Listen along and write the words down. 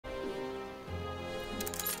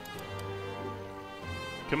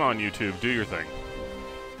Come on, YouTube, do your thing.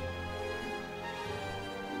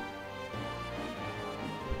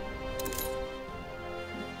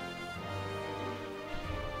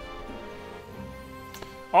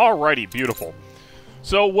 Alrighty, beautiful.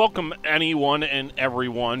 So, welcome anyone and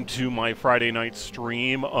everyone to my Friday night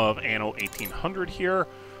stream of Anno 1800 here,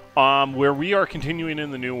 where we are continuing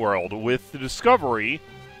in the New World with the discovery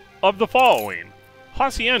of the following.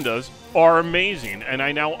 Haciendas are amazing, and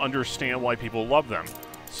I now understand why people love them.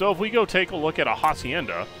 So if we go take a look at a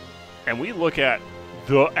hacienda, and we look at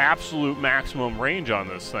the absolute maximum range on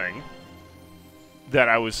this thing that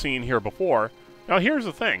I was seeing here before. Now here's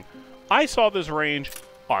the thing. I saw this range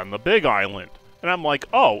on the big island. And I'm like,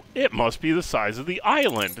 oh, it must be the size of the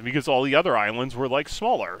island, because all the other islands were, like,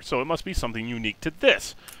 smaller. So it must be something unique to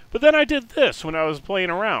this. But then I did this when I was playing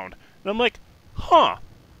around. And I'm like, huh,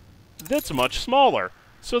 that's much smaller.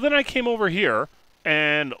 So then I came over here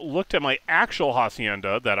and looked at my actual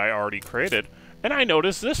hacienda that I already created. And I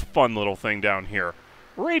noticed this fun little thing down here.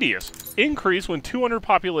 Radius. Increase when 200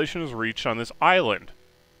 population is reached on this island.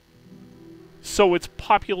 So it's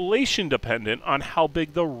population dependent on how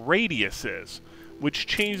big the radius is, which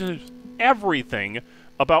changes everything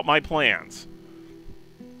about my plans.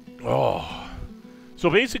 Oh.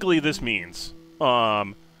 So basically this means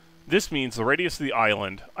the radius of the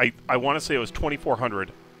island, I want to say it was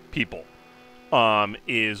 2,400 people,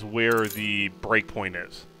 is where the breakpoint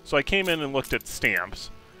is. So I came in and looked at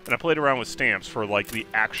stamps, and I played around with stamps for, like, the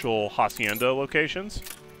actual hacienda locations,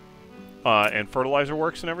 and fertilizer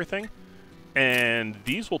works and everything. And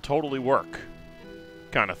these will totally work,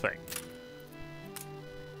 kind of thing,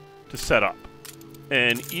 to set up.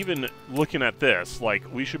 And even looking at this, like,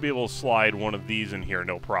 we should be able to slide one of these in here,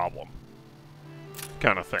 no problem,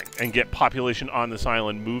 kind of thing. And get population on this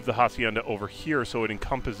island, move the hacienda over here so it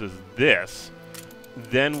encompasses this.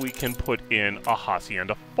 Then we can put in a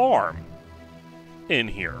hacienda farm in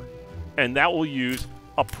here. And that will use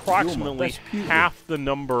approximately half the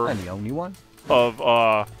number... I'm the only one? Of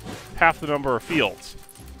half the number of fields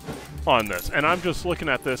on this. And I'm just looking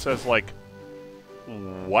at this as like,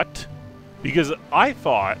 what? Because I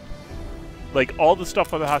thought, like, all the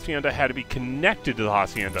stuff on the hacienda had to be connected to the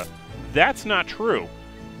hacienda. That's not true.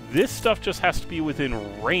 This stuff just has to be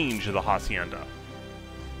within range of the hacienda,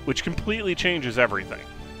 which completely changes everything.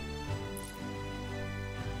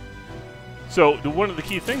 So, one of the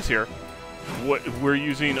key things here, we're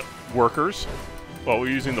using workers, well, we're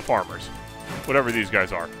using the farmers. Whatever these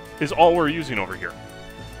guys are, is all we're using over here.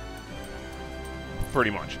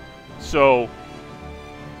 Pretty much. So,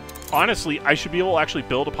 honestly, I should be able to actually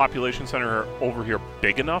build a population center over here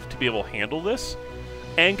big enough to be able to handle this,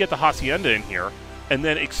 and get the hacienda in here, and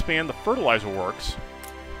then expand the fertilizer works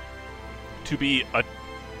to be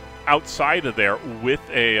outside of there with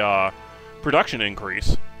a production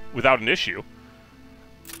increase without an issue.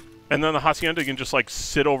 And then the hacienda can just, like,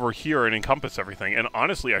 sit over here and encompass everything. And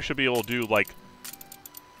honestly, I should be able to do, like...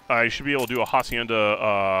 I should be able to do a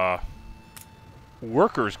hacienda,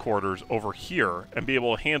 workers' quarters over here and be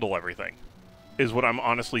able to handle everything. Is what I'm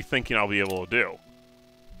honestly thinking I'll be able to do.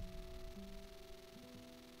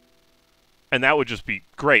 And that would just be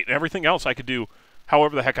great. And everything else I could do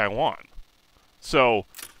however the heck I want. So,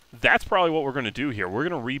 that's probably what we're going to do here. We're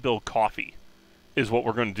going to rebuild coffee, is what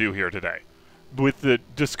we're going to do here today. With the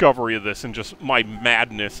discovery of this and just my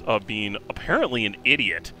madness of being apparently an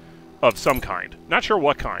idiot of some kind. Not sure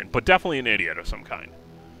what kind, but definitely an idiot of some kind.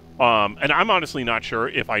 And I'm honestly not sure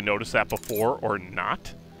if I noticed that before or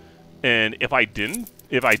not. And if I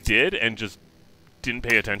did and just didn't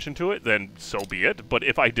pay attention to it, then so be it. But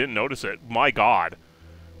if I didn't notice it, my God,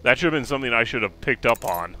 that should have been something I should have picked up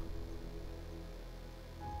on.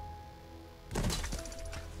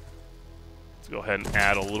 Go ahead and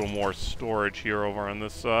add a little more storage here over on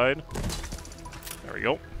this side. There we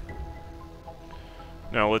go.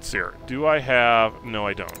 Now, let's see here. Do I have... No,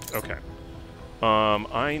 I don't. Okay.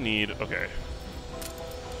 I need... Okay.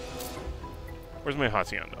 Where's my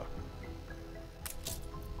hacienda?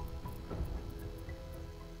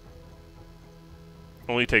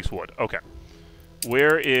 Only takes wood. Okay.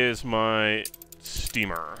 Where is my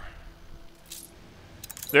steamer?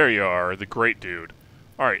 There you are, the great dude.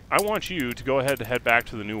 Alright, I want you to go ahead and head back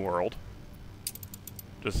to the New World.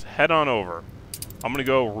 Just head on over. I'm gonna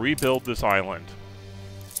go rebuild this island.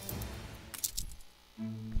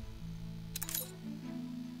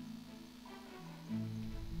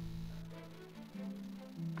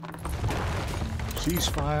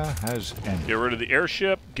 Ceasefire has ended. Get rid of the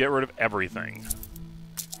airship, get rid of everything.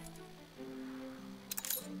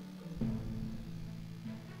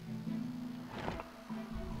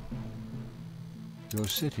 Your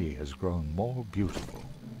city has grown more beautiful.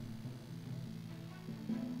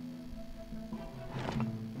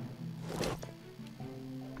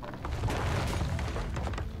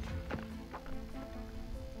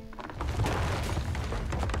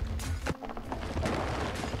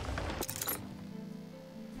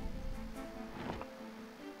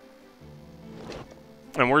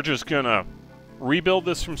 And we're just gonna rebuild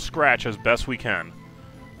this from scratch as best we can.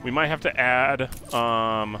 We might have to add,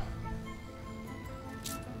 well,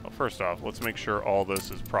 first off, let's make sure all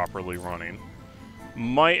this is properly running.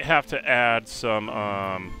 Might have to add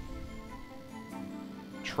some,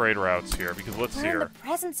 trade routes here, because let's see We're in here. the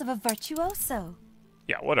presence of a virtuoso.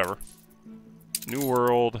 Yeah, whatever. New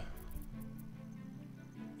World.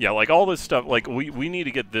 Yeah, like all this stuff, like we need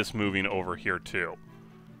to get this moving over here too.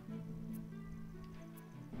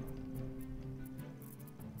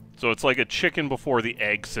 So it's like a chicken before the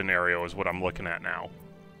egg scenario is what I'm looking at now.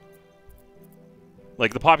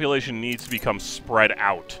 Like the population needs to become spread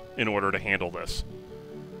out in order to handle this.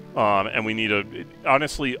 And we need to...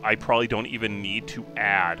 Honestly, I probably don't even need to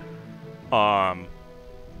add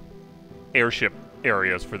airship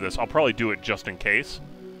areas for this. I'll probably do it just in case.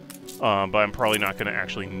 But I'm probably not going to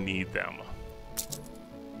actually need them.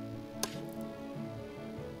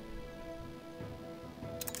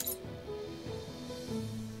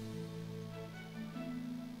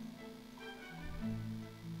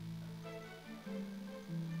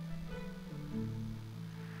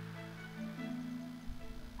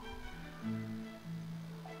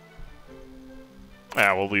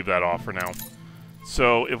 Yeah, we'll leave that off for now.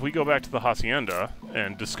 So, if we go back to the Hacienda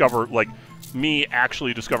and discover, like, me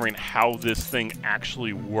actually discovering how this thing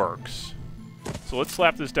actually works. So let's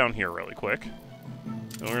slap this down here really quick.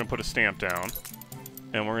 And we're going to put a stamp down.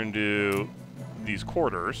 And we're going to do these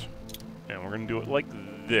quarters. And we're going to do it like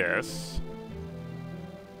this.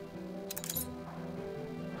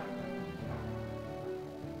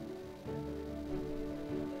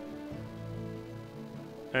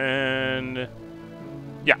 And...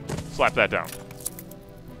 yeah, slap that down.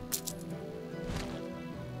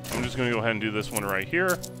 I'm just going to go ahead and do this one right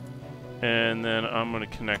here. And then I'm going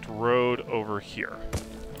to connect road over here.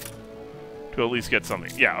 To at least get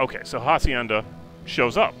something. Yeah, okay, so Hacienda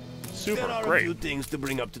shows up. Super, there are great. a few things to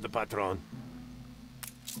bring up to the patron.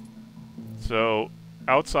 So,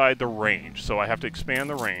 outside the range. So I have to expand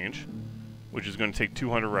the range, which is going to take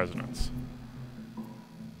 200 residents.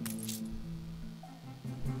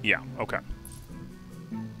 Yeah, okay.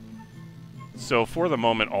 So for the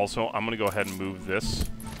moment also, I'm going to go ahead and move this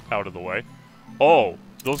out of the way. Oh,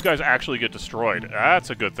 those guys actually get destroyed. That's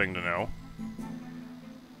a good thing to know.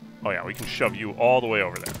 Oh yeah, we can shove you all the way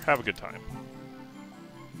over there. Have a good time.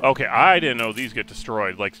 Okay, I didn't know these get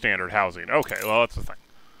destroyed like standard housing. Okay, well, that's the thing.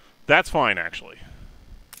 That's fine, actually.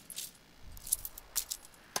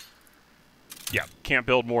 Yeah, can't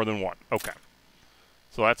build more than one. Okay.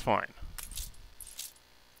 So that's fine.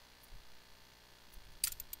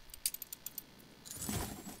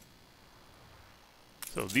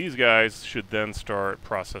 So these guys should then start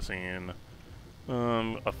processing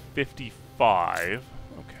a 55.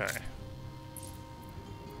 Okay.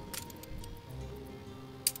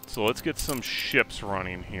 So let's get some ships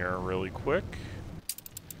running here really quick.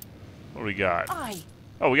 What do we got?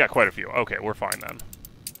 Oh, we got quite a few. Okay, we're fine then.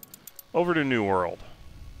 Over to New World.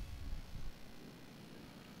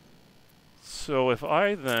 So if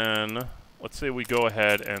I then... let's say we go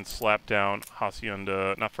ahead and slap down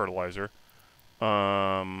Hacienda... not fertilizer.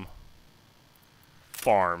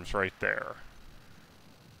 Farms right there.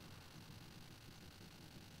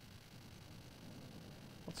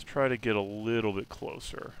 Let's try to get a little bit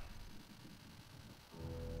closer.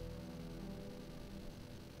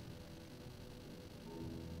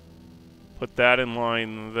 Put that in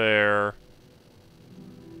line there.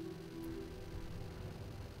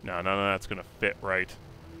 No, none of that's gonna fit right.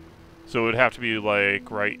 So it would have to be like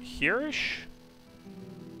right here-ish?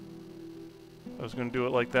 I was gonna do it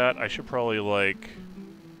like that. I should probably like...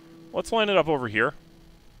 let's line it up over here.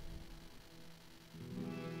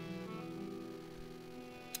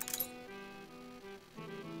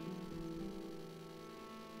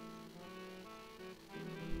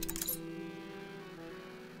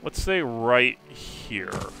 Let's say right here.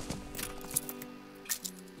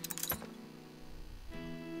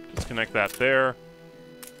 Just connect that there.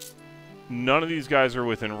 None of these guys are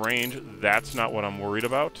within range. That's not what I'm worried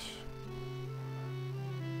about.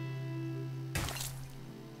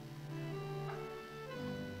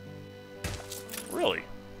 Really?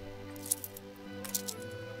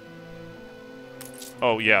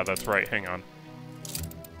 Oh, yeah, that's right. Hang on.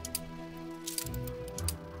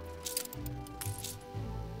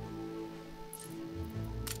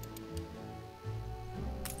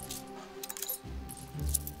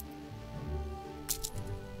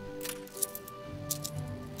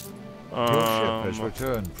 Your ship has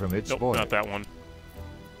returned from its nope, voyage. not that one.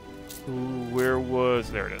 Ooh, where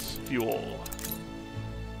was... there it is. Fuel.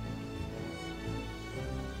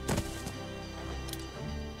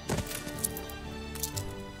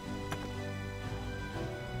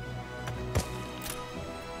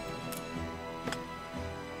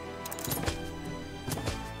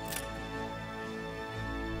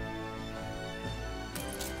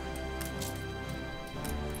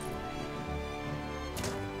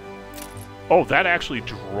 Oh, that actually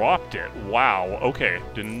dropped it. Wow. Okay.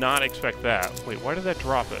 Did not expect that. Wait, why did that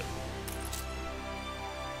drop it?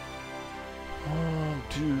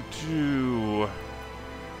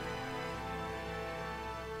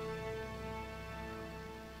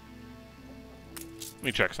 Let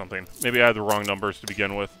me check something. Maybe I had the wrong numbers to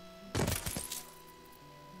begin with.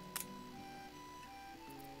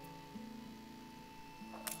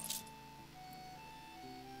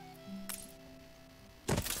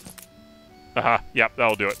 Aha, yep,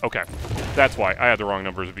 that'll do it. Okay. That's why. I had the wrong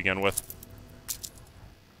numbers to begin with.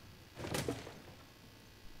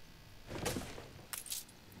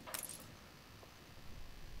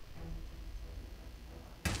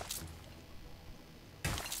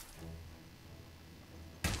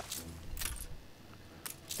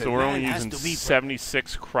 So we're only using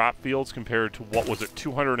 76 crop fields compared to, what was it,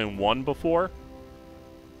 201 before?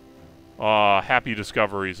 Happy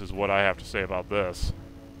discoveries is what I have to say about this.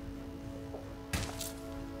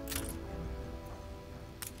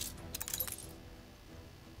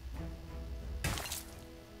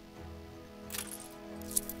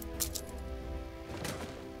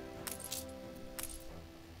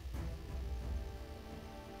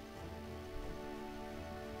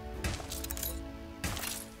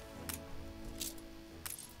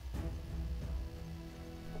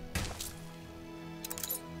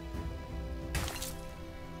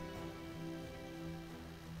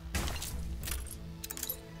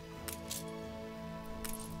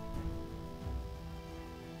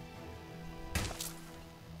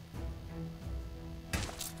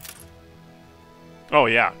 Oh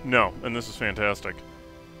yeah, no, and this is fantastic.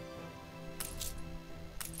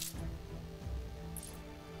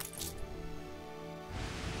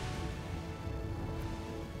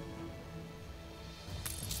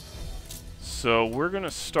 So we're going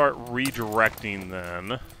to start redirecting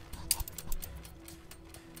then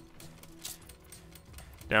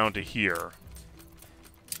down to here.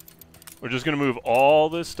 We're just going to move all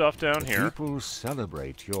this stuff down here. People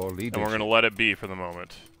celebrate your leadership. And we're going to let it be for the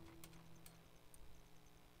moment.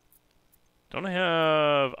 Don't I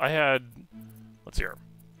have... I had... Let's see here.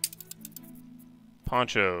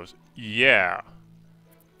 Ponchos. Yeah.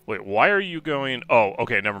 Wait, why are you going... Oh,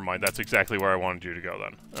 okay, never mind. That's exactly where I wanted you to go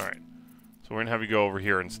then. Alright. So we're going to have you go over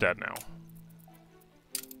here instead now.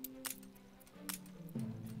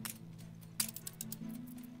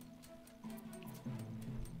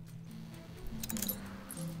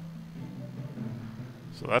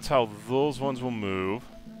 So that's how those ones will move.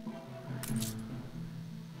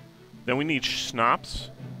 Then we need schnapps,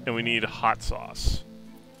 and we need hot sauce.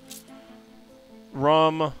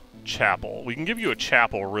 Rum, chapel. We can give you a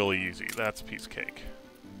chapel really easy. That's a piece of cake.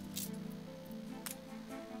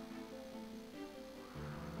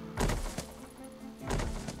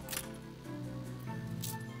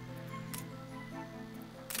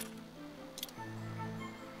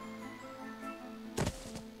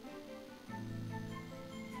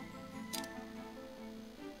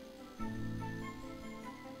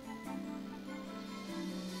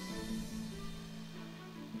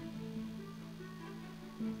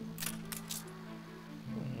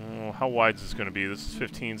 How wide is this going to be? This is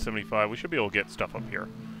 1575. We should be able to get stuff up here.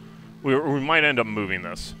 We might end up moving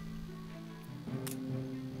this.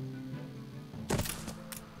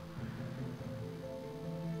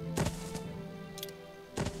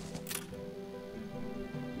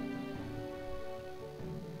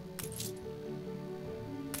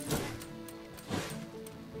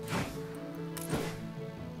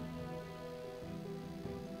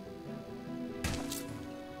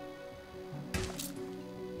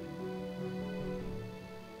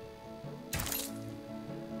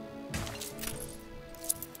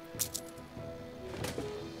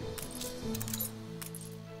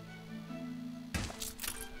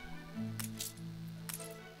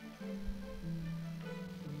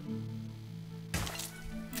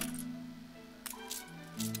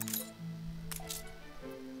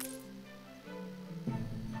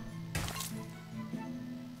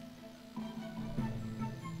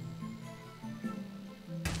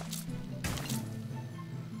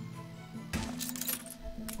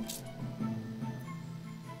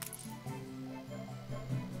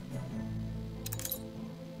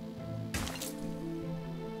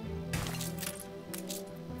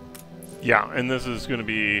 Yeah, and this is going to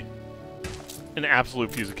be an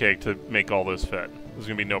absolute piece of cake to make all this fit. There's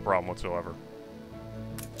going to be no problem whatsoever.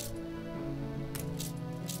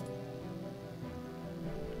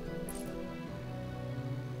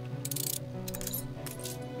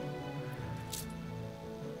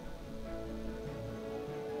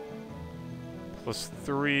 Plus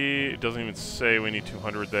 3. It doesn't even say we need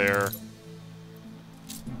 200 there.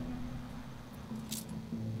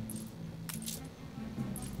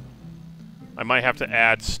 I might have to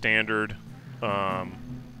add standard, some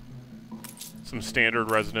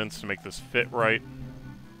standard residents to make this fit right,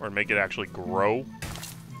 or make it actually grow.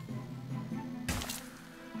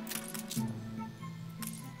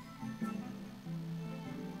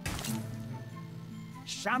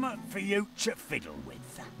 Summat for you to fiddle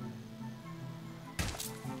with.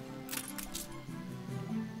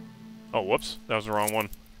 Oh, whoops. That was the wrong one.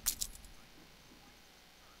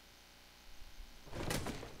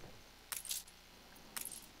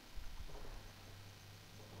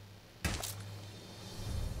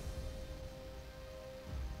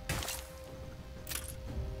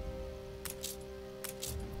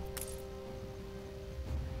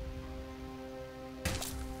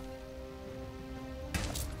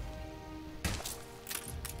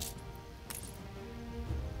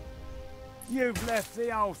 You've left the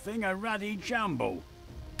whole thing a ruddy jumble.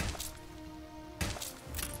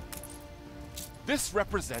 This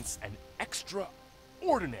represents an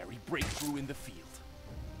extraordinary breakthrough in the field.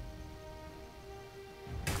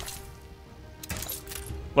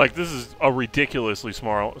 Like, this is a ridiculously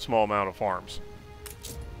small amount of farms.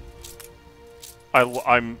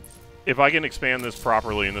 I'm... If I can expand this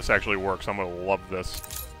properly and this actually works, I'm gonna love this.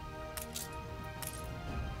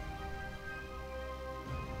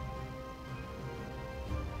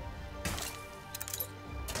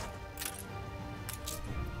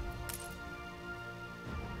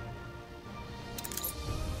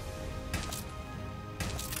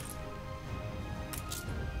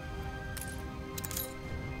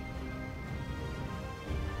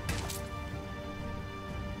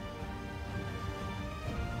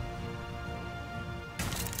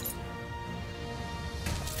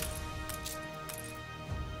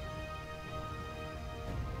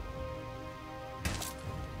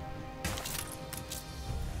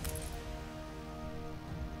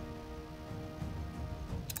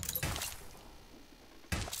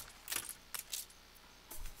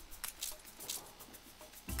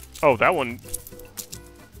 Oh, that one...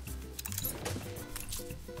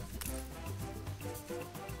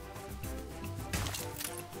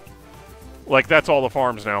 Like, that's all the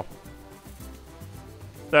farms now.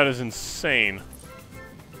 That is insane.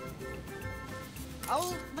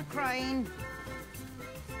 Hold the crane.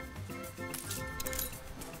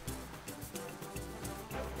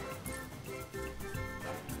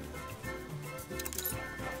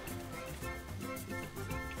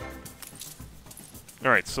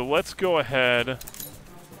 Alright, so let's go ahead,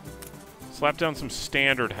 slap down some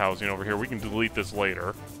standard housing over here. We can delete this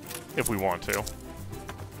later, if we want to.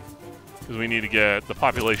 Because we need to get the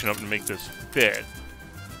population up to make this fit.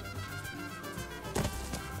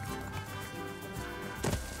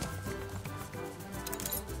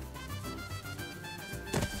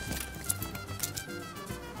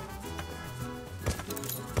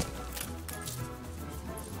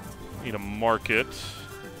 Need a market.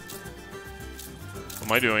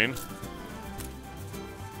 What am I doing?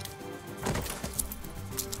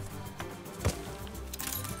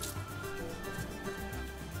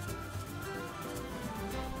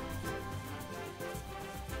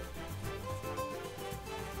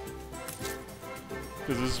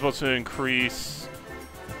 Because this is supposed to increase,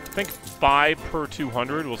 I think, 5 per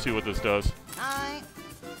 200. We'll see what this does. Aye.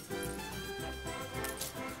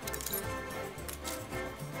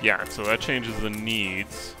 Yeah, so that changes the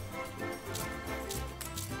needs.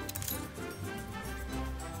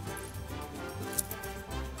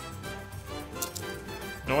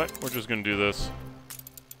 You know what? We're just going to do this.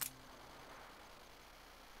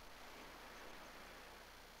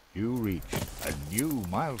 You reached a new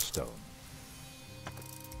milestone.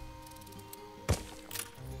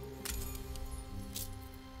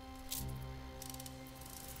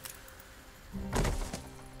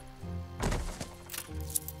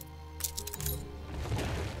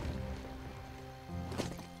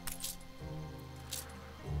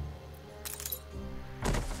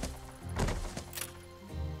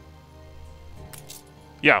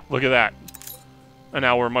 Yeah, look at that. And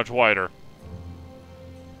now we're much wider.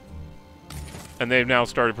 And they've now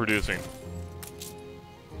started producing.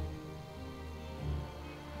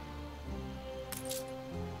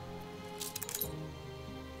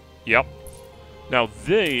 Yep. Now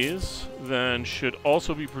these then should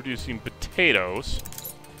also be producing potatoes.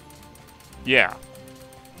 Yeah.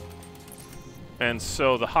 And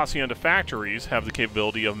so the Hacienda factories have the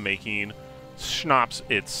capability of making schnapps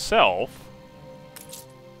itself.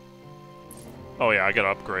 Oh yeah, I gotta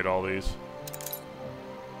upgrade all these.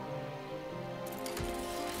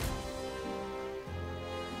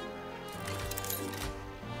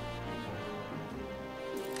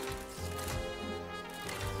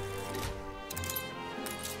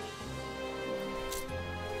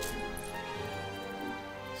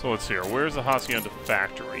 So let's see here. Where's the Hacienda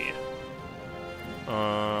factory?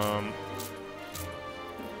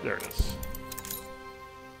 There it is.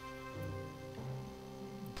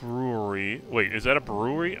 Brewery. Wait, is that a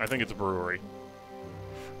brewery? I think it's a brewery.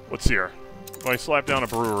 What's here? If I slap down a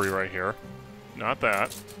brewery right here. Not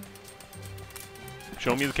that.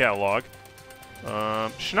 Show me the catalog.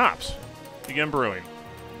 Schnapps. Begin brewing.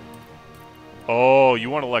 Oh, you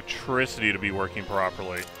want electricity to be working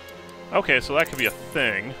properly. Okay, so that could be a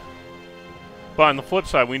thing. But on the flip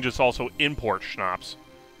side, we can just also import schnapps.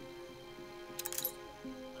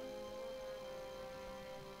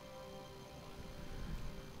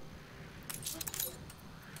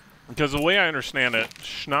 Because the way I understand it,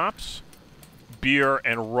 schnapps, beer,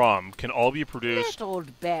 and rum can all be produced... Let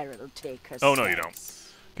old barrel take her Oh, no, you don't.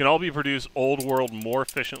 Can all be produced old world more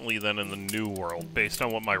efficiently than in the new world, based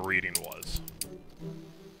on what my reading was.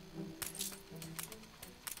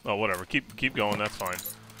 Oh, whatever. Keep going. That's fine.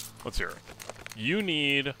 Let's hear it. You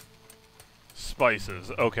need spices.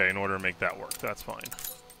 Okay, in order to make that work. That's fine.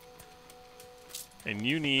 And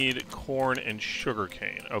you need corn and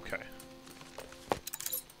sugarcane. Okay.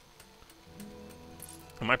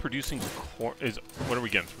 Am I producing corn? What are we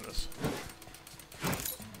getting from this?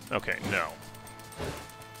 Okay, no.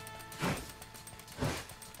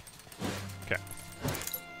 Okay.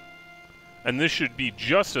 And this should be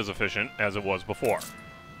just as efficient as it was before.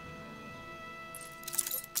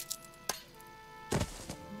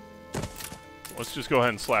 Let's just go ahead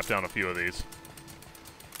and slap down a few of these.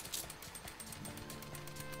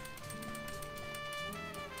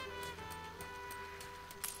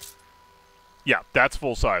 Yeah, that's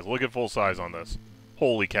full size. Look at full size on this.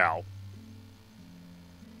 Holy cow.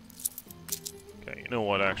 Okay, you know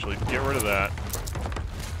what, actually? Get rid of that.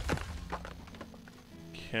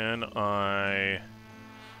 Can I...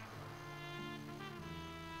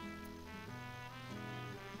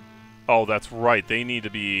 Oh, that's right. They need to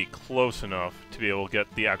be close enough to be able to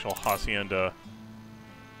get the actual hacienda.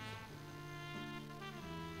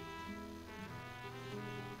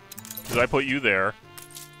 Did I put you there?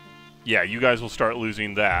 Yeah, you guys will start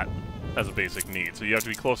losing that as a basic need. So you have to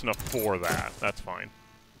be close enough for that. That's fine.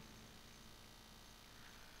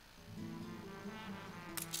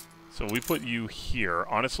 So we put you here.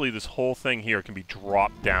 Honestly, this whole thing here can be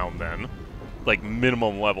dropped down then. Like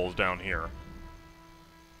minimum levels down here.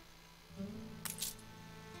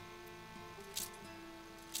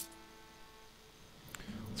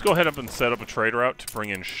 Let's go ahead up and set up a trade route to bring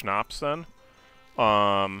in schnapps then.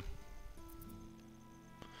 I'm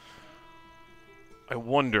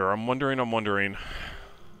wondering.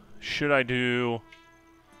 Should I do...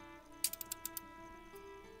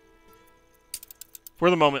 For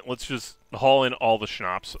the moment, let's just haul in all the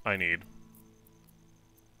schnapps I need.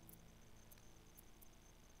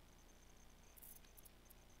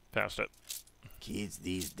 Passed it. Kids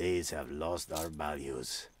these days have lost our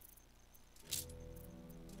values.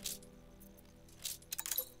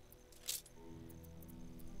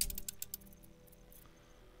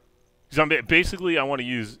 Basically, I want to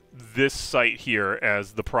use this site here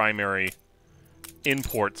as the primary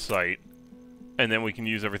import site, and then we can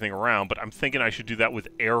use everything around, but I'm thinking I should do that with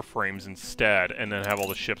airframes instead, and then have all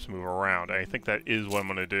the ships move around. I think that is what I'm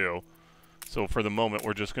going to do. So for the moment,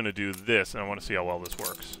 we're just going to do this, and I want to see how well this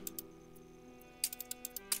works.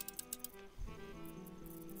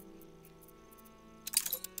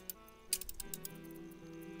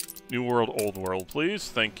 New world, old world, please.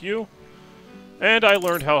 Thank you. And I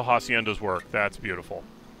learned how haciendas work. That's beautiful.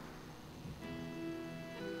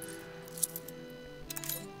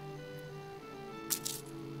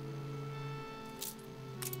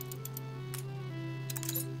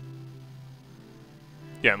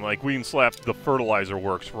 Yeah, and like we can slap the fertilizer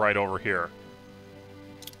works right over here.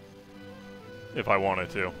 If I wanted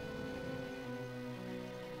to.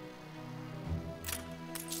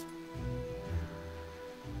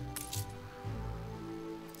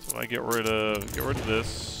 So I get rid of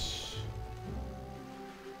this.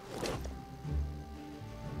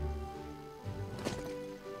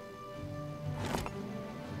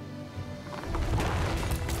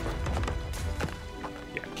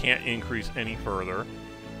 Yeah, can't increase any further.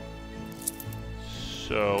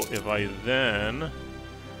 So if I then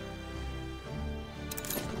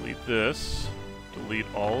delete this, delete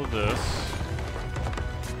all of this.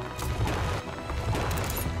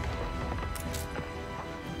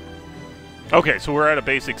 Okay, so we're at a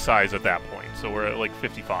basic size at that point. So we're at like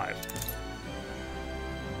 55.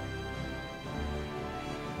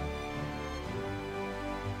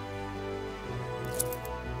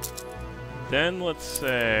 Then let's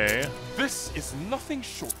say... This is nothing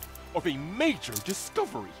short of a major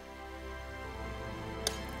discovery.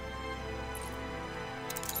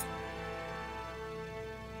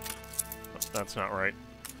 That's not right.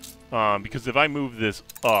 Because if I move this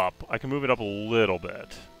up, I can move it up a little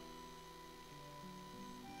bit.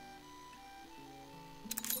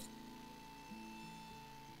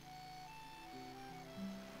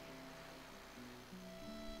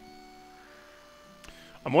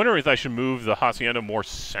 I'm wondering if I should move the hacienda more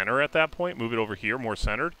center at that point. Move it over here, more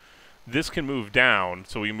centered. This can move down,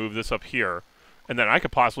 so we move this up here. And then I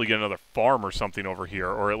could possibly get another farm or something over here,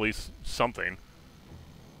 or at least something.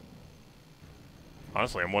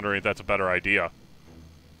 Honestly, I'm wondering if that's a better idea.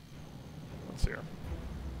 Let's see here.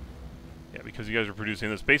 Yeah, because you guys are producing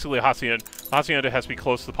this. Basically, hacienda has to be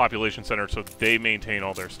close to the population center, so they maintain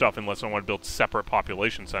all their stuff, unless I want to build separate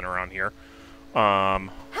population center around here. How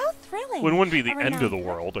thrilling! It wouldn't be the end of the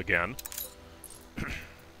world again.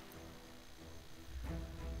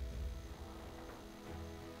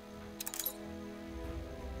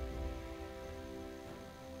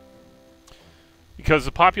 Because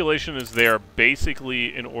the population is there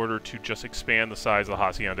basically in order to just expand the size of the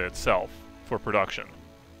hacienda itself for production.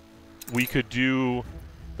 We could do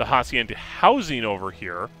the hacienda housing over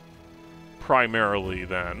here primarily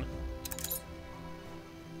then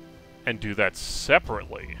and do that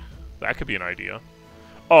separately. That could be an idea.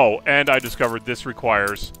 Oh, and I discovered this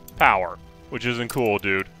requires power, which isn't cool,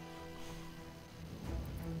 dude.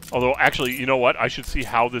 Although, actually, you know what? I should see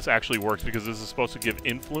how this actually works because this is supposed to give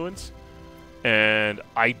influence. And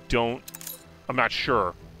I'm not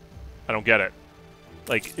sure. I don't get it.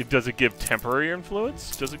 Like, does it give temporary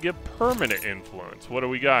influence? Does it give permanent influence? What do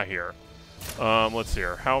we got here? Let's see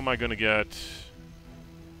here. How am I going to get...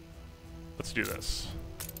 Let's do this.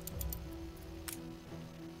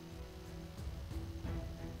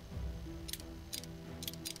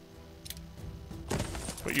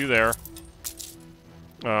 Put you there.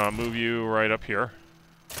 Move you right up here.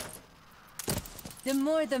 The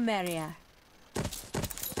more the merrier.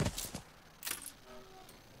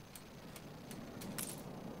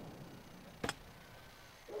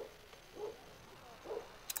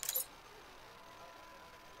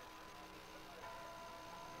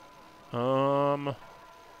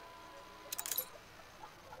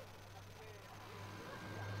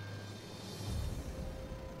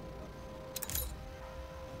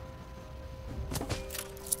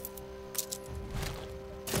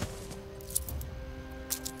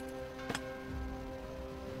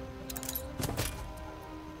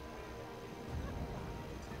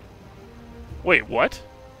 Wait, what?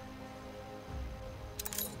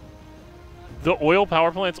 The oil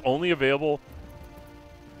power plant's only available...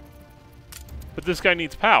 But this guy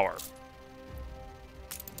needs power.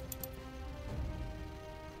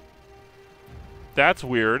 That's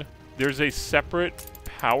weird. There's a separate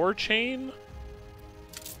power chain?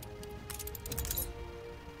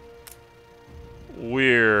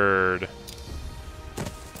 Weird.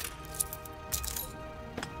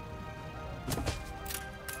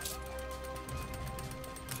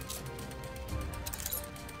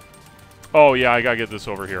 Oh, yeah, I gotta get this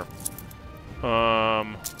over here.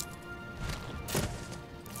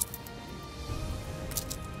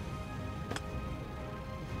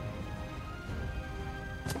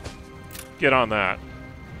 Get on that.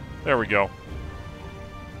 There we go.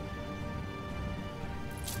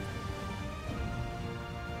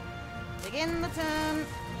 Begin the turn.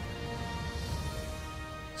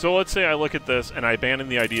 So let's say I look at this and I abandon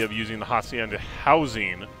the idea of using the hacienda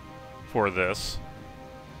housing for this.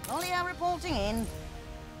 Only I'm reporting in.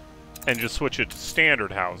 And just switch it to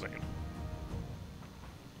standard housing.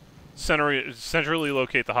 Centrally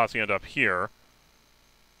locate the hacienda up here.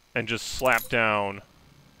 And just slap down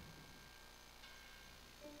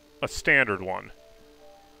a standard one.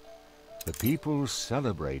 The people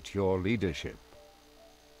celebrate your leadership.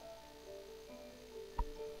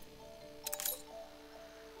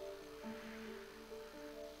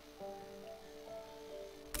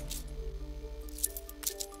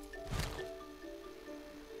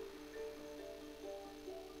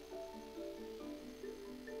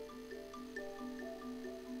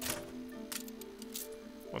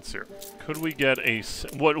 Let's see. Could we get a...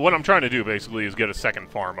 What I'm trying to do, basically, is get a second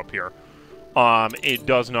farm up here. It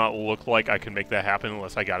does not look like I can make that happen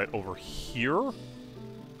unless I got it over here.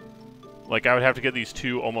 Like, I would have to get these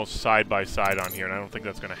two almost side by side on here, and I don't think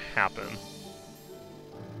that's going to happen.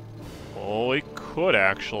 Oh, it could,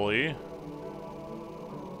 actually.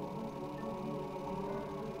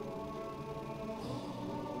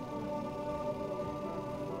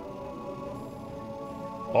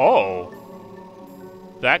 Oh!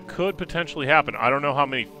 That could potentially happen. I don't know how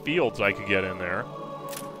many fields I could get in there.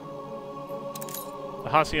 The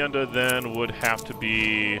hacienda then would have to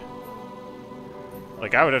be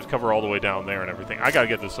Like, I would have to cover all the way down there and everything. I gotta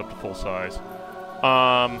get this up to full size.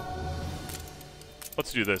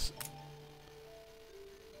 Let's do this.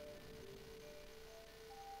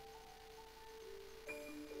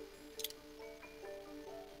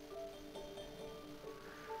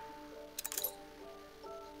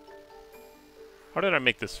 How did I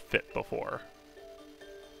make this fit before?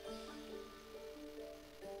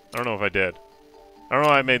 I don't know if I did. I don't know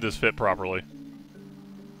if I made this fit properly.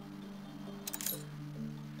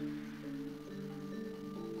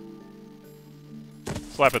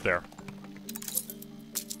 Slap it there.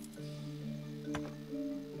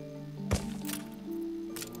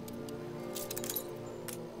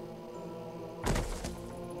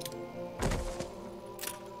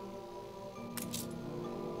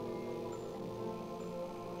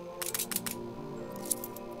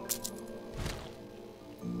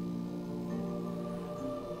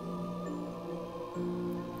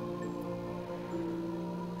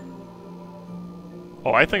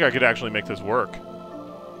 Oh, I think I could actually make this work.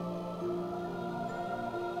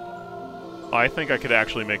 I think I could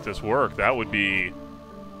actually make this work. That would be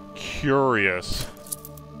curious.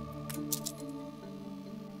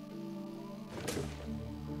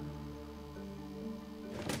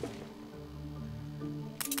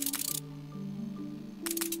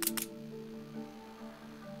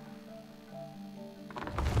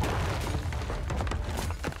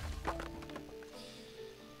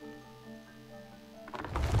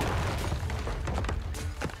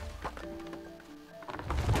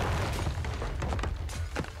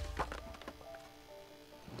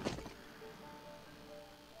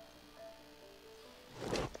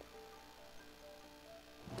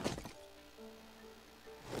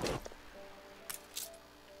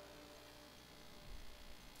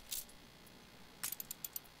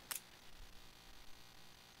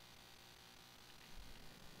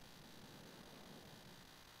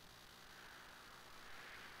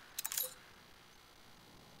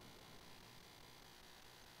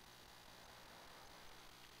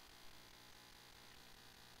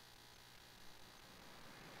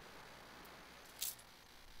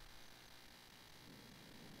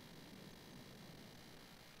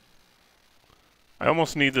 I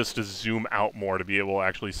almost need this to zoom out more to be able to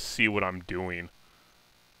actually see what I'm doing.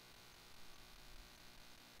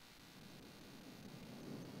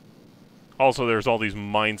 Also, there's all these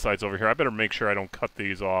mine sites over here. I better make sure I don't cut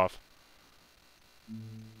these off.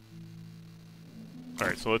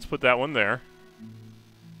 Alright, so let's put that one there.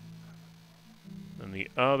 And the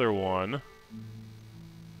other one...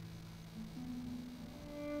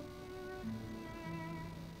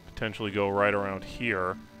 potentially go right around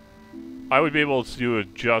here. I would be able to do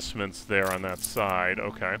adjustments there on that side.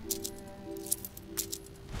 Okay.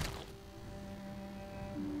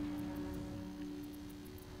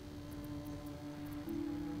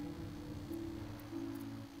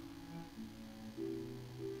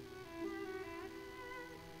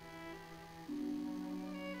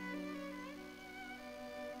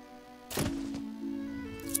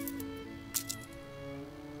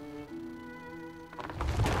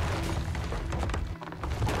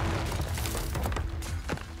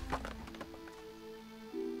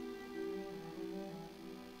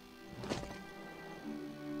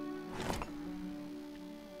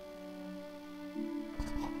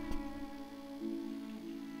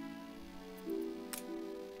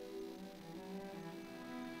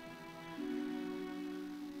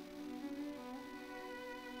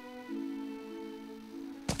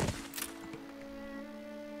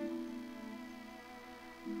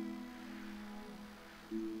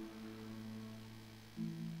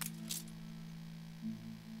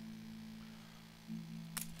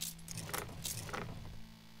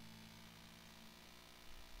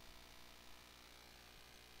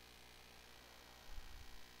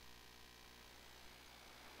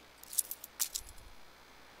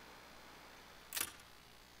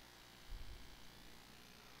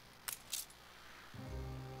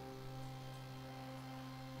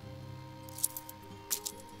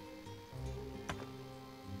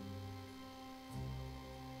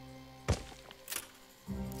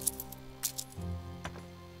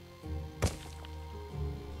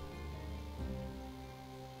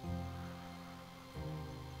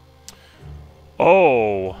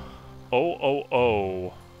 Oh.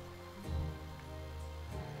 Oh.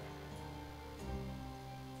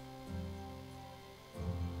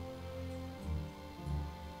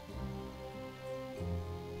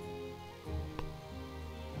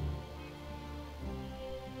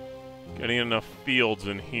 Getting enough fields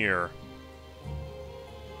in here.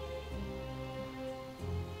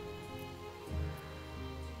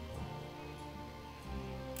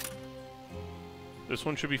 This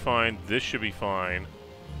one should be fine. This should be fine.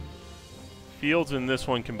 Fields in this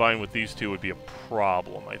one combined with these two would be a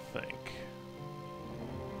problem, I think.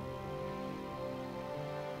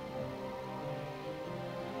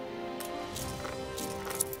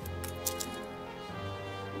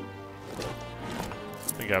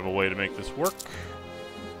 I think I have a way to make this work.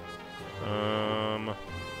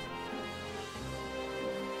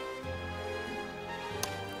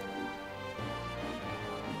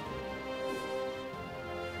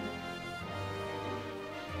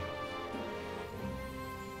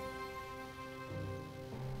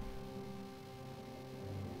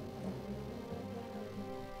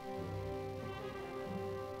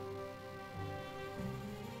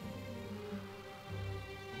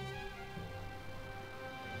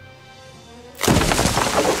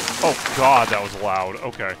 Oh god, that was loud.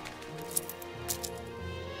 Okay.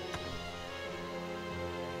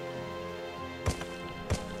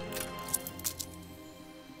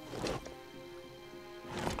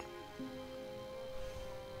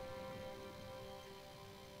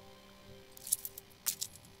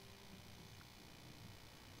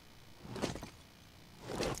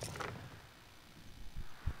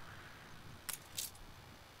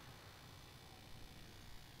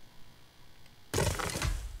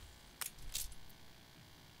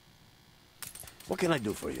 What can I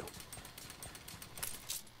do for you?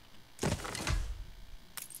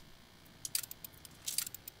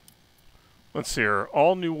 Let's see here.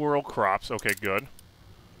 All New World crops. Okay, good.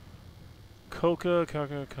 Coca,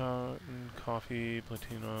 cotton, coffee,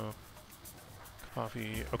 platina,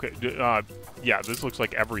 coffee. Okay, yeah, this looks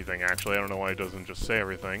like everything, actually. I don't know why it doesn't just say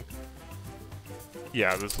everything.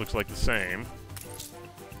 Yeah, this looks like the same.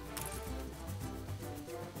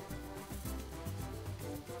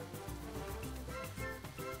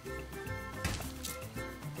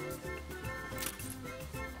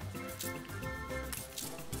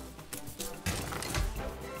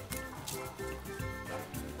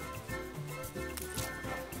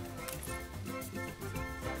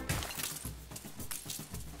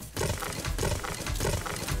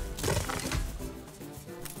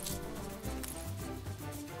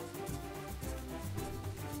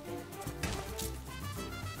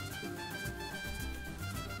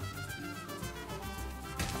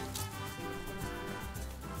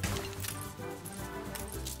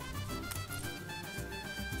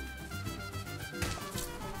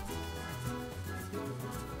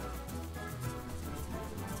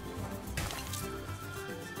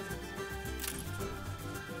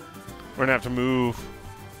 We're gonna have to move.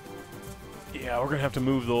 Yeah, we're gonna have to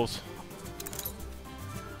move those.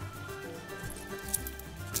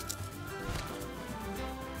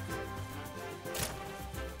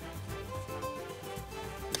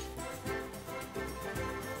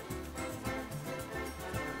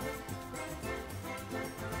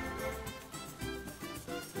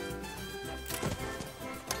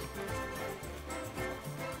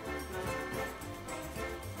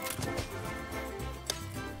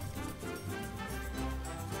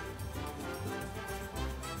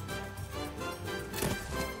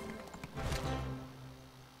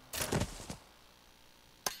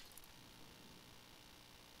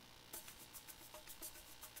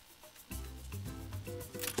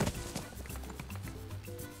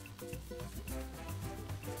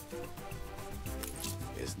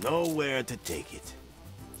 There's nowhere to take it.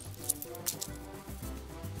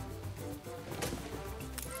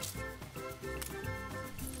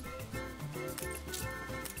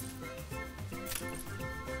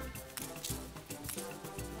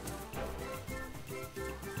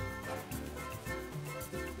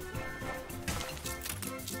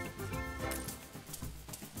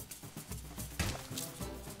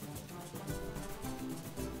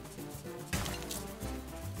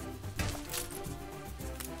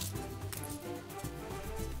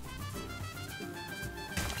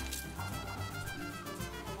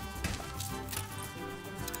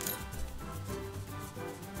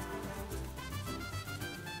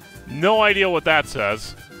 No idea what that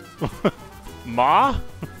says. Ma?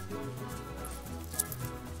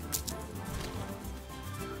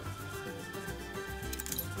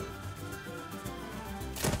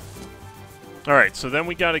 Alright, so then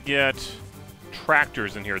we gotta get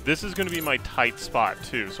tractors in here. This is gonna be my tight spot,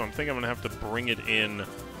 too, so I'm thinking I'm gonna have to bring it in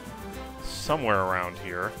somewhere around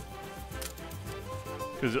here.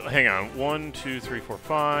 Because, hang on, 1, 2, 3, 4,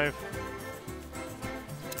 5...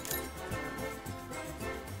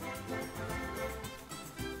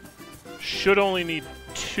 Should only need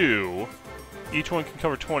 2. Each one can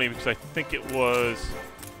cover 20 because I think it was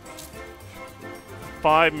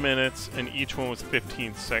 5 minutes and each one was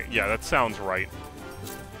 15 seconds. Yeah, that sounds right.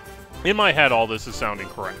 In my head, all this is sounding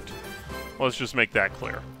correct. Let's just make that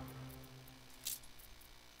clear.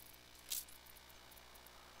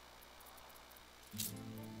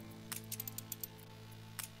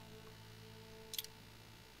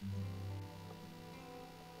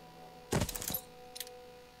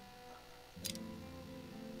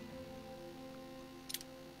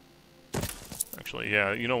 Actually,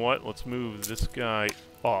 yeah, you know what? Let's move this guy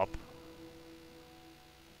up.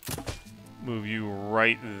 Move you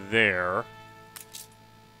right there.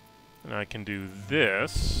 And I can do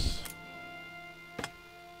this.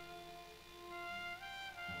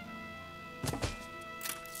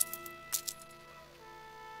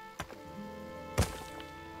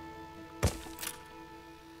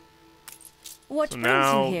 What So brings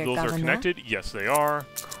now you here, those Governor? are connected. Yes, they are.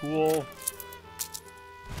 Cool.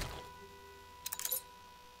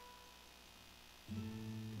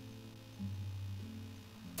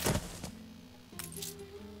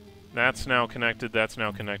 That's now connected, that's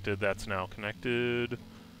now connected, that's now connected.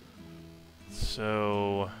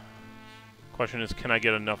 So, question is, can I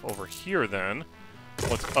get enough over here then?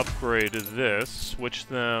 Let's upgrade this, switch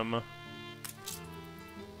them,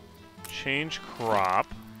 change crop.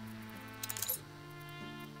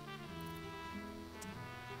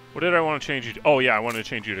 What did I want to change you to? Oh yeah, I wanted to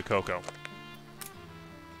change you to cocoa.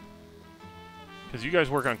 Because you guys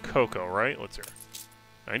work on cocoa, right? Let's hear.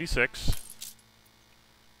 96.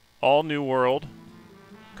 All New World.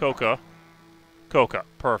 Coca. Coca.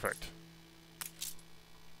 Perfect.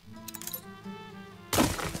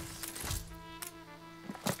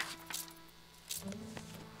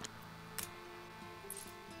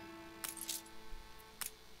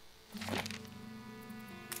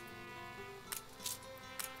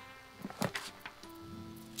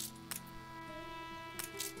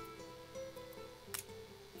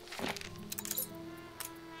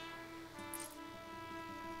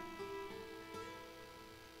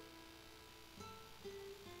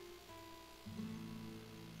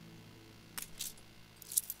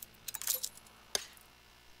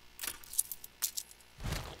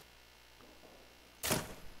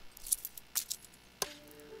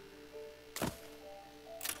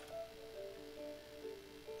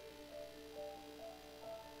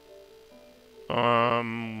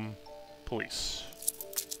 Police.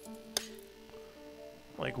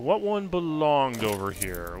 Like, what one belonged over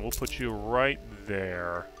here? We'll put you right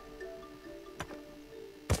there.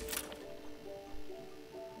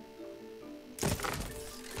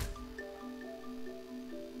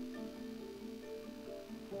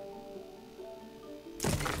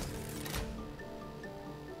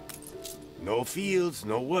 No fields,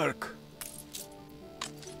 no work.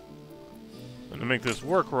 And to make this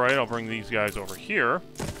work right, I'll bring these guys over here.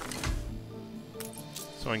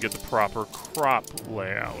 So I can get the proper crop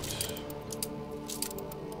layout.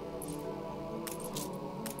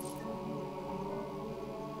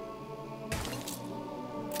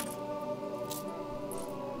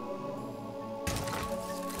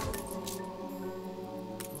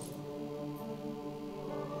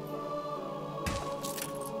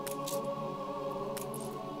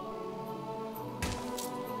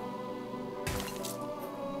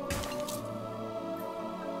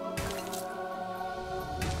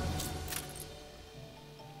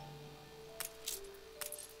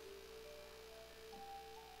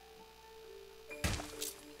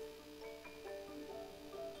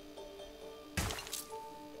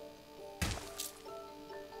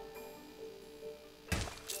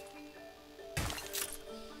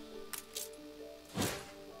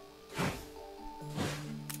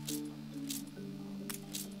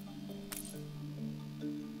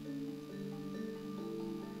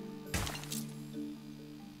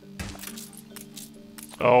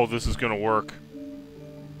 Oh, this is gonna work.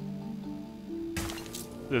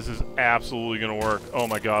 This is absolutely gonna work. Oh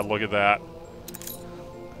my god, look at that.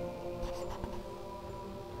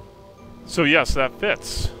 So yes, that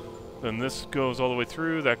fits. Then this goes all the way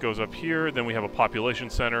through, that goes up here, then we have a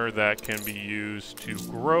population center that can be used to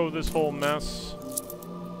grow this whole mess.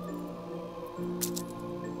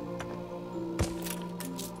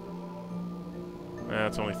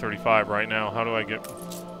 That's only 35 right now. How do I get...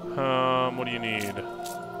 what do you need?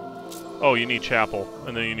 Oh, you need chapel,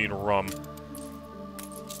 and then you need rum.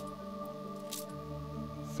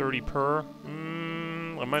 30 per?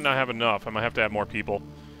 I might not have enough. I might have to add more people.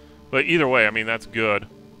 But either way, I mean, that's good.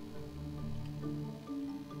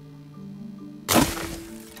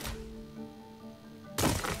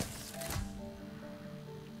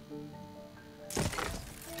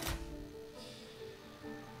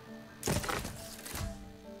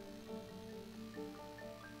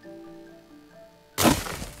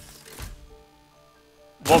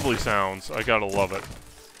 Lovely sounds. I gotta love it.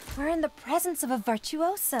 We're in the presence of a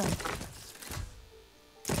virtuoso.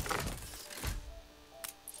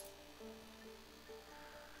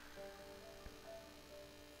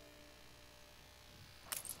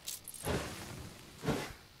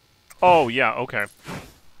 Oh, yeah, okay.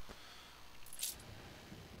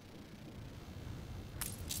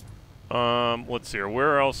 Let's see here.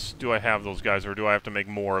 Where else do I have those guys, or do I have to make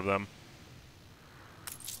more of them?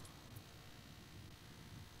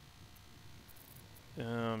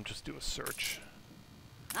 Just do a search.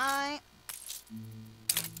 Aye.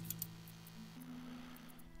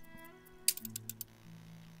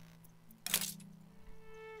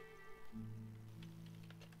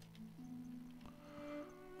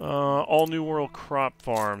 All New World crop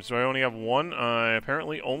farms. Do I only have one? I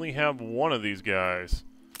apparently only have one of these guys.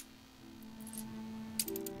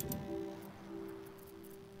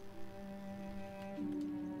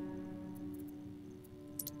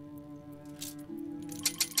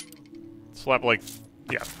 Slap, like,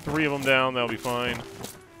 yeah, 3 of them down. That'll be fine.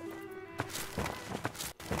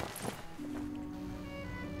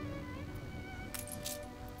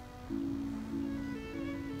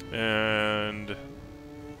 And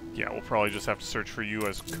yeah, we'll probably just have to search for you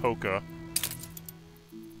as Coca.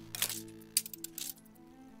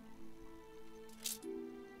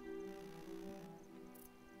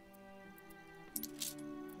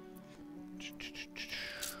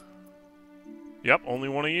 Yep, only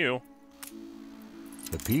one of you.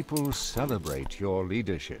 The people celebrate your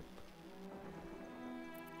leadership.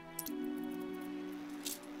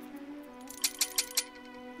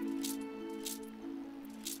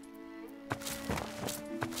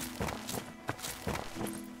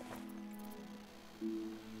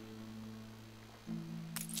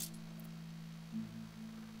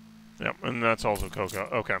 Yep, and that's also Coca.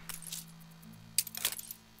 Okay.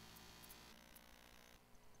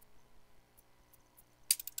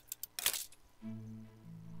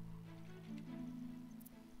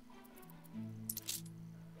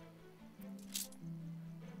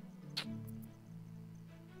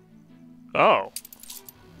 Oh.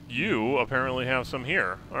 You apparently have some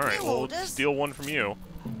here. Alright, New well, let's orders. steal one from you.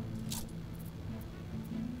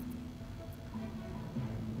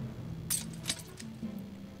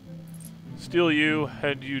 Steal you,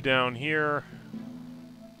 head you down here.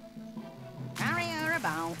 Carry her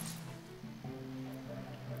about.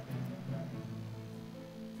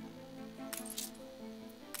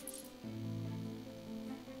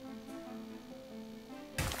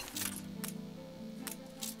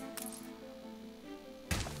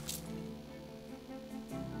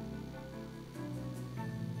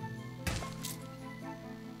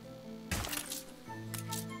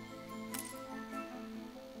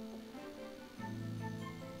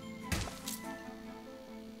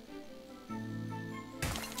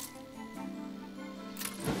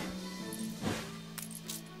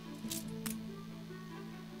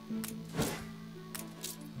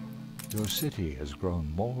 Your city has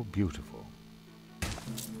grown more beautiful.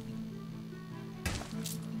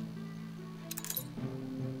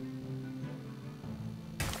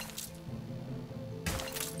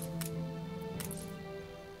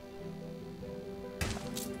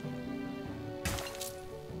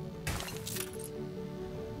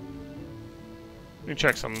 Let me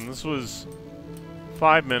check something. This was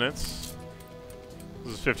 5 minutes.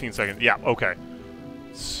 This is 15 seconds. Yeah, okay.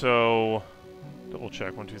 So, double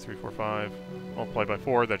check. 1, 2, 3, 4, 5. Multiply by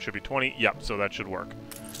 4. That should be 20. Yep, so that should work.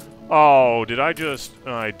 Oh, did I just...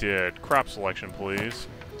 I did. Crop selection, please.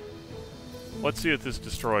 Let's see if this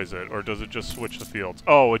destroys it, or does it just switch the fields?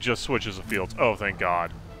 Oh, it just switches the fields. Oh, thank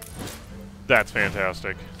God. That's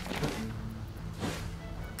fantastic.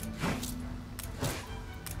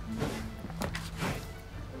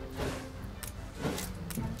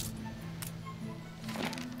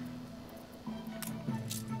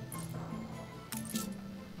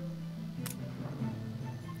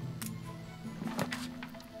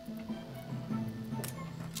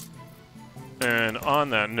 And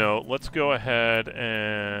on that note, let's go ahead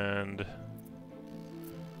and...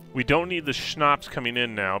 We don't need the schnapps coming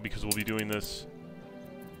in now, because we'll be doing this...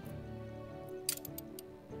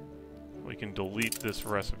 We can delete this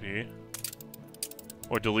recipe.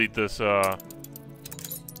 Or delete this,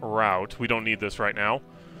 route. We don't need this right now.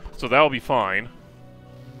 So that'll be fine.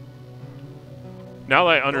 Now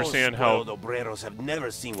that I understand how... Those obreros have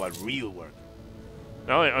never seen what real work.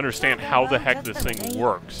 Now that I understand how the heck this thing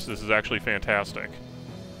works, this is actually fantastic.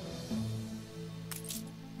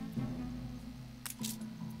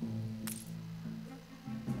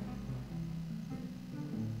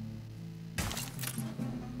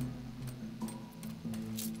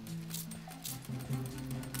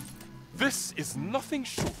 This is nothing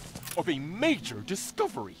short of a major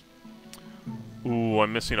discovery. Ooh,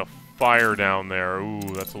 I'm missing a fire down there. Ooh,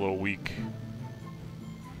 that's a little weak.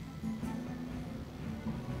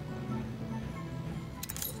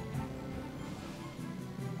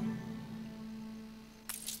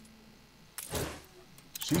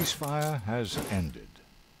 Ceasefire has ended.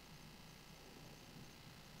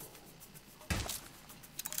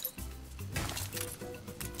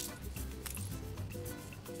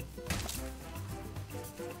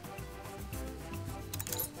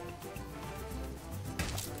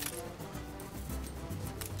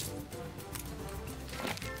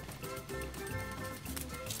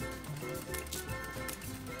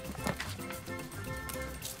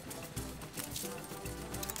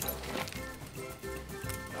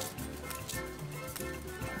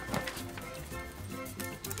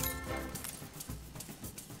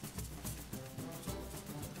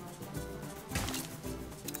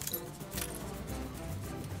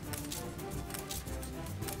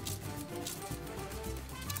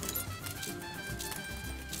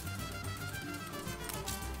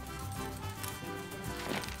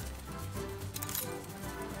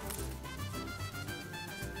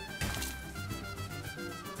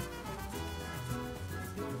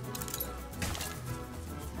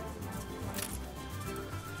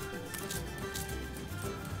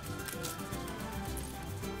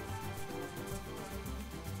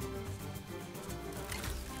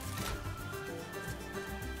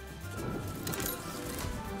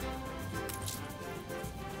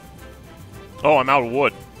 Oh, I'm out of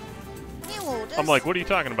wood. New orders. I'm like, what are you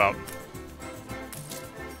talking about?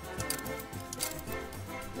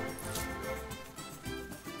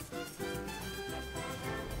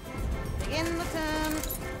 Begin the turn.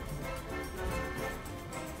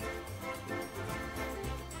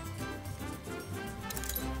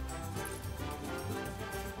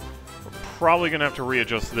 Probably gonna have to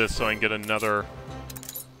readjust this so I can get another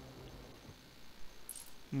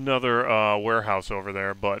warehouse over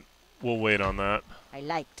there, but we'll wait on that. I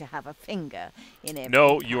like to have a finger in every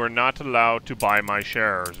No, you are not allowed to buy my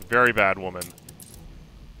shares. Very bad, woman.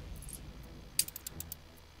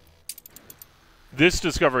 This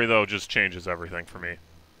discovery, though, just changes everything for me,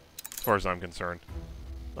 as far as I'm concerned.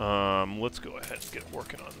 Let's go ahead and get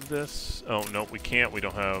working on this. Oh, no, we can't. We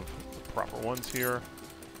don't have the proper ones here.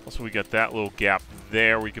 Also, we got that little gap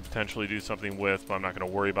there we could potentially do something with, but I'm not going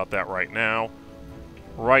to worry about that right now.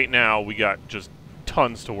 Right now, we got just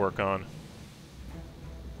tons to work on.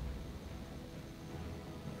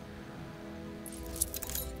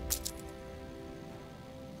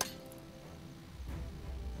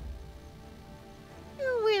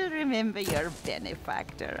 You will remember your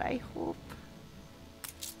benefactor, I hope.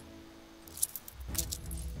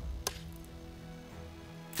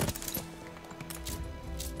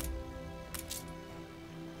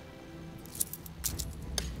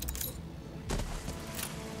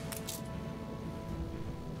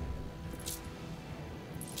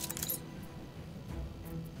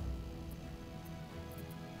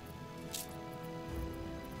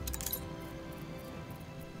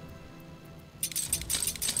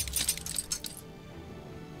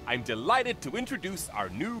 I'm delighted to introduce our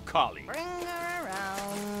new colleague. Bring her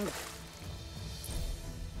around.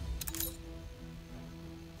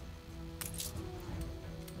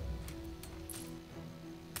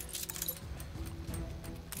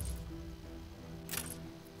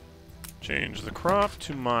 Change the crop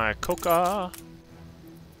to my coca.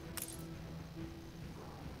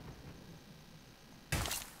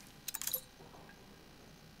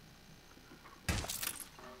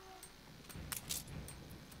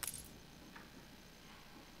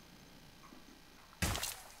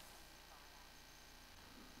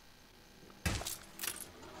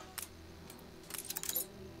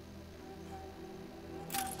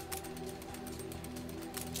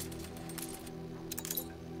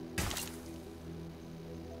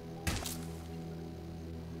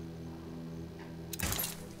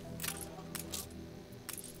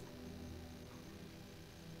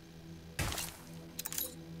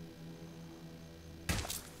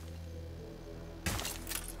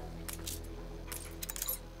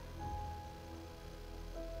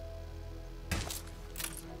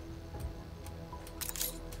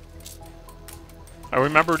 I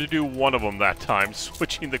remember to do one of them that time,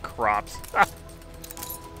 switching the crops.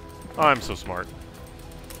 I'm so smart.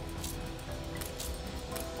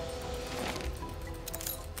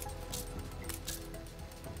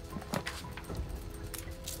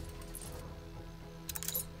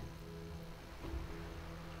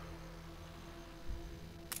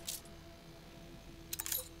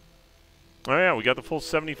 Oh yeah, we got the full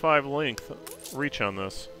 75 length reach on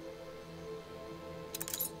this.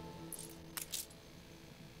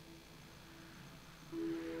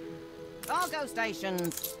 cargo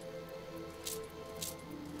stations.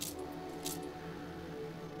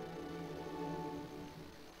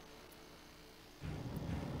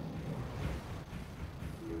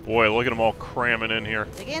 Boy, look at them all cramming in here.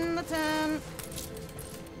 Begin the turn.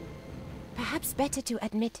 Perhaps better to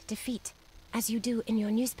admit defeat, as you do in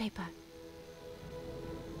your newspaper.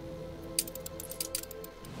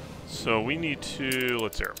 So we need to...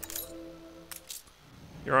 let's hear.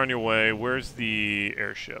 You're on your way. Where's the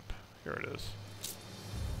airship? Here it is.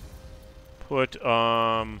 Put,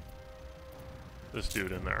 this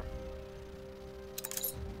dude in there.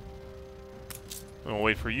 And we'll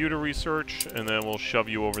wait for you to research, and then we'll shove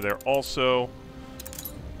you over there also.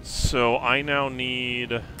 So I now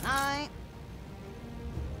need... Aye.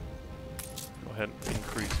 Go ahead and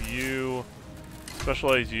increase you.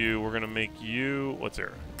 Specialize you. We're going to make you... what's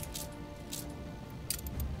there?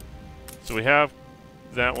 So we have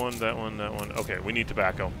that one, that one, that one. Okay, we need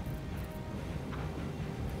tobacco.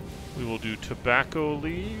 We will do tobacco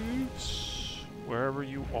leaves wherever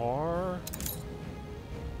you are.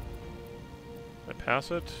 I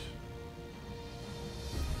pass it?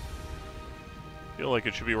 Feel like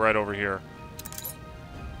it should be right over here.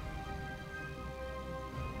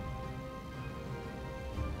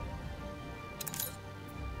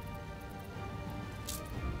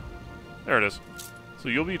 There it is. So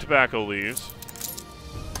you'll be tobacco leaves.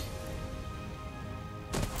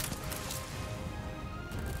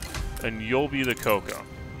 And you'll be the cocoa.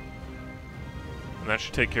 And that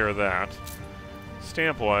should take care of that.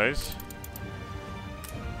 Stamp-wise,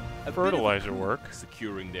 fertilizer work.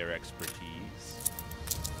 Securing their expertise.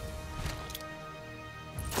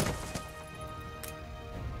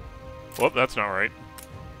 Whoop, that's not right.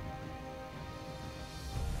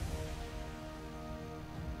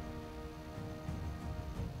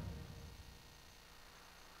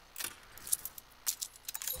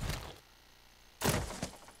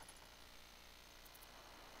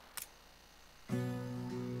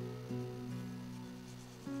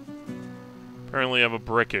 Apparently I have a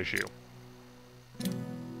brick issue.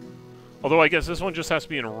 Although I guess this one just has to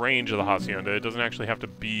be in range of the hacienda. It doesn't actually have to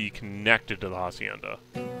be connected to the hacienda.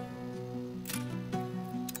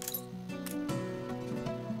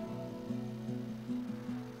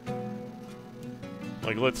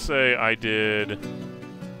 Like, let's say I did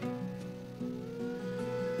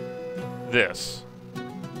this.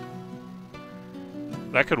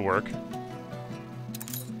 That could work.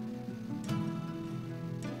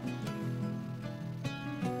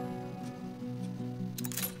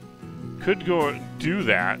 Could go do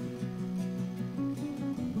that.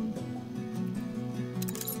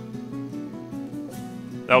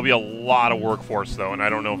 That would be a lot of workforce, though, and I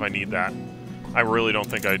don't know if I need that. I really don't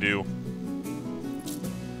think I do.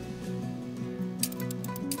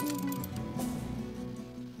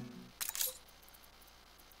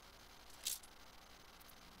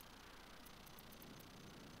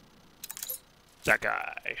 That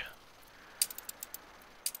guy.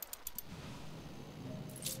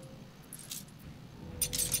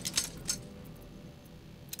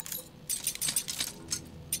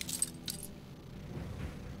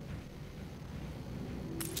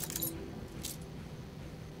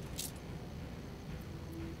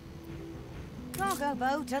 Cargo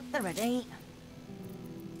boat at the ready.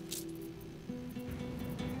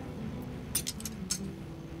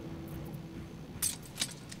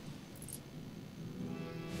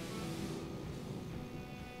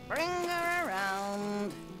 Bring her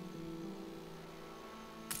around.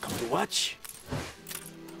 Come to watch.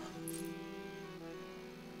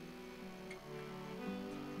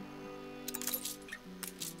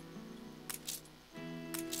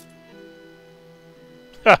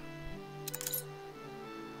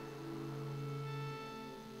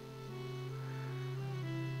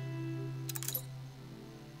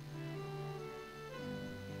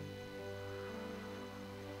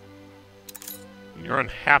 You're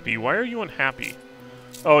unhappy. Why are you unhappy?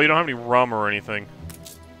 Oh, you don't have any rum or anything.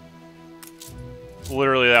 It's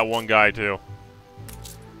literally that one guy, too.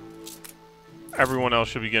 Everyone else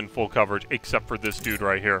should be getting full coverage, except for this dude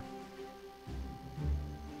right here.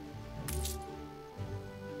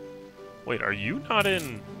 Wait, are you not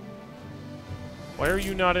in... Why are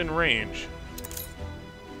you not in range?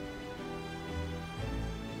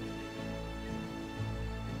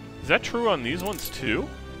 Is that true on these ones, too?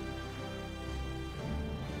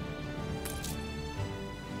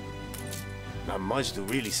 Not much to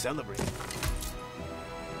really celebrate.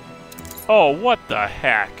 Oh, what the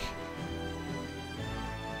heck?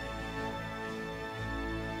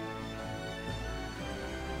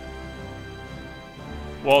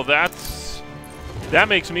 Well, that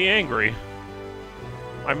makes me angry.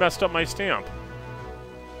 I messed up my stamp.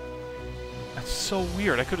 That's so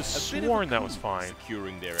weird. I could have sworn that was fine.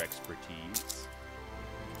 Securing their expertise.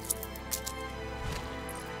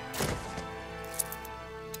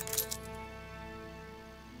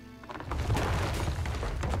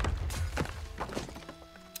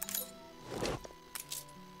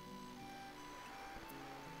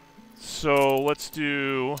 So let's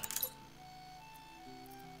do...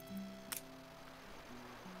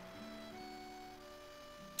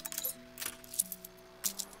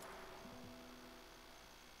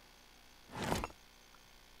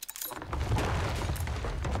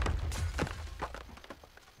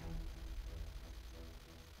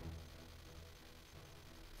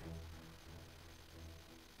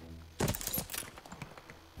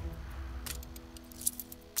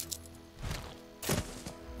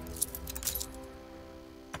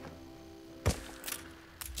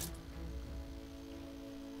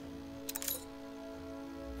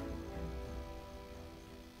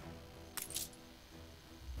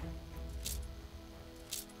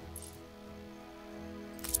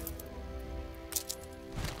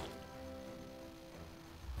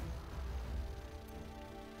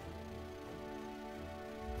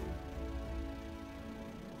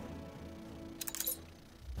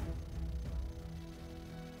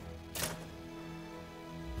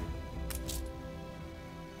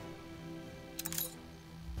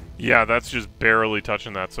 Yeah, that's just barely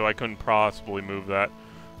touching that, so I couldn't possibly move that.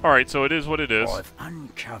 Alright, so it is what it is. I've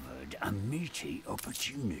uncovered a meaty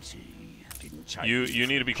opportunity. Didn't take You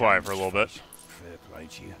need to be quiet for a little bit. Fair play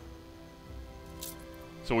to you.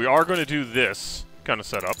 So we are going to do this kind of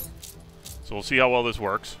setup. So we'll see how well this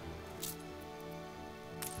works.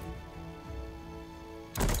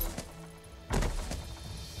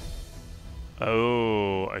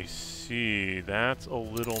 Oh, I see. That's a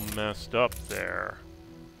little messed up there.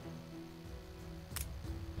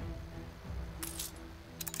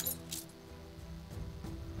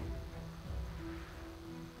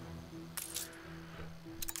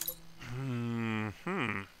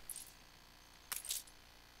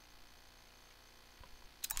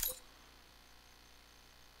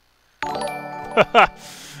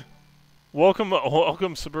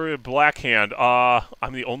 Welcome, Suburbia Blackhand.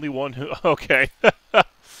 I'm the only one who... Okay.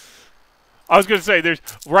 I was gonna say,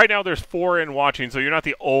 right now there's 4 in watching, so you're not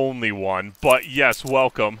the only one. But yes,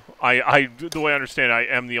 welcome. The way I understand, I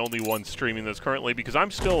am the only one streaming this currently because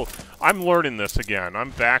I'm learning this again.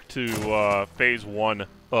 I'm back to phase 1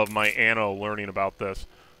 of my Anno learning about this.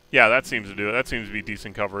 Yeah, that seems to do it. That seems to be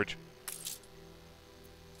decent coverage.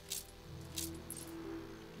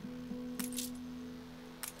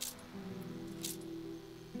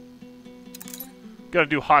 Gotta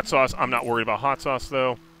do hot sauce. I'm not worried about hot sauce,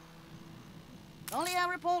 though. Only I'm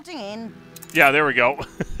reporting in. Yeah, there we go.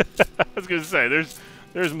 I was gonna say,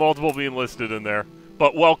 there's multiple being listed in there.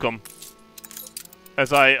 But welcome,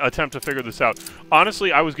 as I attempt to figure this out.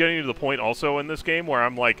 Honestly, I was getting to the point also in this game where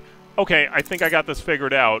I'm like, okay, I think I got this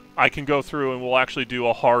figured out. I can go through and we'll actually do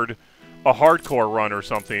a hardcore run or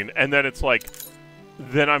something. And then it's like,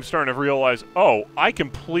 then I'm starting to realize, oh, I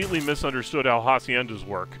completely misunderstood how haciendas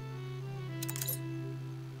work.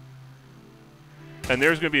 And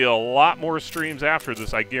there's going to be a lot more streams after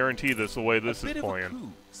this, I guarantee this, the way this is playing. A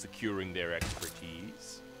coup, securing their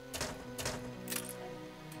expertise.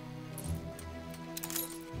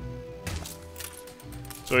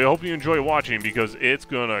 So I hope you enjoy watching, because it's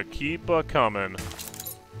going to keep coming.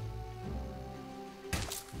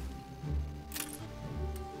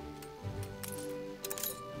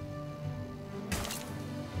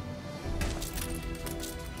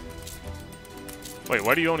 Wait,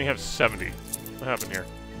 why do you only have 70? What happened here?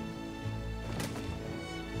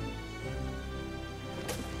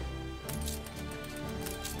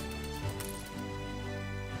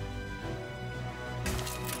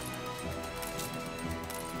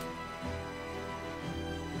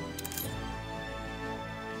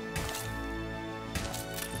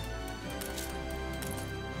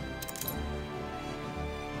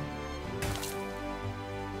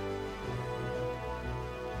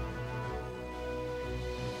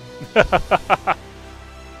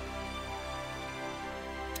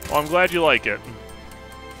 Well, I'm glad you like it.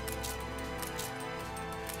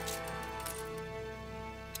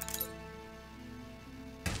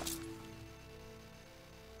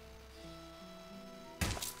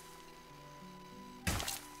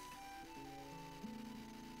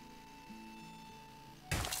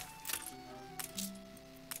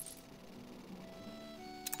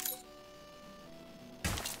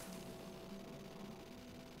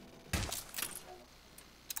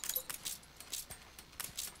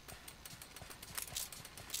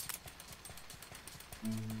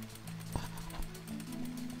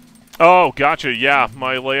 Oh, gotcha. Yeah,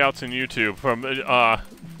 my layouts in YouTube from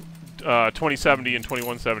 2070 and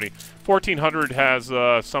 2170. 1400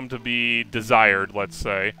 has some to be desired, let's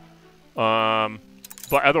say. But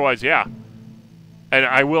otherwise, yeah. And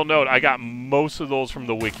I will note, I got most of those from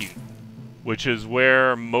the wiki, which is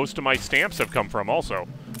where most of my stamps have come from also.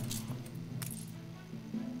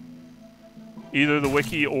 Either the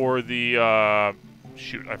wiki or the,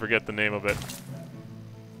 shoot, I forget the name of it.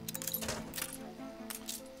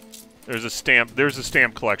 There's a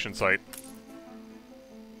stamp collection site.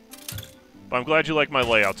 But I'm glad you like my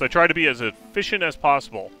layouts. I try to be as efficient as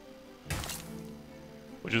possible,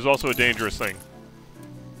 which is also a dangerous thing.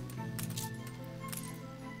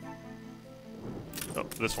 Oh,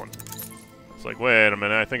 this one. It's like, wait a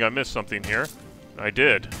minute, I think I missed something here. I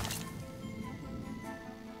did.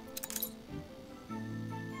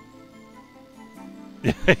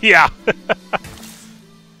 Yeah.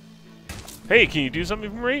 Hey, can you do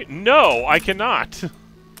something for me? No, I cannot.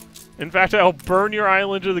 In fact, I'll burn your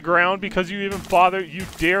island to the ground because you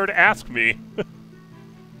dared ask me.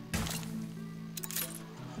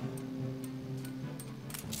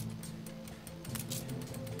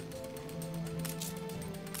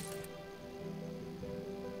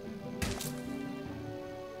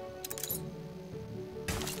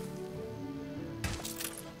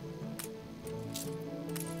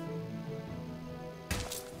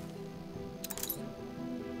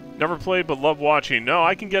 Never played, but love watching. No,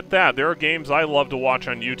 I can get that. There are games I love to watch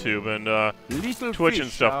on YouTube and Twitch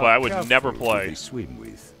and stuff, but I would never play. Swim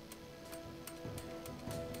with.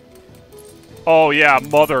 Oh yeah,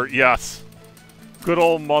 Mother, yes. Good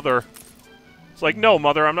old Mother. It's like, no,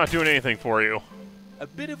 Mother, I'm not doing anything for you. A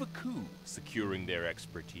bit of a coup securing their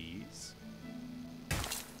expertise.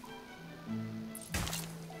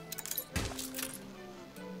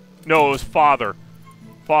 No, it was Father.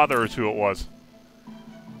 Father is who it was.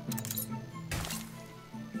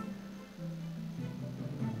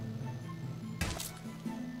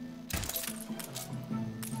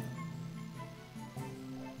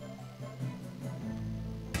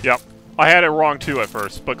 Yep. I had it wrong too at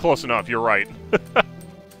first, but close enough, you're right.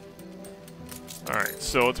 Alright,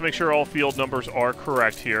 so let's make sure all field numbers are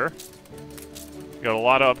correct here. Got a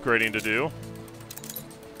lot of upgrading to do.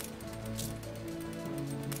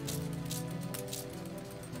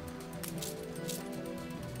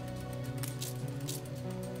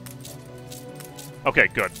 Okay,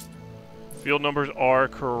 good. Field numbers are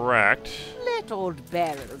correct. Let old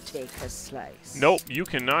Beryl take a slice. Nope, you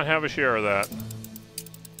cannot have a share of that.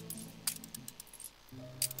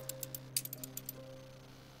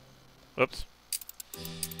 Oops.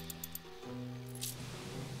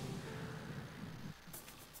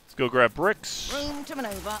 Let's go grab bricks. Room to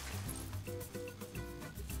maneuver.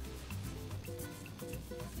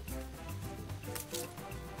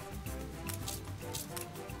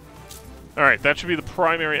 Alright, that should be the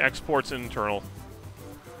primary exports internal.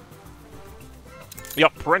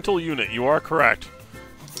 Yep, parental unit, you are correct.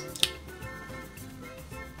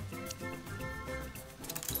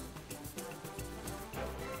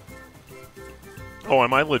 Oh,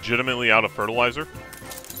 am I legitimately out of fertilizer?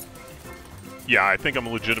 Yeah, I think I'm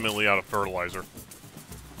legitimately out of fertilizer.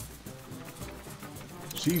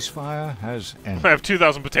 Ceasefire has ended. I have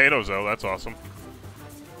 2,000 potatoes, though. That's awesome.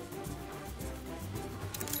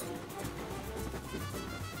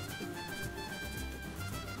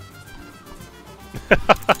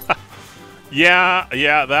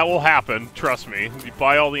 Yeah, that will happen. Trust me. You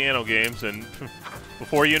buy all the Anno games, and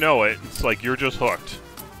before you know it, it's like you're just hooked.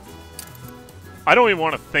 I don't even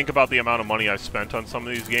want to think about the amount of money I spent on some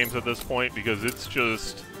of these games at this point, because it's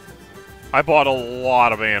just... I bought a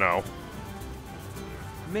lot of Anno.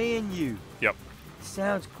 Me and you. Yep.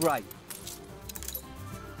 Sounds great.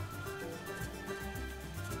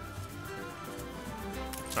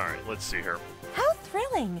 Alright, let's see here. How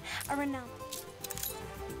thrilling! A renowned...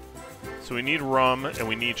 So we need rum, and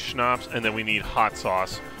we need schnapps, and then we need hot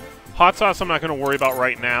sauce. Hot sauce I'm not going to worry about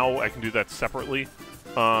right now. I can do that separately.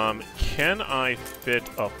 Can I fit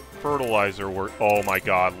a fertilizer where... Oh my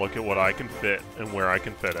god, look at what I can fit and where I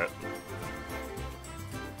can fit it.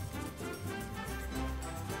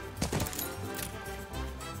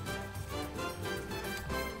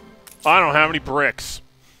 I don't have any bricks.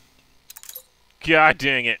 God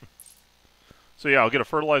dang it. So yeah, I'll get a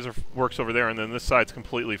fertilizer works over there, and then this side's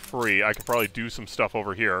completely free. I could probably do some stuff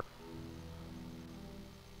over here.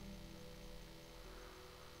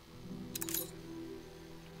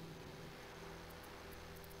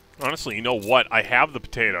 Honestly, you know what? I have the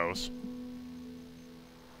potatoes.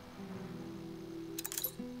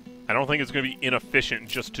 I don't think it's going to be inefficient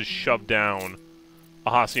just to shove down a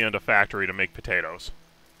Hacienda factory to make potatoes.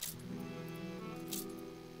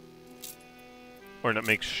 Or that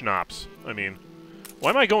makes schnapps. I mean,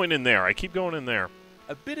 why am I going in there? I keep going in there.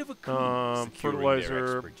 A bit of a clue securing their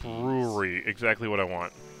Fertilizer, expertise. brewery. Exactly what I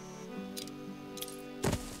want.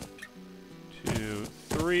 2,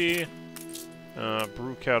 3.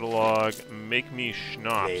 Brew catalog. Make me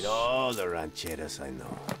schnapps. Played all the rancheras I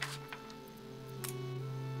know.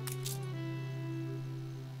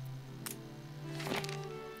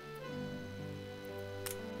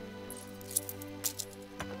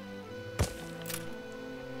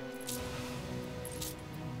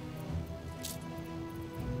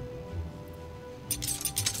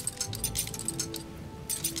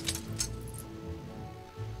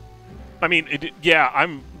 I mean, yeah,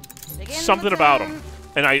 I'm something about them,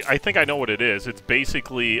 and I think I know what it is. It's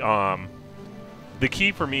basically the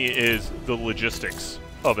key for me is the logistics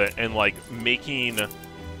of it, and like making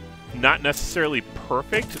not necessarily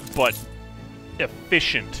perfect but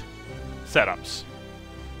efficient setups.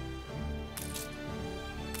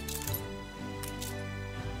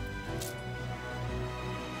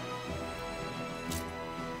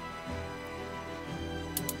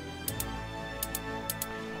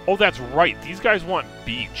 Oh, that's right. These guys want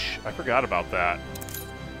beach. I forgot about that.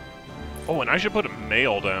 Oh, and I should put a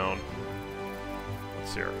mail down.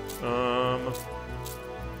 Let's see here.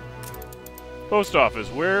 Post office.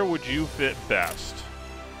 Where would you fit best?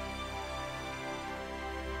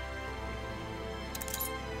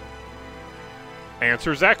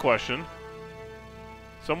 Answers that question.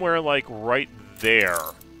 Somewhere like right there.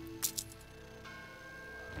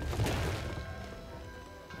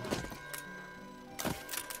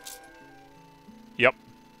 Yep.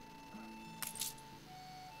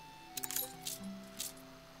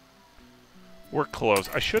 Work clothes.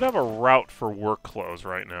 I should have a route for work clothes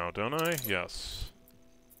right now, don't I? Yes.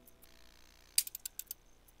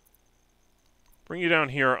 Bring you down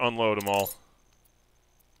here, unload them all.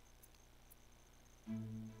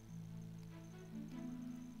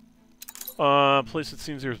 Place it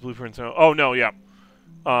seems there's blueprints now. Oh, no, yeah.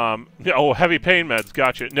 Oh, heavy pain meds.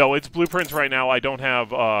 Gotcha. No, it's blueprints right now. I don't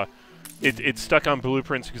have, it's stuck on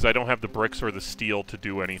blueprints because I don't have the bricks or the steel to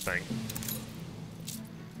do anything.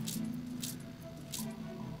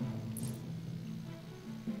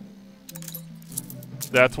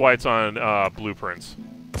 That's why it's on blueprints.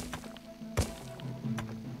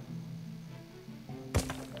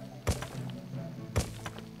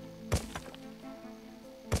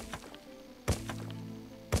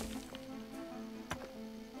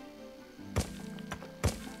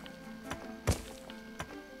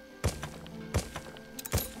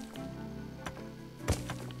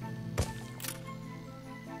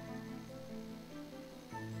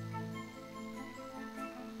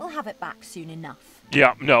 We'll have it back soon enough.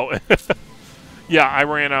 Yeah, no. Yeah, I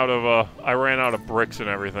ran out of bricks and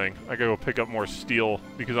everything. I gotta go pick up more steel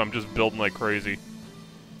because I'm just building like crazy.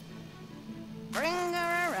 Bring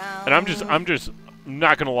her around. And I'm just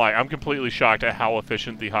not gonna lie, I'm completely shocked at how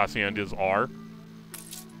efficient the haciendas are.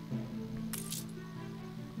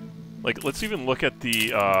 Like, let's even look at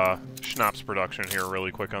the schnapps production here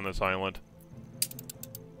really quick on this island.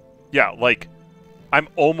 Yeah, like, I'm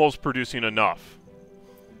almost producing enough.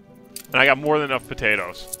 And I got more than enough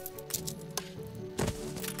potatoes.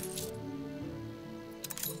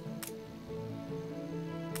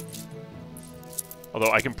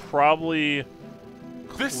 Although I can probably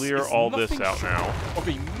clear all this out now. Of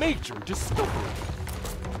a major discovery.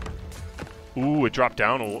 Ooh, it dropped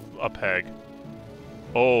down a peg.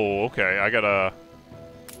 Oh, okay. I gotta...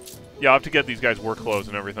 Yeah, I'll have to get these guys work clothes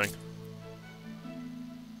and everything.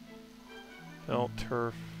 Belt,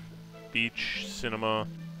 turf, beach, cinema.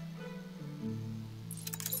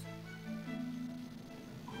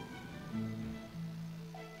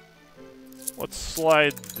 Let's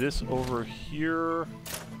slide this over here.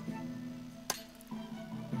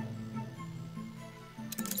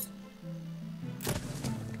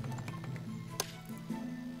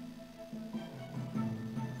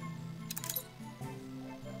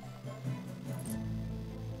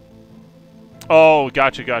 Oh,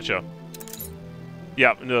 gotcha, gotcha.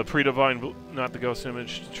 Yeah, the pre-divine, not the ghost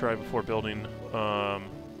image, to try before building.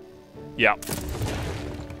 Yeah.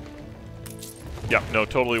 Yeah, no,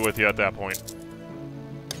 totally with you at that point.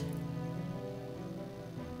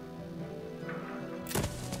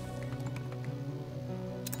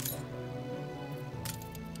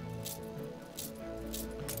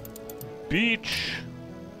 Beach.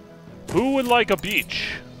 Who would like a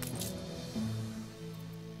beach?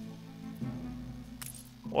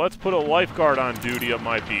 Let's put a lifeguard on duty at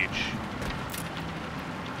my beach.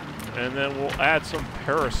 And then we'll add some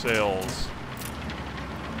parasails.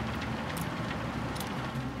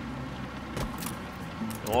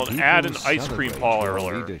 We'll People add an ice cream celebrate parlor.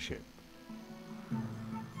 your leadership.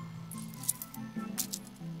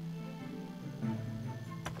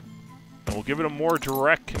 And we'll give it a more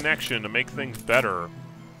direct connection to make things better.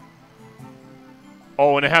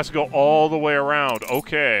 Oh, and it has to go all the way around.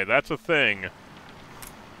 Okay, that's a thing.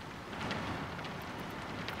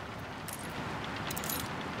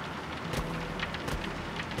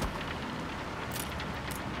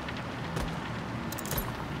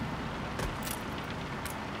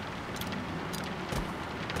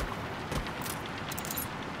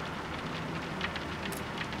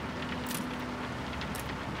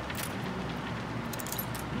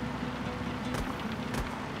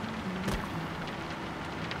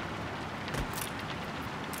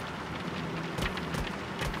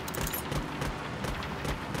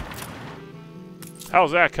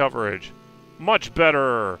 How's that coverage? Much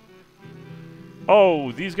better!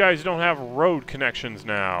 Oh, these guys don't have road connections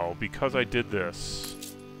now because I did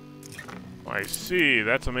this. I see,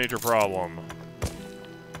 that's a major problem.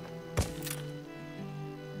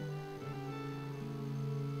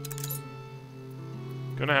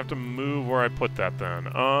 Gonna have to move where I put that then.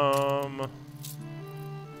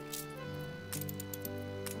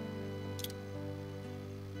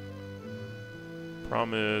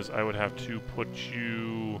 Problem is, I would have to put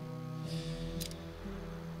you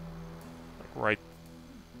like right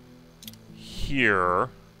here.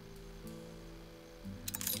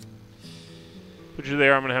 Put you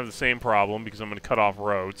there, I'm gonna have the same problem because I'm gonna cut off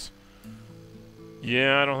roads.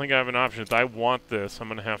 Yeah, I don't think I have an option. If I want this, I'm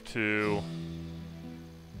gonna have to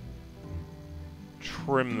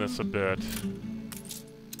trim this a bit.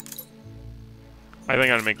 I think I'm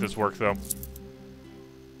gonna make this work though.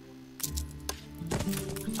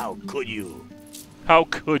 How could you? How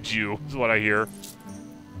could you, is what I hear.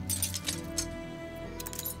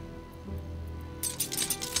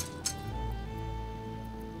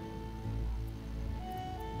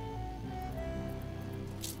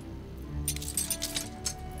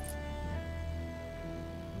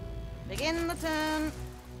 Begin the turn.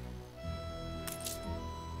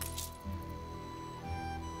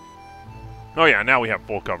 Oh yeah, now we have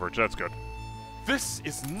full coverage, that's good. This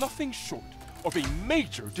is nothing short of a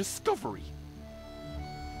major discovery.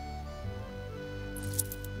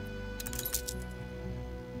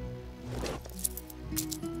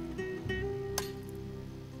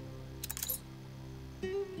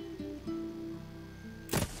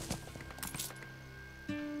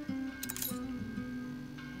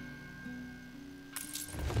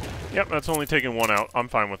 Yep, that's only taking one out. I'm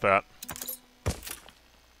fine with that.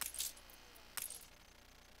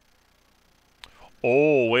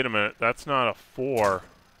 Oh, wait a minute. That's not a 4.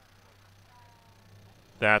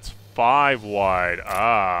 That's 5 wide.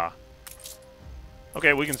 Ah.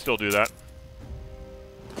 Okay, we can still do that.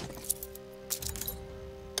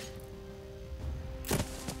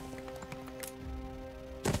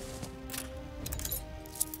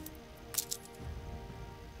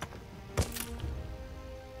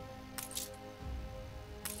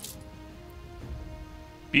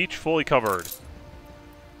 Beach fully covered.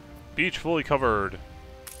 Beach fully covered.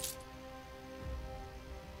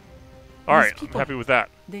 Alright, I'm happy with that.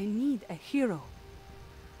 They need a hero.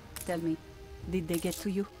 Tell me, did they get to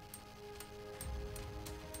you?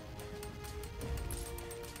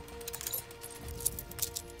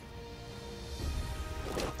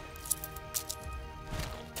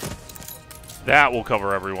 That will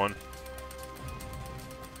cover everyone.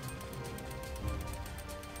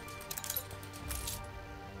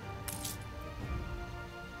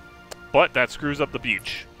 But that screws up the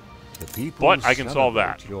beach. The people but I can solve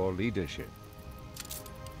that. Your leadership.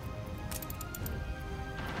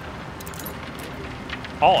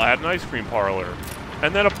 I'll add an ice cream parlor.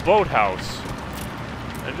 And then a boathouse.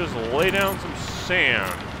 And just lay down some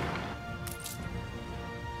sand.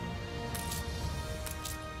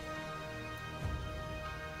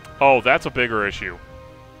 Oh, that's a bigger issue.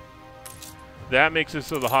 That makes it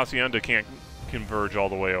so the hacienda can't converge all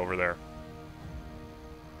the way over there.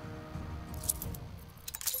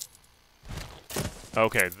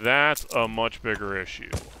 Okay, that's a much bigger issue.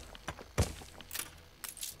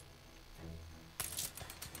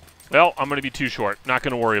 Well, I'm going to be too short. Not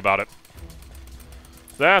going to worry about it.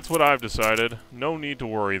 That's what I've decided. No need to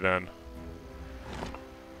worry then.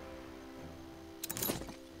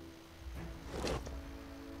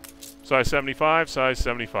 Size 75, size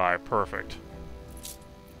 75. Perfect.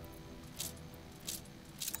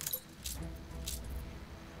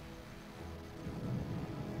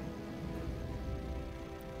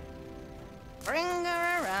 Bring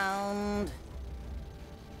her around.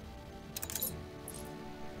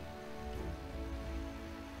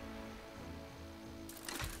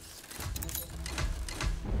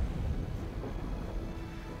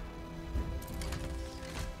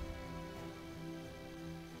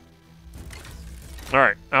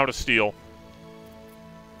 Alright, out of steel.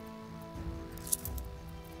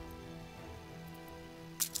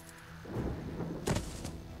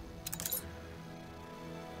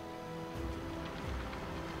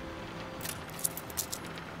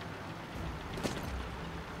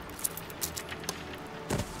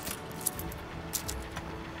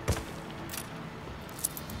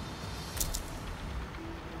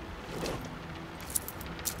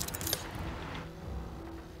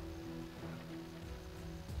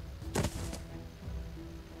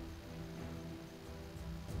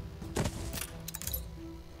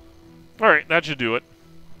 Alright, that should do it.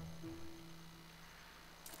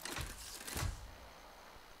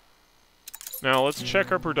 Now, let's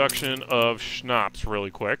check our production of schnapps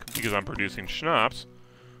really quick, because I'm producing schnapps.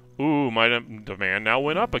 Ooh, my demand now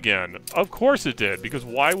went up again. Of course it did, because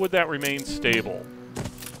why would that remain stable?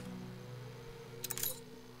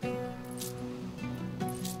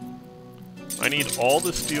 I need all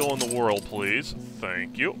the steel in the world, please.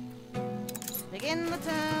 Thank you. Begin the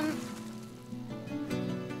turn.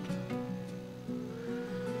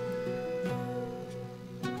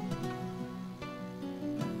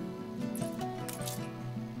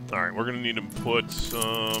 Alright, we're going to need to put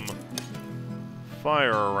some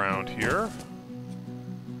fire around here.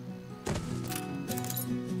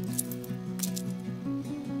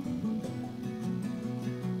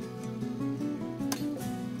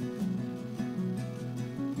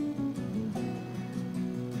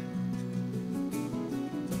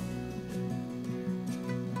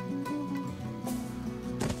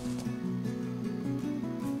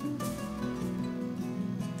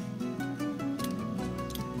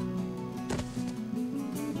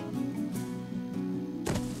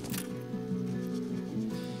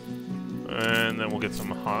 And then we'll get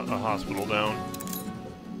some a hospital down.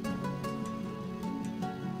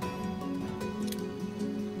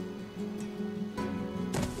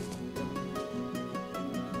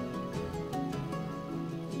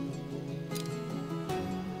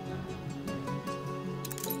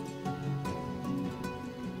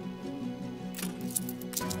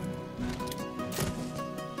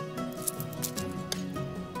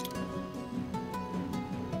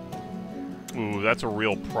 Ooh, that's a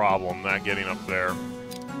real problem, not getting up there.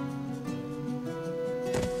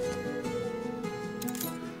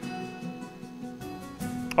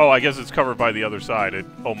 Oh, I guess it's covered by the other side. It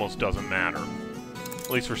almost doesn't matter.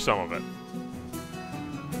 At least for some of it.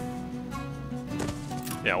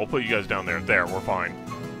 Yeah, we'll put you guys down there. There, we're fine.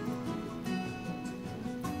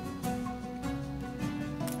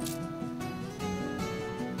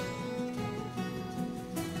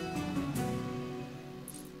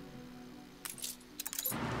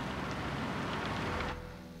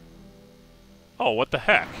 Oh, what the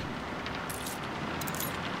heck?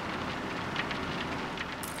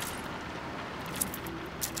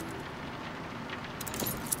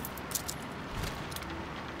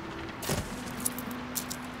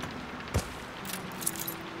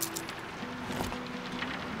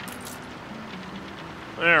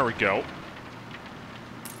 There we go.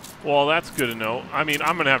 Well, that's good to know. I mean,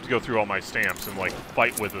 I'm going to have to go through all my stamps and, like,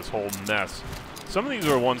 fight with this whole mess. Some of these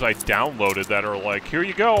are ones I downloaded that are like, here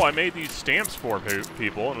you go, I made these stamps for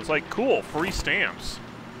people, and it's like, cool, free stamps.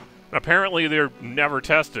 And apparently they're never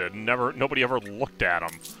tested, nobody ever looked at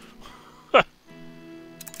them.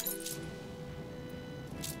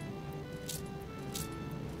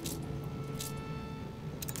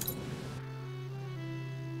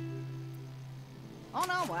 On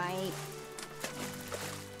our way.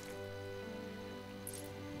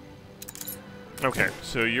 Okay,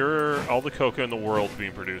 so you're all the cocoa in the world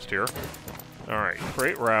being produced here. Alright,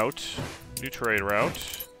 create route, new trade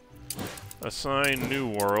route, assign new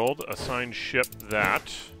world, assign ship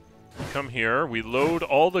that. Come here, we load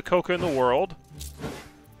all the cocoa in the world.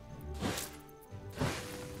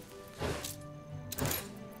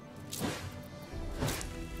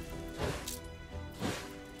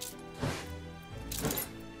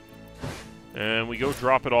 And we go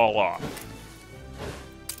drop it all off.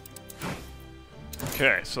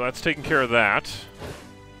 Okay, so that's taking care of that.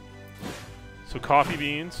 So coffee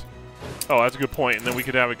beans. Oh, that's a good point. And then we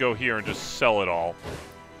could have it go here and just sell it all.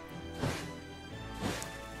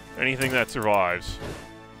 Anything that survives.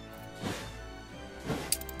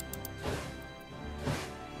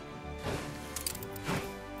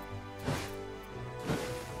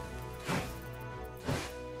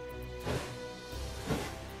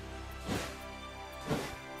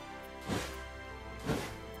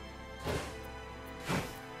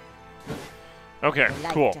 Okay,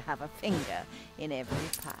 cool. Like to have a finger in every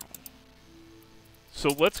pie. So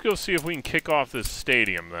let's go see if we can kick off this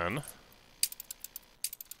stadium then.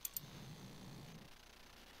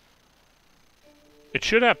 It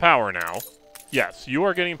should have power now. Yes, you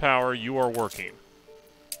are getting power. You are working.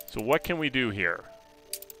 So what can we do here?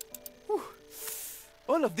 Whew.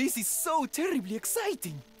 All of this is so terribly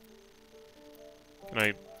exciting. Can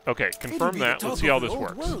I... Okay, confirm that. Let's see how this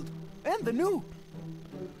works. World and the new.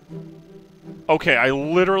 Okay, I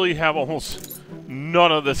literally have almost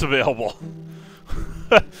none of this available.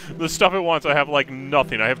 The stuff it wants, I have like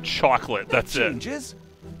nothing. I have chocolate. That's it. Changes?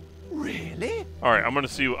 Really? All right, I'm gonna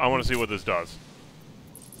see. I want to see what this does.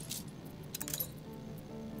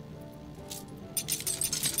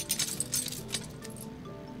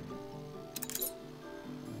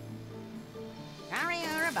 Carry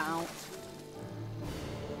her about.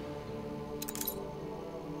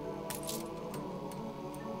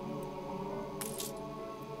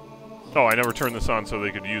 Oh, I never turned this on so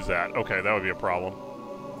they could use that. Okay, that would be a problem.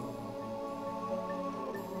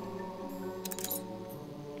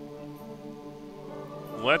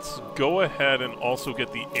 Let's go ahead and also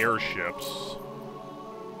get the airships.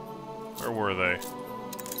 Where were they?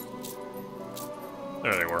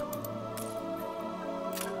 There they were.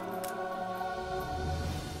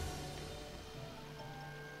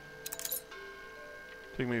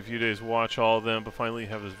 Took me a few days to watch all of them, but finally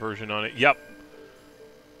have this version on it. Yep.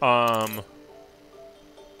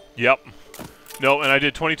 Yep. No, and I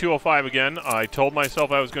did 2205 again. I told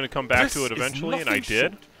myself I was going to come back to it eventually, and I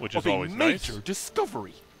did, which is always nice. Major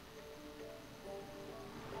discovery.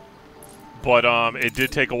 But it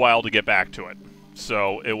did take a while to get back to it,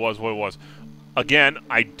 so it was what it was. Again,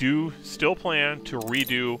 I do still plan to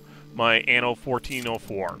redo my Anno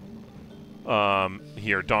 1404.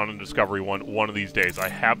 Here, Dawn and Discovery one of these days. I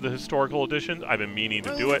have the historical edition. I've been meaning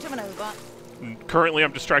to do it. Currently,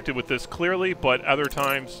 I'm distracted with this clearly, but other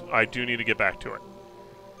times, I do need to get back to it.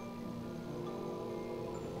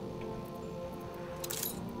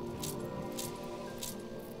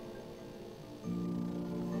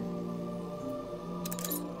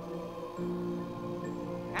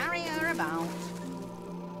 Carry her about.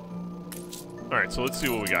 Alright, so let's see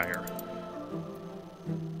what we got here.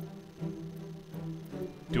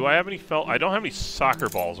 Do I have any felt? I don't have any soccer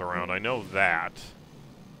balls around. I know that.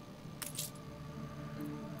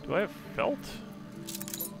 Do I have felt?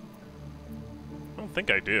 I don't think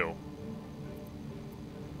I do.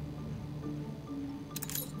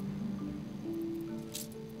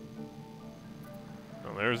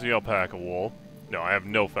 Oh, there's the alpaca wool. No, I have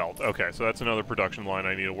no felt. Okay, so that's another production line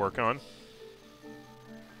I need to work on.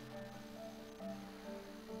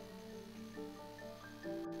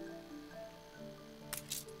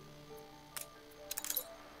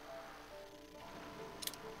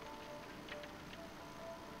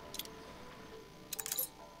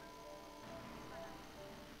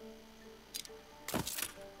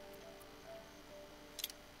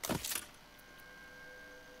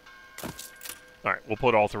 Alright, we'll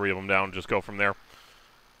put all three of them down and just go from there.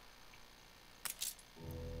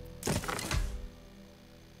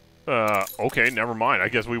 Okay, never mind. I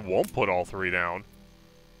guess we won't put all three down.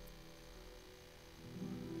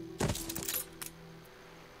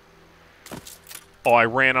 Oh, I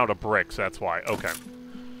ran out of bricks, that's why. Okay.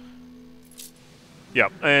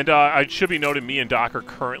 Yep, and I should be noted, me and Doc are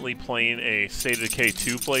currently playing a State of Decay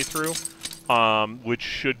 2 playthrough. Which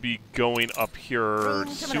should be going up here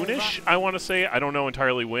soonish, I want to say. I don't know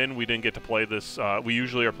entirely when. We didn't get to play this. We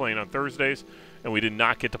usually are playing on Thursdays, and we did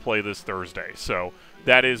not get to play this Thursday. So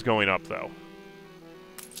that is going up, though.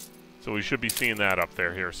 So we should be seeing that up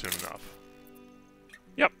there here soon enough.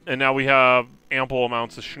 Yep, and now we have ample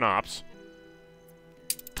amounts of schnapps.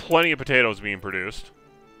 Plenty of potatoes being produced.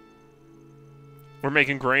 We're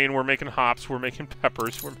making grain, we're making hops, we're making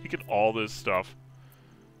peppers, we're making all this stuff.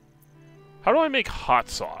 How do I make hot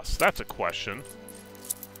sauce? That's a question.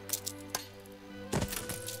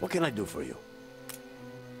 What can I do for you?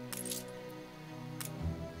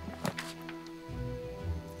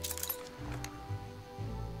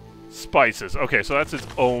 Spices. Okay, so that's its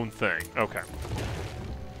own thing. Okay.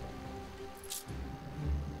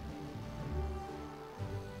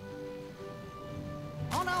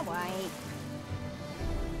 On our way.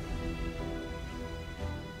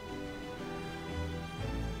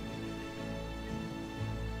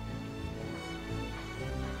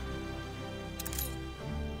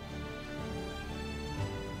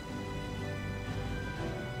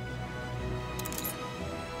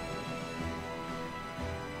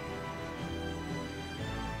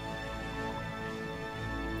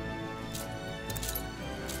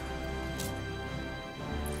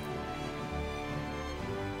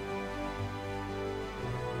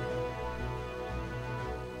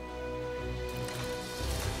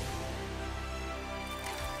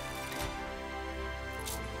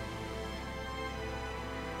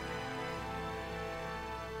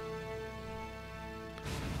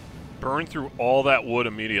 Burn through all that wood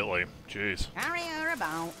immediately. Jeez. Carry her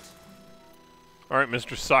about. Alright,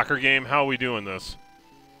 Mr. Soccer Game, how are we doing this?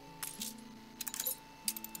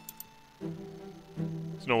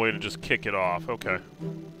 There's no way to just kick it off. Okay.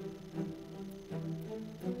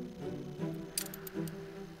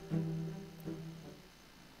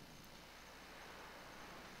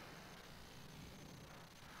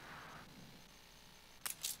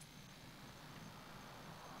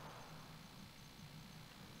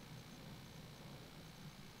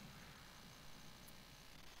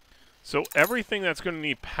 So everything that's going to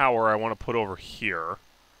need power I want to put over here.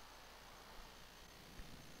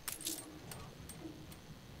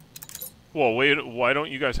 Whoa, wait, why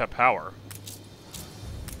don't you guys have power?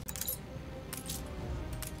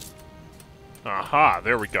 Aha,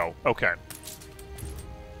 there we go. Okay.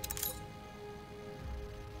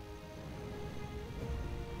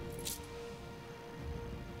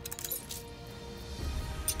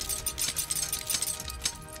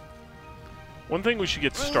 One thing we should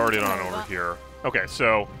get started on over here. Okay,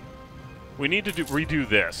 so we need to redo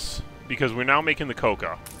this because we're now making the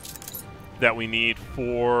coca that we need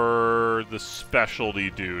for the specialty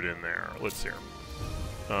dude in there. Let's see here.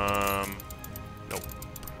 Nope.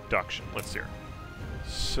 Production. Let's see here.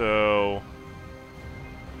 So,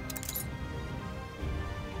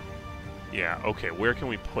 yeah, okay, where can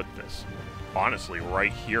we put this? Honestly,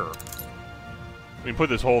 right here. We can put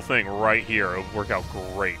this whole thing right here. It'll work out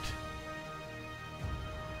great.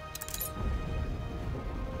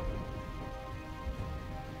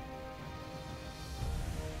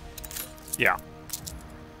 Yeah.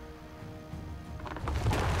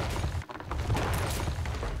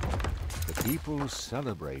 The people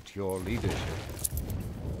celebrate your leadership.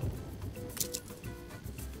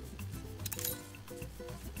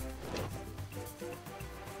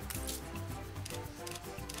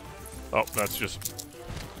 Oh, that's just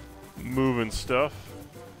moving stuff.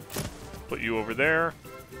 Put you over there.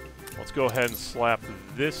 Let's go ahead and slap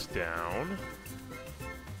this down.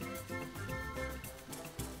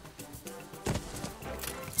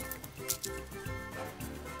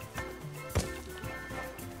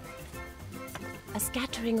 A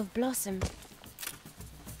scattering of blossom.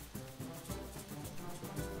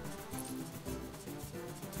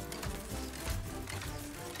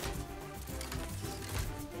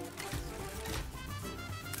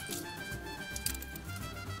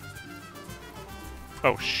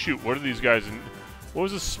 Oh shoot, what are these guys in? What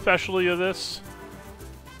was the specialty of this?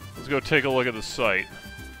 Let's go take a look at the site.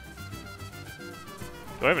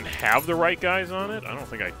 Do I even have the right guys on it? I don't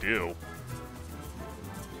think I do.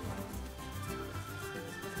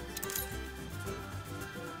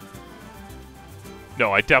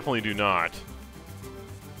 No, I definitely do not.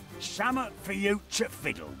 Summat for you to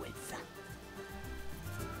fiddle with.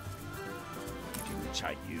 Didn't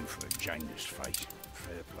take you for a Janus face.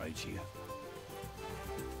 Fair play to you.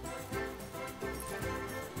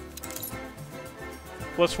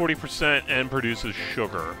 Plus 40% and produces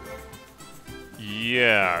sugar.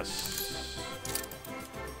 Yes.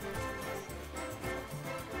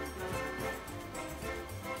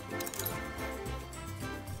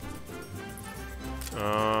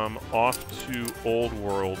 Off to Old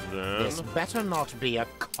World then. This better not be a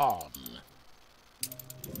con.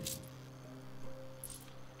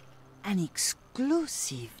 An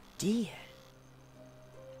exclusive deal.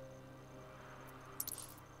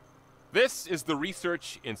 This is the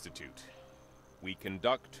Research Institute. We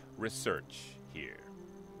conduct research here.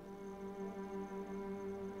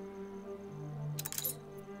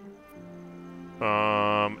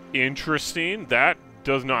 Interesting. That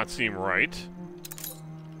does not seem right.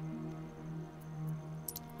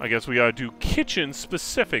 I guess we gotta do kitchen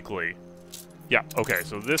specifically. Yeah, okay,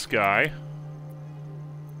 so this guy.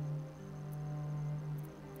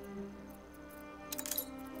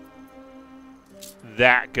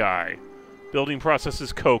 That guy. Building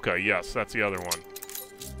processes coca. Yes, that's the other one.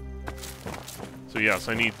 So yes,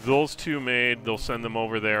 I need those two made. They'll send them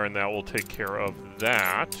over there, and that will take care of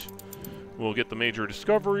that. We'll get the major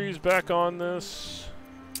discoveries back on this.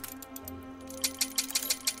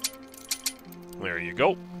 There you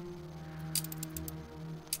go.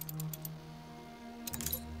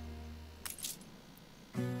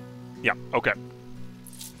 Yeah, okay.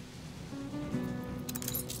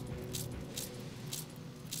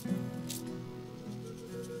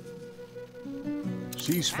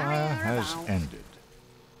 Ceasefire has ended.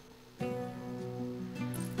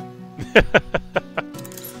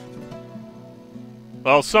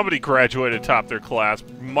 Well, somebody graduated top their class.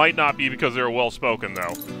 Might not be because they were well-spoken,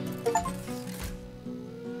 though.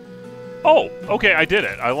 Oh, okay, I did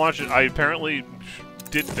it. I launched it. I apparently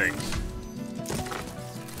did things.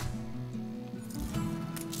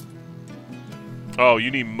 Oh,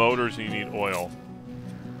 you need motors and you need oil.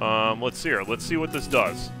 Let's see here. Let's see what this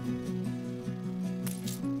does.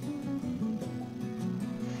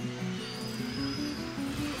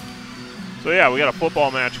 So yeah, we got a football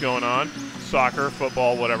match going on. Soccer,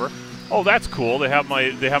 football, whatever. Oh, that's cool. They have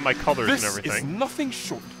my colors and everything. This is nothing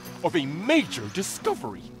short of a major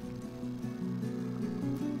discovery.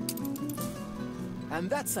 And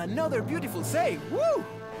that's another beautiful save. Woo!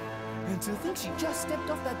 And to think she just stepped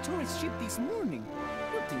off that tourist ship this morning.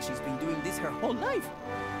 You'd think she's been doing this her whole life.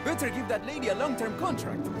 Better give that lady a long-term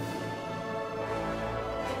contract.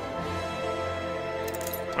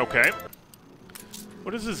 Okay.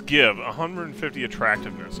 What does this give? 150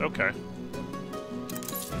 attractiveness. Okay.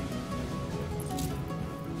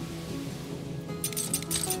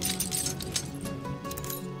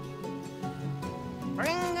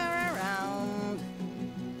 Bring her around.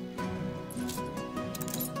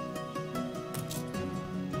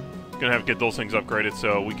 Gonna have to get those things upgraded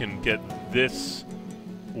so we can get this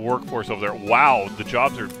workforce over there. Wow, the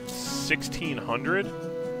jobs are 1,600?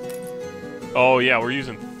 Oh yeah, we're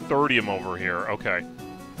using 30 of them over here. Okay.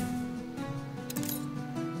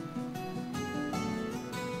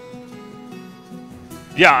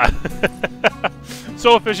 Yeah.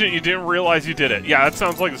 So efficient you didn't realize you did it. Yeah, that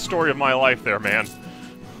sounds like the story of my life there, man.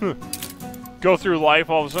 Go through life,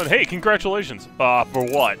 all of a sudden, hey, congratulations. For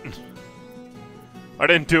what? I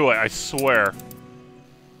didn't do it, I swear.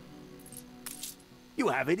 You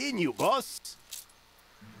have it in you, boss.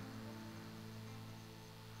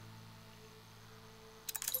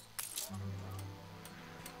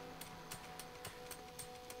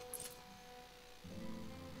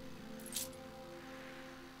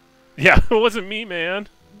 Yeah, it wasn't me, man.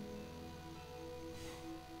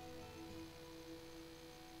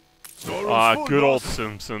 Good old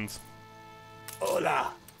Simpsons.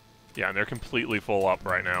 Hola. Yeah, and they're completely full up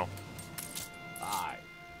right now. Aye.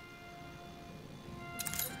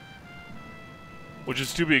 Which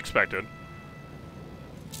is to be expected.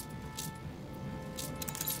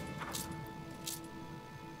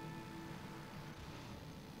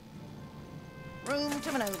 Room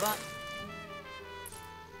to maneuver.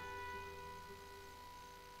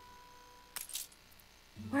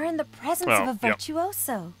 We're in the presence Oh, of a yep.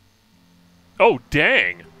 virtuoso. Oh,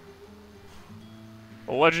 dang!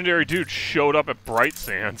 A legendary dude showed up at Bright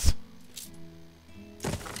Sands.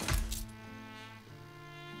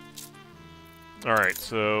 Alright,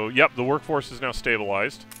 so, yep, the workforce is now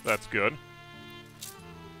stabilized. That's good.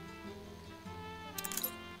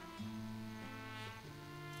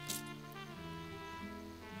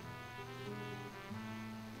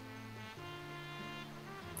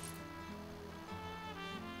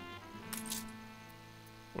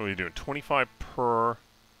 What are we doing? 25 per...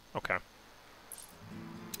 Okay.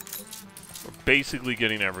 We're basically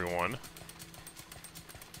getting everyone.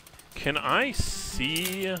 Can I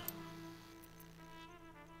see...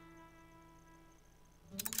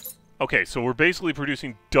 Okay, so we're basically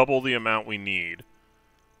producing double the amount we need.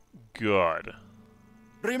 Good.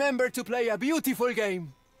 Remember to play a beautiful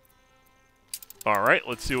game. Alright,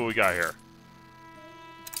 let's see what we got here.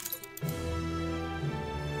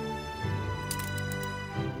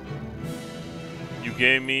 You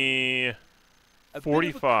gave me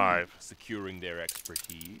 45. Securing their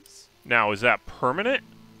expertise. Now, is that permanent?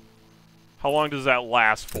 How long does that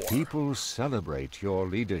last for? People celebrate your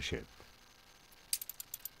leadership.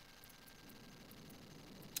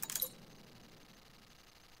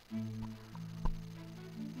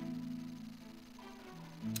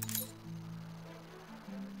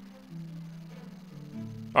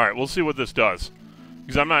 Alright, we'll see what this does.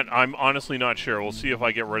 Because I'm honestly not sure. We'll see if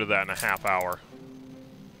I get rid of that in a half hour.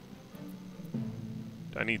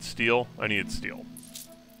 Do I need steel? I need steel.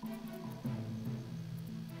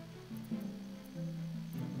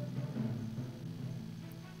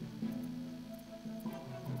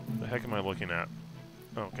 The heck am I looking at?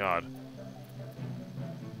 Oh, God.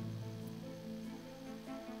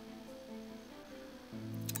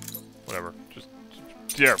 Whatever. Just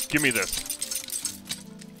here, give me this.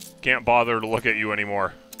 Can't bother to look at you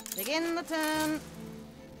anymore. Begin the turn.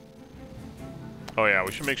 Oh yeah,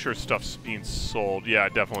 we should make sure stuff's being sold. Yeah,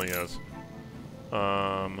 it definitely is.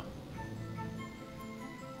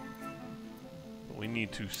 We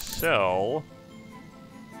need to sell...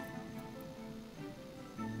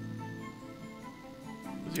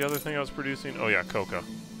 What's the other thing I was producing? Oh yeah, coca.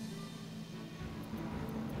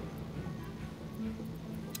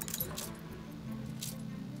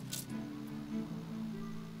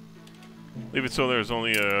 Leave it so there's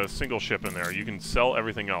only a single ship in there. You can sell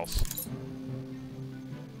everything else.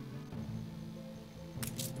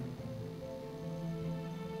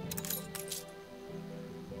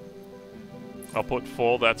 Output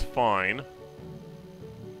full, that's fine.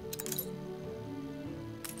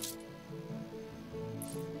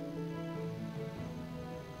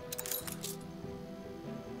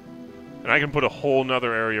 And I can put a whole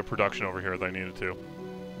nother area of production over here if I needed to.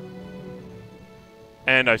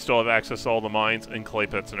 And I still have access to all the mines and clay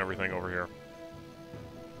pits and everything over here.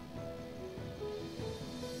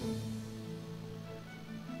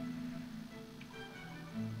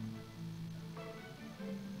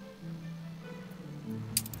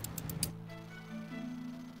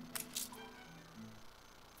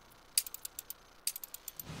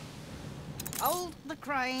 Hold the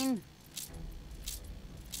crane.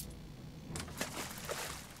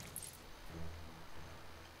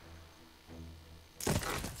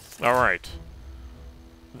 Alright.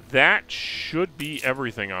 That should be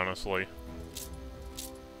everything, honestly.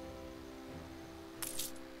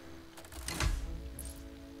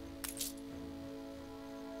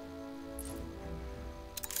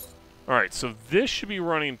 Alright, so this should be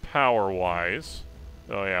running power-wise.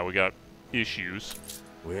 Oh yeah, we got issues.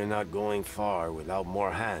 We're not going far without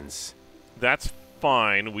more hands. That's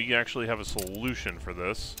fine. We actually have a solution for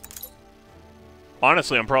this.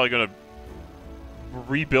 Honestly, I'm probably going to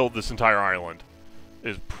rebuild this entire island.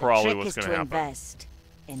 Is probably what's going to happen. Invest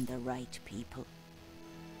in the right people.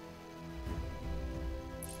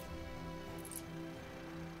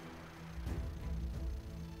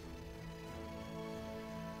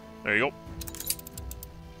 There you go.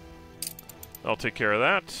 I'll take care of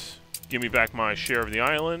that. Give me back my share of the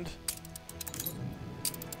island.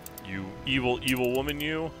 You evil, evil woman,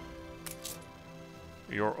 you.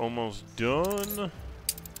 You're almost done.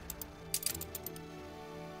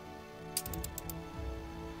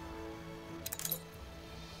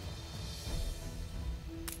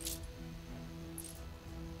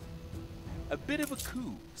 A bit of a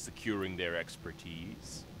coup securing their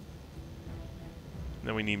expertise.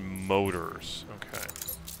 Then we need motors. Okay.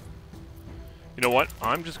 You know what?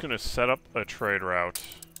 I'm just going to set up a trade route.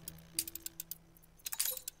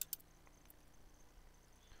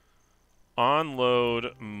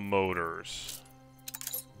 Unload motors.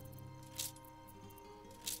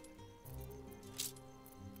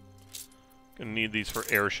 Gonna need these for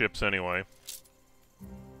airships anyway.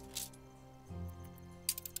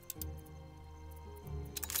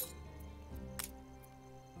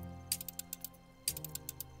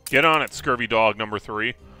 Get on it, scurvy dog number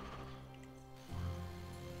 3.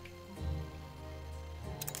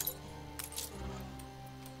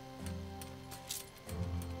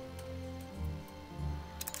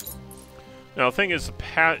 Now the thing is,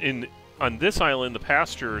 on this island, the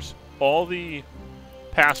pastures, all the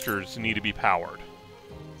pastures need to be powered.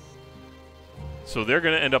 So they're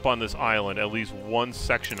going to end up on this island, at least one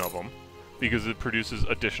section of them, because it produces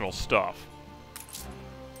additional stuff.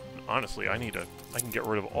 Honestly, I can get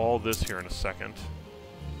rid of all this here in a second.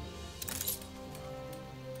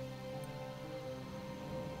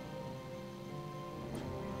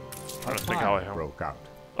 Trying to think how I broke out.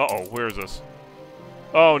 Uh-oh, where is this?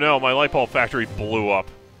 Oh no, my light bulb factory blew up.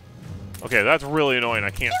 Okay, that's really annoying. I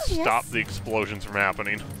can't stop the explosions from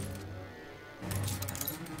happening.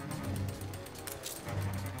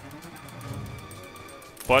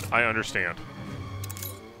 But I understand.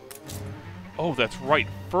 Oh, that's right.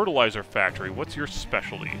 Fertilizer factory. What's your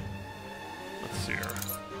specialty? Let's see here.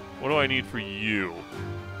 What do I need for you?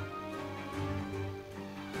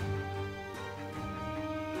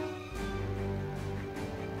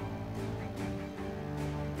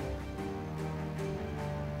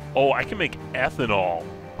 Oh, I can make ethanol.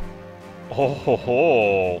 Oh ho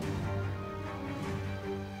ho.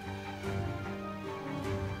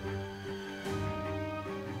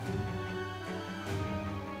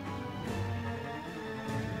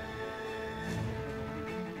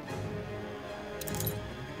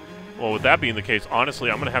 Well, with that being the case,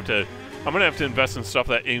 honestly, I'm gonna have to invest in stuff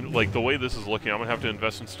that, like the way this is looking, I'm gonna have to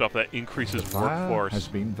invest in stuff that increases workforce. Has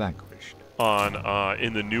been vanquished. On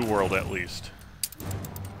in the new world at least.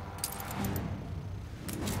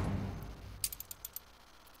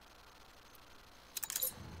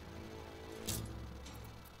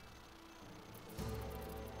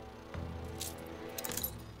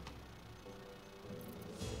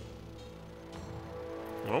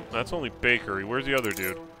 Well, that's only bakery. Where's the other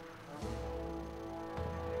dude?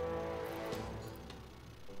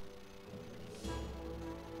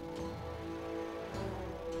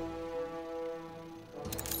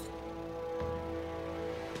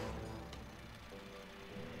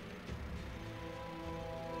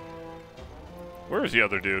 Where is the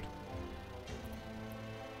other dude?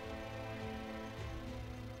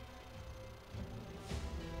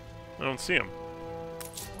 I don't see him.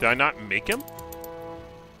 Did I not make him?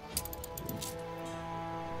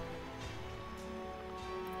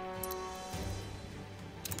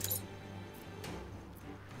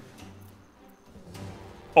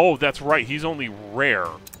 Oh, that's right. He's only rare.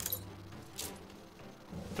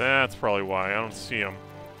 That's probably why. I don't see him.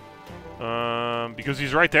 Because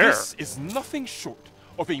he's right there. This is nothing short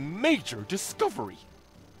of a major discovery.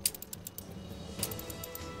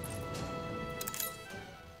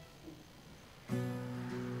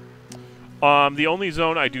 The only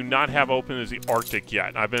zone I do not have open is the Arctic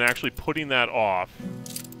yet. I've been actually putting that off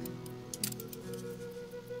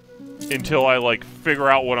until I, like, figure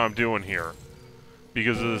out what I'm doing here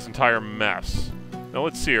because of this entire mess. Now,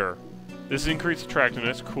 let's see here. This increased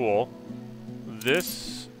attractiveness. Cool.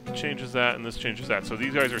 This changes that, and this changes that. So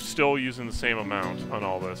these guys are still using the same amount on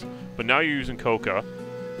all this. But now you're using coca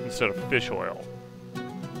instead of fish oil.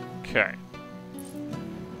 Okay.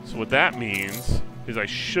 So what that means is I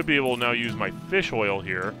should be able to now use my fish oil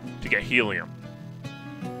here to get helium.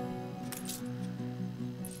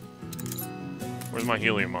 Where's my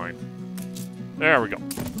helium mine? There we go.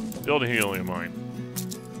 Build a helium mine.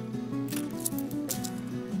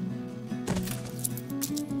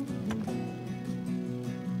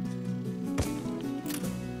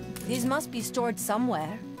 These must be stored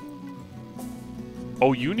somewhere.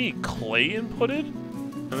 Oh, you need clay inputted?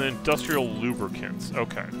 And then industrial lubricants.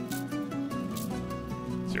 Okay.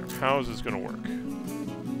 Let's see here. How is this going to work?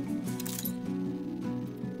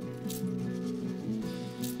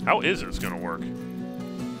 How is this going to work?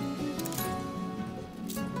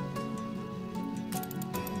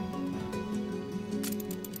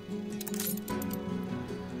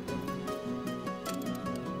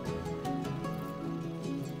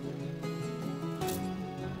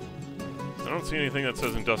 I don't see anything that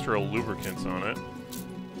says industrial lubricants on it.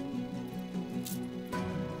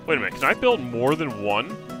 Wait a minute, can I build more than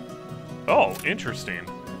one? Oh, interesting.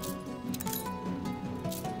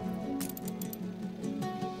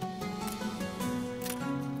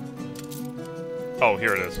 Oh,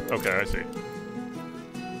 here it is. Okay, I see.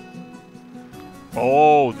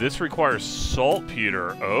 Oh, this requires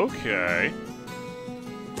saltpeter. Okay.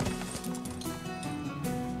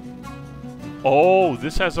 Oh,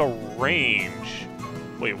 this has a range.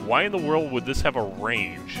 Wait, why in the world would this have a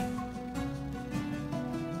range?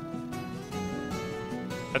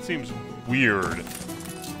 That seems weird.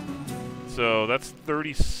 So that's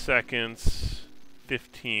 30 seconds,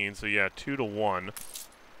 15. So yeah, 2 to 1.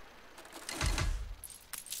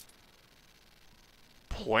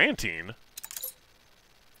 Planting?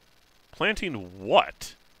 Planting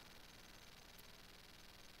what?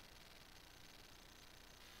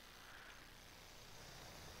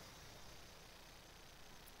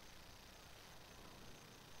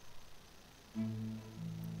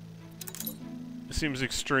 It seems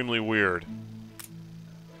extremely weird.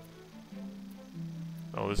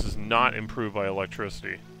 Oh, this is not improved by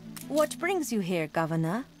electricity. What brings you here,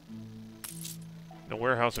 Governor? No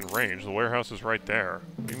warehouse in range. The warehouse is right there.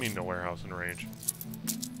 What do you mean no warehouse in range?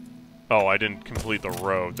 Oh, I didn't complete the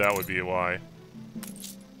road. That would be why.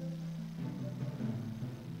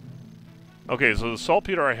 Okay, so the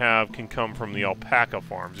saltpeter I have can come from the alpaca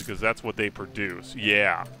farms because that's what they produce.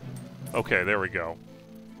 Yeah. Okay, there we go.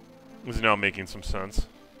 This is now making some sense.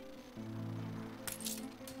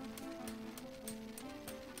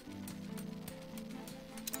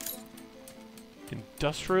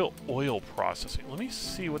 Industrial oil processing. Let me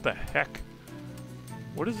see what the heck.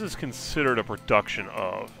 What is this considered a production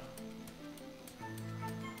of?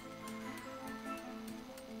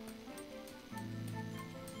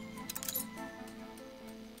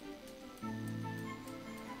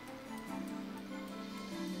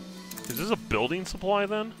 Is this a building supply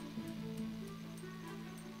then?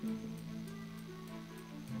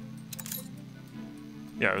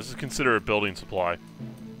 Yeah, this is considered a building supply.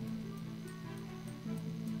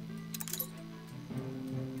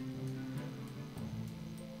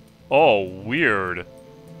 Oh, weird.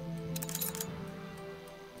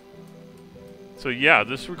 So yeah,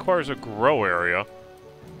 this requires a grow area.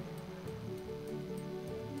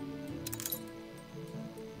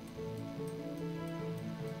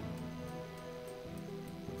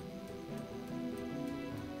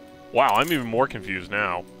 Wow, I'm even more confused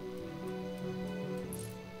now.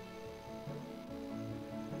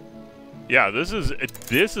 Yeah, this is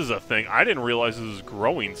a thing. I didn't realize this is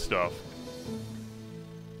growing stuff.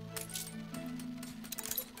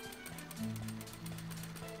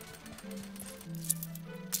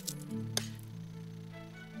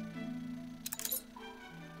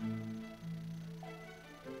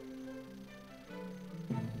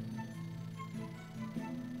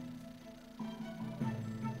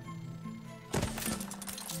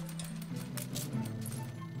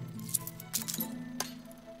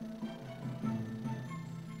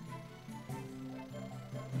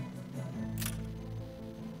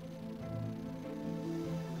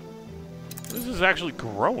 is actually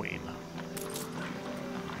growing.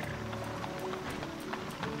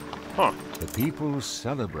 Huh. The people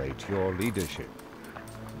celebrate your leadership.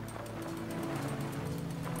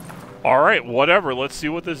 Alright, whatever. Let's see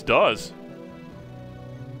what this does.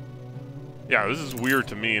 Yeah, this is weird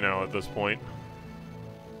to me now at this point.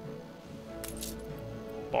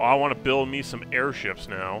 Well, I want to build me some airships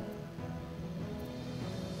now.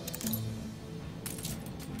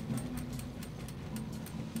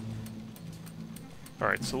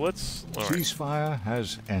 Alright, so let's... Ceasefire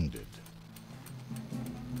has ended.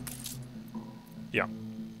 Yeah.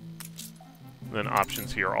 Then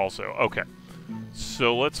options here also. Okay.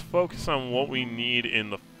 So let's focus on what we need in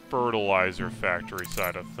the fertilizer factory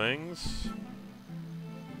side of things.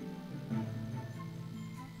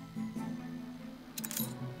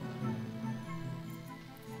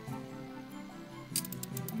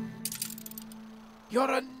 You're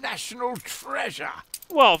a national treasure.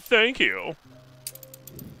 Well, thank you.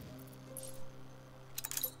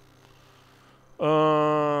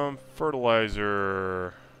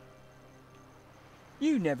 Fertilizer.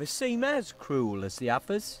 You never seem as cruel as the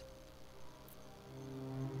others.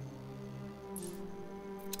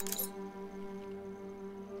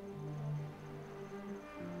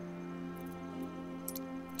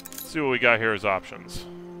 Let's see what we got here as options.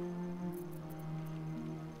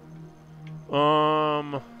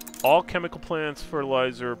 All chemical plants,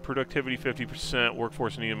 fertilizer, productivity 50%,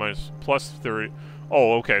 workforce needed minus plus 30.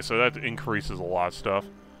 Oh, okay, so that increases a lot of stuff.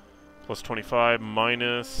 Plus 25,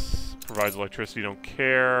 minus, provides electricity, don't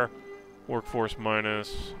care. Workforce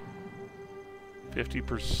minus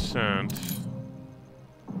 50%.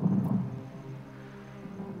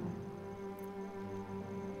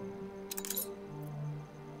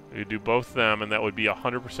 You do both them, and that would be a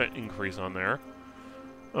 100% increase on there.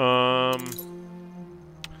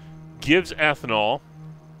 Gives ethanol.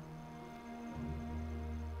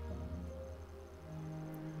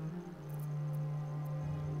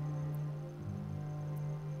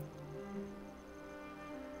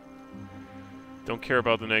 Don't care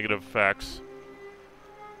about the negative effects.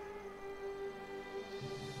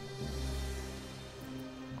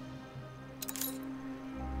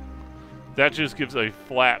 That just gives a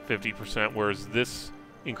flat 50%, whereas this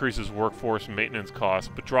increases workforce and maintenance costs,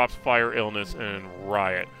 but drops fire, illness, and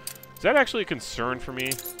riot. Is that actually a concern for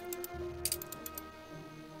me?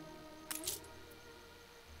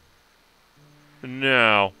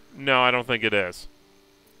 No. No, I don't think it is.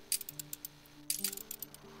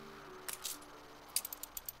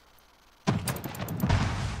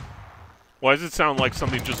 Why does it sound like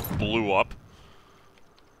something just blew up?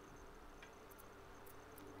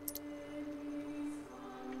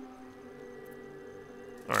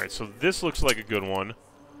 Alright, so this looks like a good one.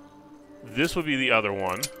 This would be the other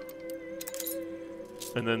one.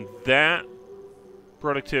 And then that,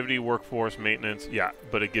 productivity, workforce, maintenance, yeah,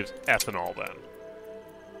 but it gives ethanol then.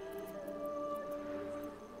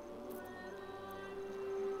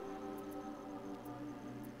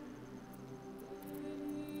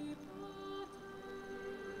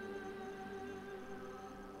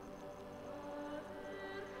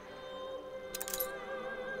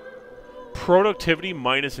 Productivity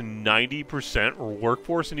minus 90%, or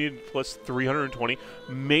workforce needed plus 320,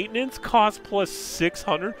 maintenance cost plus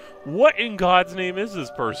 600. What in God's name is this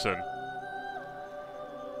person?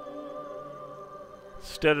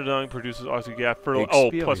 Stetadine produces oxygen gas,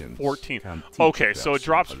 oh, plus 14. Okay, so it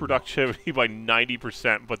drops productivity by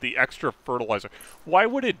 90%, but the extra fertilizer. Why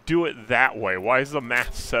would it do it that way? Why is the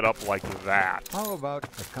math set up like that? How about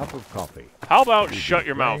a cup of coffee? How about shut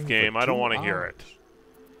your mouth, game? I don't want to hear it.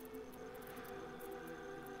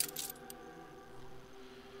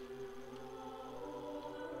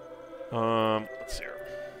 Let's see here.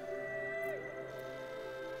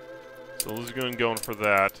 So let's go and go for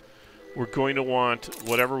that. We're going to want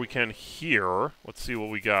whatever we can here. Let's see what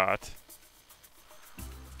we got.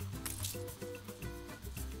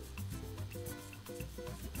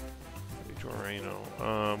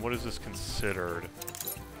 What is this considered?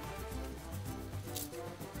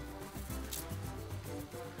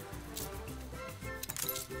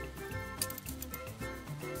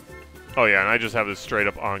 Oh yeah, and I just have this straight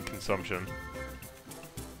up on consumption.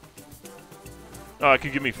 Oh, it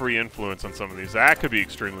could give me free influence on some of these. That could be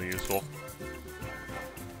extremely useful.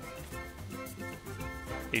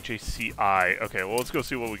 HACI. Okay, well, let's go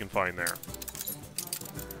see what we can find there.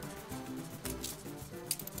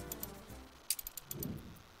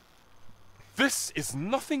 This is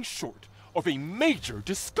nothing short of a major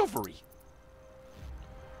discovery.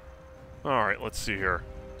 Alright, let's see here.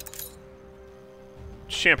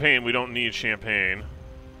 Champagne, we don't need champagne.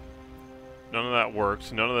 None of that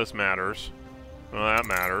works. None of this matters. Well, that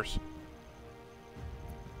matters.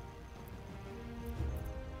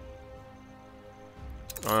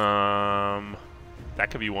 That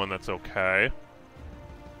could be one that's okay.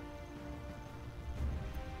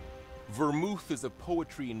 Vermouth is a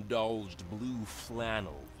poetry-indulged blue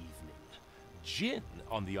flannel evening. Gin,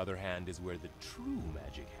 on the other hand, is where the true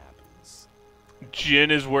magic happens.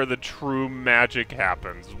 Gin is where the true magic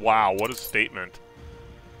happens. Wow, what a statement.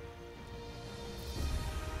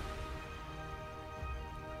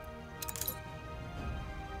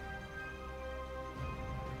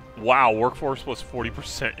 Wow, workforce plus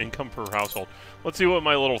 40% income per household. Let's see what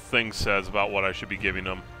my little thing says about what I should be giving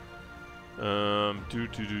them. Nope,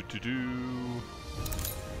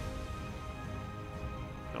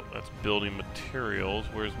 that's building materials.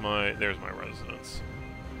 Where's my... There's my residence.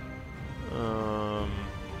 Oh,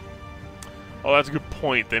 that's a good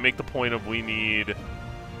point. They make the point of we need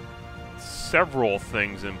several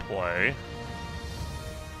things in play.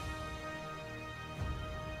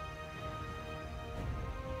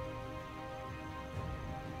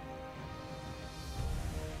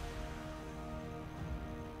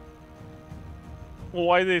 Well,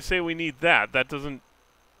 why do they say we need that? That doesn't...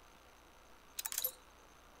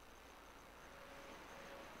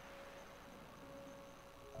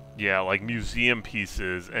 Yeah, like museum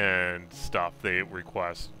pieces and stuff they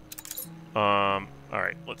request.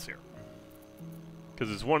 Alright, let's hear. Because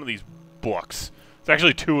it's one of these books. It's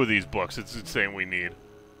actually two of these books it's saying we need.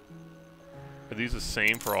 Are these the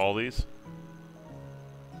same for all these?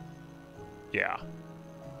 Yeah.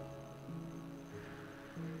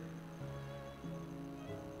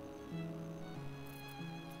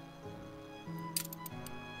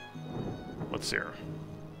 Let's see here.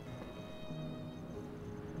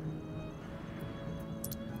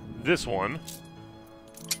 This one.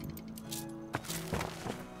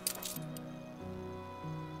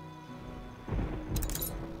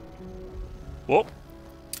 Whoa.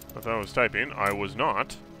 I thought I was typing. I was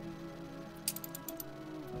not.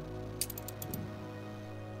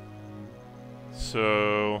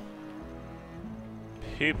 So...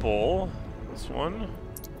 People. This one.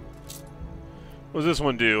 What does this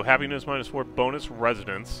one do? Happiness -4, bonus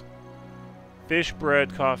residence. Fish,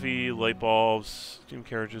 bread, coffee, light bulbs, steam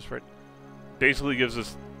carriages, right? Basically gives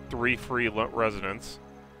us 3 free residents.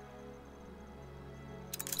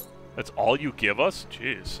 That's all you give us?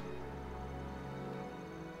 Jeez.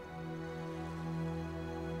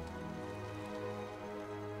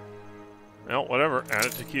 Well, whatever. Add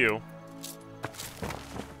it to queue.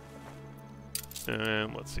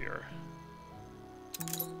 And let's see here.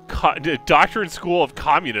 Doctrine School of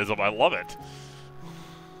Communism. I love it.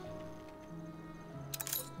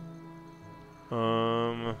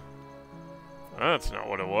 That's not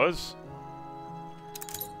what it was.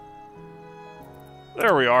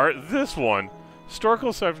 There we are. This one.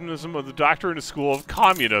 Historical Separatism of the Doctrine and School of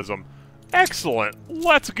Communism. Excellent.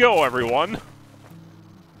 Let's go, everyone.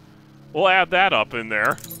 We'll add that up in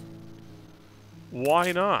there.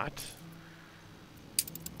 Why not?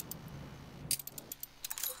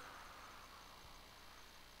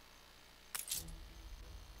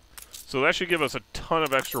 So that should give us a ton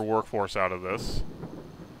of extra workforce out of this.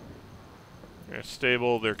 They're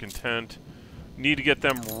stable, they're content. Need to get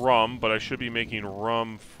them rum, but I should be making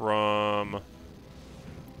rum from...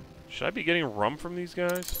 Should I be getting rum from these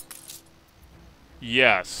guys?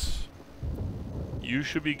 Yes. You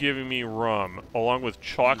should be giving me rum, along with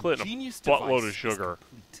chocolate and a buttload of sugar.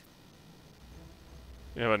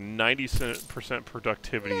 You have a 90%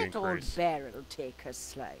 productivity Let increase. old Beryl take a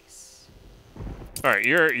slice. Alright,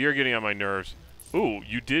 you're getting on my nerves. Ooh,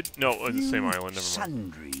 you did... No, it's the same island, never mind.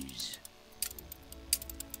 Sundries.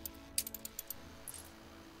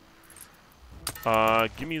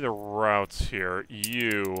 Give me the routes here.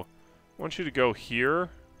 I want you to go here.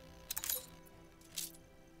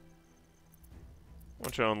 Why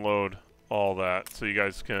don't you unload all that so you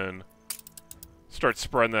guys can start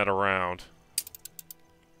spreading that around.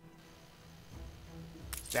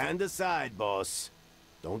 Stand aside, boss.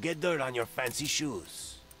 Don't get dirt on your fancy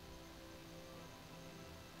shoes.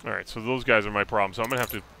 Alright, so those guys are my problem. So I'm going to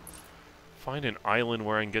have to find an island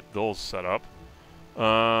where I can get those set up.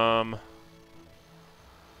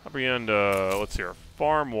 Let's see here.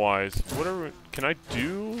 Farm-wise, whatever. Can I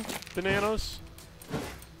do bananas?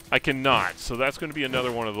 I cannot, so that's going to be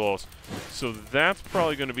another one of those. So that's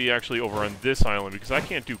probably going to be actually over on this island, because I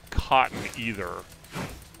can't do cotton either.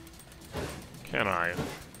 Can I?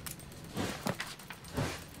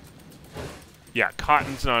 Yeah,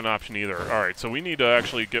 cotton's not an option either. Alright, so we need to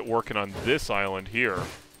actually get working on this island here.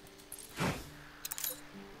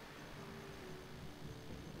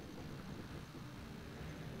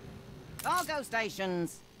 Cargo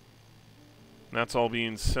stations. And that's all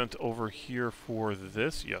being sent over here for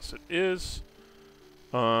this. Yes, it is.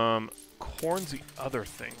 Corn's the other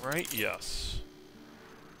thing, right? Yes.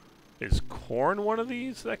 Is corn one of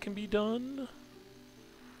these that can be done?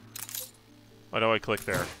 Why do I click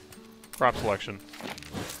there? Crop selection.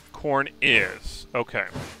 Corn is. Okay.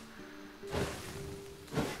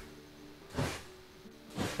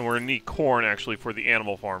 And we're going to need corn, actually, for the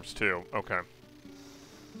animal farms, too. Okay.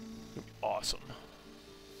 Awesome.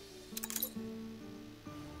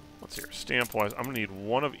 Let's see here. Stamp-wise, I'm going to need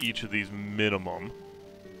one of each of these minimum.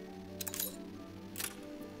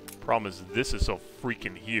 Problem is, this is so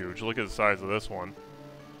freaking huge. Look at the size of this one.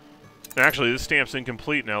 And actually, this stamp's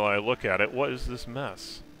incomplete now that I look at it. What is this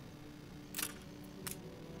mess?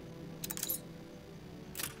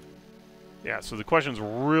 Yeah, so the question's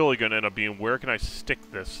really going to end up being, where can I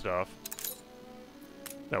stick this stuff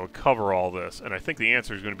that would cover all this? And I think the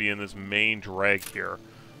answer is going to be in this main drag here.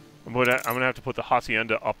 I'm going to have to put the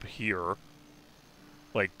hacienda up here,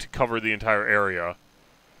 like, to cover the entire area,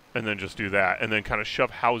 and then just do that. And then kind of shove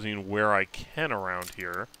housing where I can around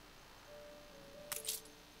here.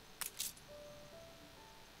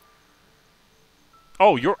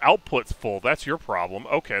 Oh, your output's full. That's your problem.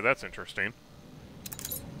 Okay, that's interesting.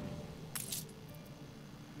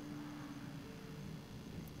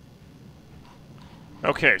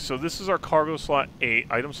 Okay, so this is our cargo slot 8,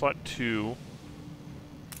 item slot 2.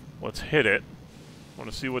 Let's hit it. I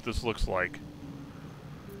want to see what this looks like.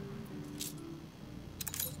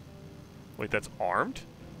 Wait, that's armed?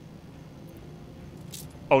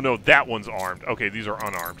 Oh no, that one's armed. Okay, these are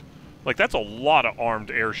unarmed. Like, that's a lot of armed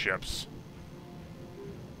airships.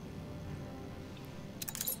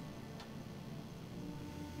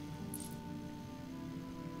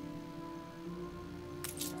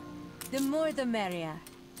 The more the merrier.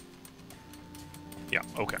 Yeah,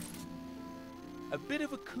 okay. A bit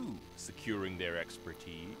of a coup securing their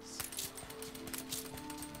expertise.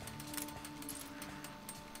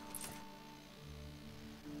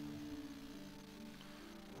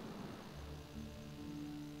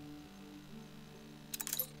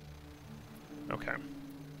 Okay.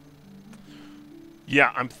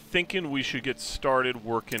 Yeah, I'm thinking we should get started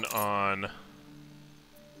working on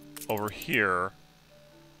over here.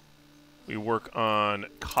 We work on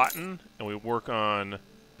cotton, and we work on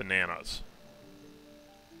bananas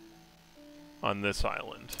on this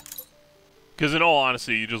island. Because in all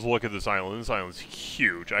honesty, you just look at this island. This island's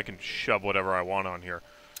huge. I can shove whatever I want on here.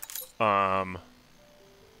 And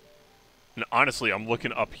honestly, I'm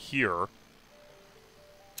looking up here.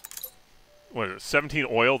 What is it? 17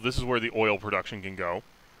 oil. This is where the oil production can go.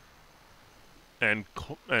 And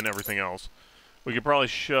everything else. We could probably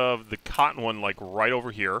shove the cotton one, like, right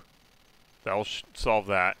over here. That'll solve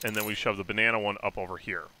that. And then we shove the banana one up over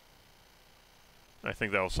here. I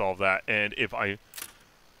think that'll solve that. And if I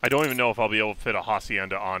don't even know if I'll be able to fit a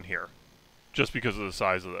hacienda on here. Just because of the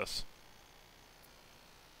size of this.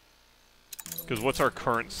 Because what's our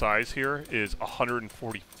current size here is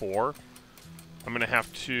 144. I'm going to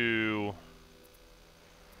have to...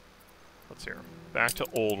 Let's see here. Back to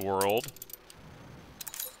Old World.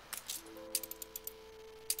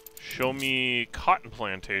 Show me cotton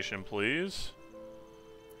plantation, please.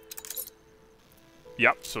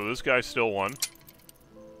 Yep, so this guy's still one.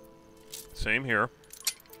 Same here.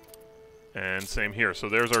 And same here. So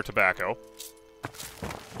there's our tobacco.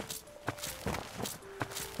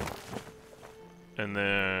 And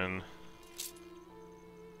then...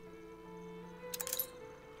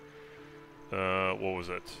 what was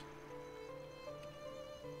it?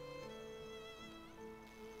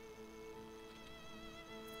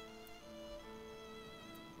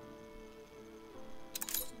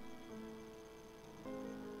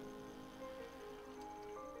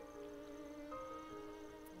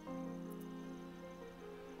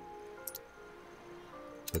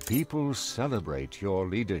 The people celebrate your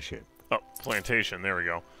leadership. Oh, plantation. There we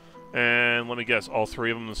go. And let me guess, all three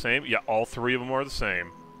of them the same? Yeah, all three of them are the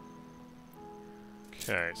same.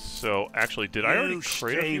 Okay, so actually, did I already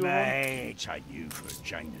create a few of them? Take you for a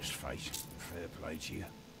Janus face. Fair play to you.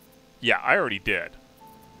 Yeah, I already did.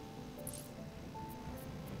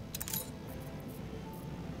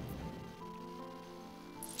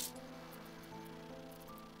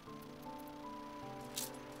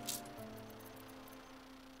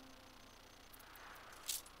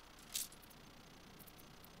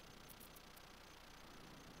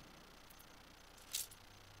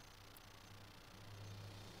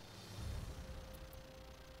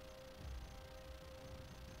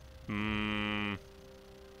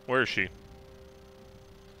 Where is she?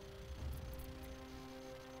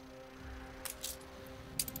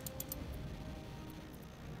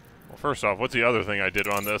 first off, what's the other thing I did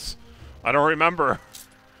on this? I don't remember.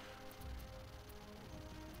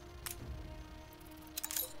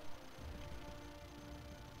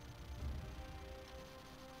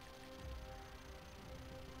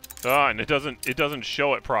 Ah, and it doesn't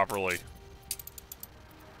show it properly.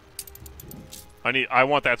 I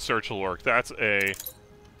want that search alert. That's a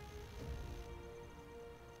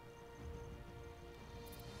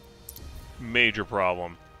major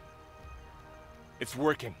problem. It's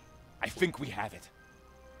working. I think we have it.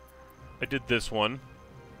 I did this one.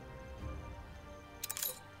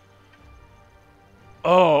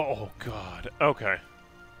 Oh God. Okay.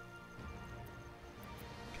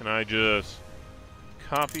 Can I just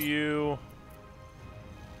copy you?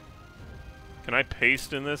 Can I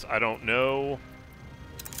paste in this? I don't know.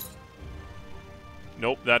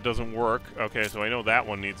 Nope, that doesn't work. Okay, so I know that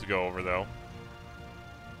one needs to go over, though.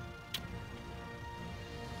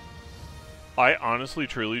 I honestly,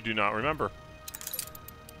 truly do not remember.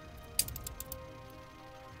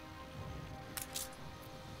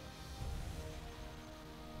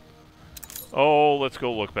 Oh, let's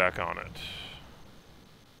go look back on it.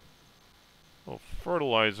 Oh,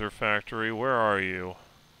 fertilizer factory, where are you?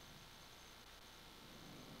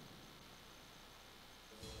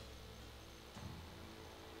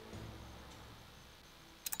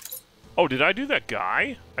 Oh, did I do that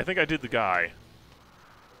guy? I think I did the guy.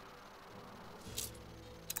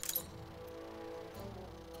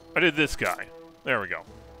 I did this guy. There we go.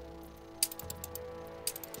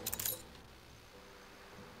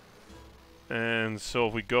 And so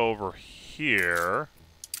if we go over here,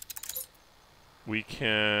 we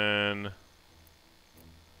can...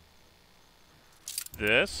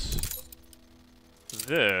 this,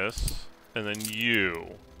 and then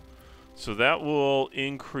you. So that will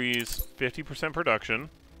increase 50% production,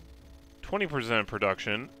 20%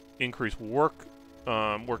 production, increase work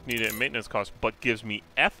needed and maintenance costs, but gives me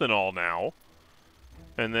ethanol now.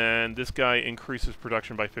 And then this guy increases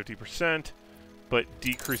production by 50%, but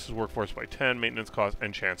decreases workforce by 10, maintenance costs,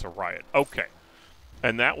 and chance of riot. Okay.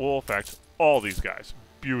 And that will affect all these guys.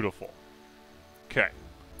 Beautiful. Okay.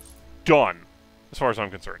 Done, as far as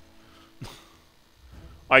I'm concerned.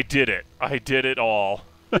 I did it. I did it all.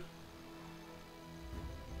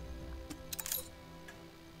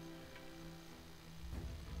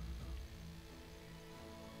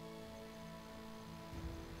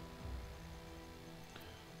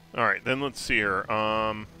 Alright, then let's see here.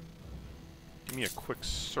 Give me a quick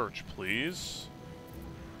search, please.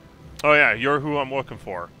 Oh yeah, you're who I'm looking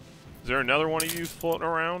for. Is there another one of you floating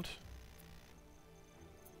around?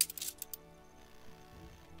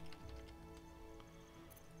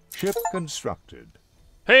 Ship constructed.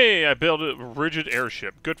 Hey, I built a rigid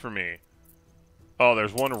airship. Good for me. Oh,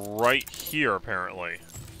 there's one right here, apparently.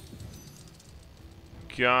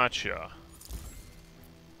 Gotcha.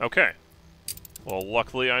 Okay. Well,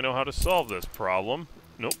 luckily I know how to solve this problem.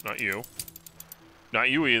 Nope, not you. Not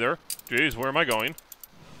you either. Jeez, where am I going?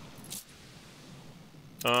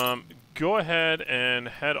 Go ahead and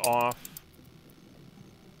head off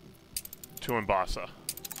to Mbasa.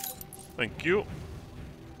 Thank you.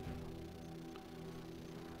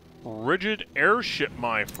 Rigid airship,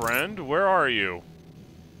 my friend. Where are you?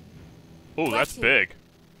 Oh, that's big.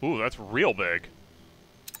 Ooh, that's real big.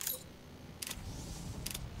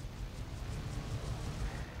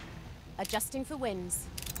 Adjusting for winds.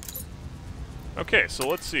 Okay, so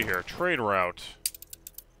let's see here. Trade route.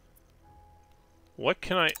 What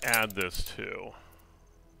can I add this to?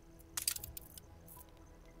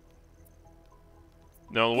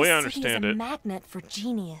 Now, the way I understand it... a magnet for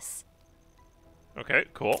genius. Okay,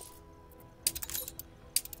 cool.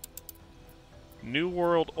 New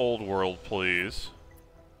world, old world, please.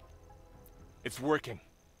 It's working.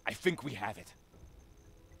 I think we have it.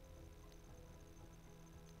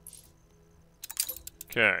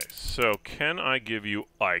 Okay, so can I give you...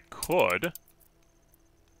 I could.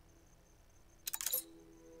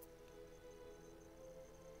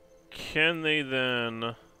 Can they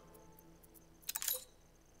then...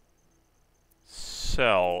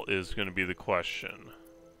 sell is going to be the question.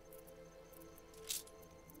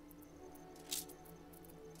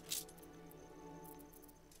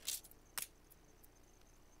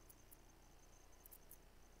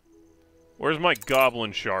 Where's my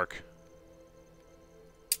goblin shark?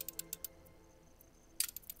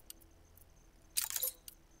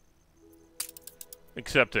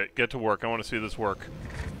 Accept it. Get to work. I want to see this work.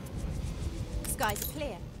 Skies are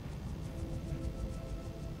clear.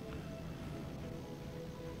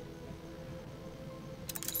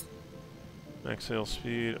 Max sail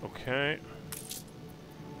speed. Okay.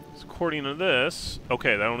 It's according to this...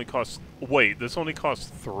 Okay, that only costs... Wait, this only costs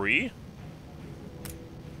 3?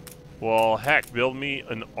 Well, heck, build me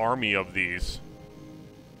an army of these.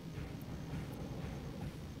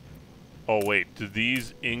 Oh, wait, do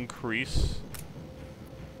these increase?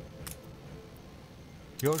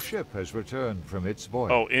 Your ship has returned from its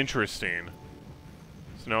voyage. Oh, interesting.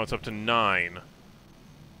 So now it's up to 9.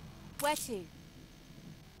 Where to?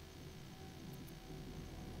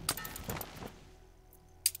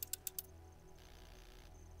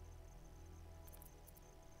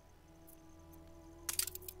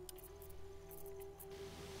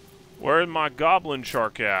 Where's my goblin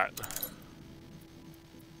shark at?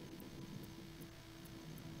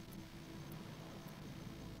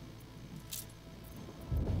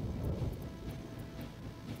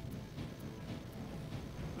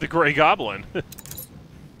 The Grey Goblin.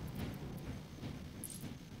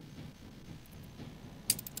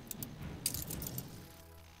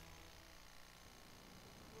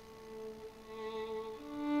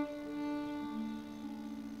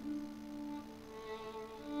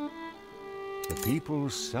 The people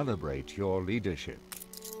celebrate your leadership.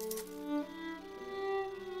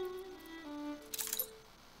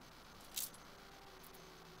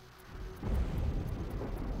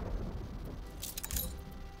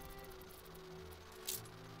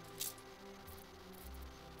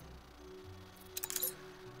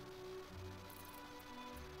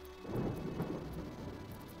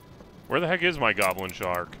 Where the heck is my goblin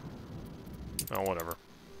shark? Oh, whatever.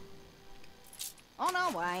 Oh,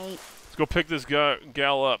 no, wait. Let's go pick this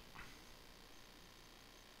gal up.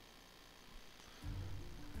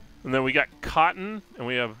 And then we got cotton, and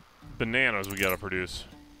we have bananas we gotta produce.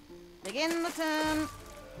 Begin the turn.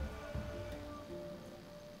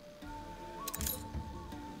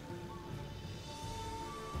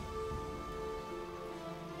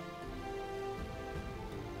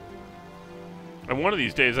 And one of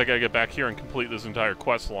these days, I gotta get back here and complete this entire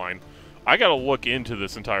quest line. I gotta look into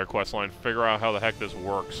this entire quest line, figure out how the heck this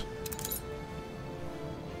works.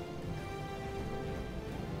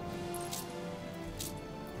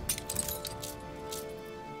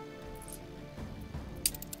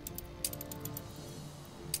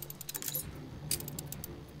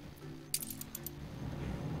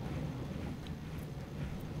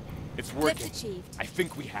 It's working. Lift achieved. I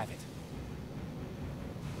think we have it.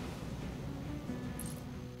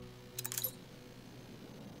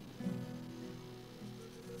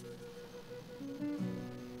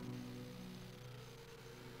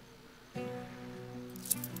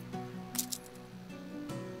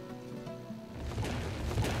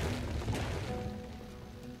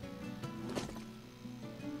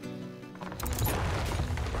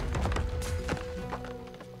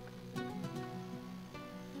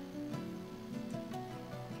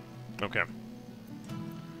 Okay.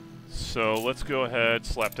 So let's go ahead,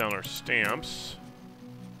 slap down our stamps.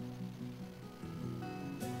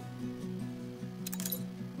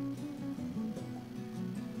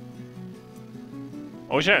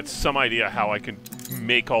 I wish I had some idea how I could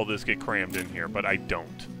make all this get crammed in here, but I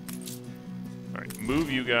don't. Alright,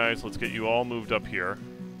 move you guys. Let's get you all moved up here.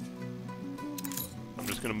 I'm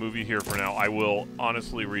just going to move you here for now. I will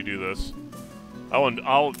honestly redo this.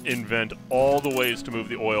 I'll invent all the ways to move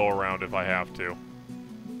the oil around if I have to.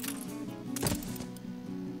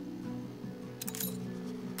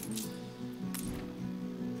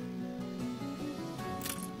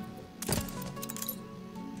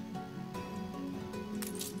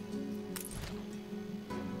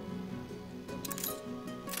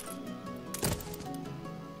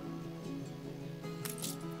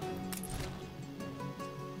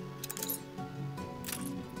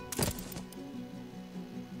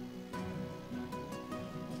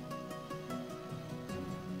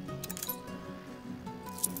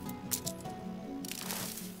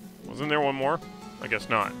 Wasn't there one more? I guess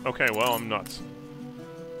not. Okay, well, I'm nuts.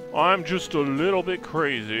 I'm just a little bit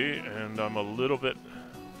crazy, and I'm a little bit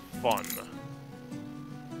fun.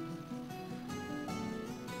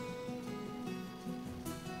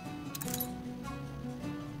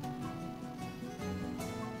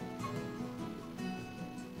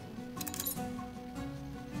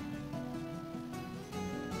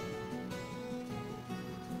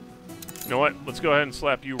 You know what? Let's go ahead and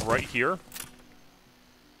slap you right here.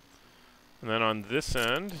 And then on this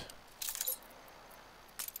end,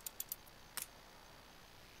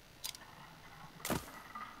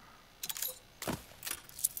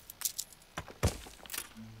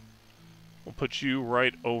 we'll put you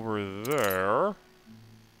right over there.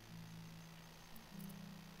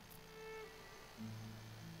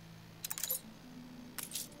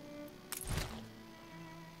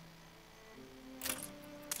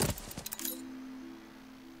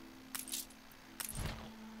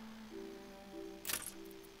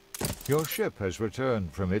 Your ship has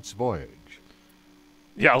returned from its voyage.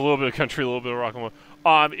 Yeah, a little bit of country, a little bit of rock and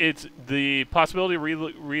roll. It's the possibility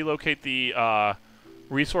to relocate the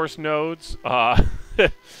resource nodes.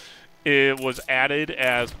 It was added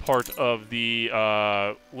as part of the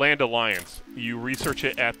Land Alliance. You research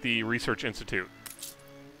it at the Research Institute.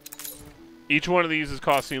 Each one of these is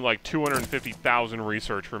costing like 250,000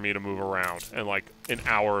 research for me to move around in like an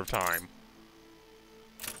hour of time.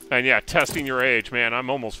 And yeah, testing your age, man. I'm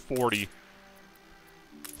almost 40.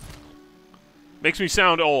 Makes me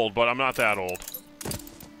sound old, but I'm not that old.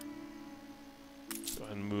 Go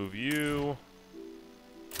ahead and move you.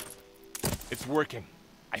 It's working.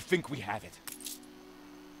 I think we have it.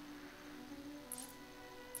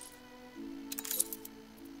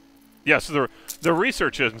 Yes, the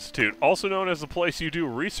Research Institute, also known as the place you do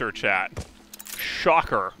research at.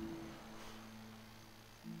 Shocker.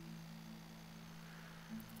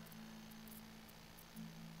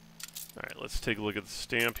 Alright, let's take a look at the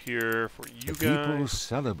stamp here for you the guys. People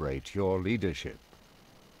celebrate your leadership.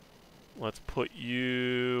 Let's put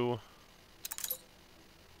you...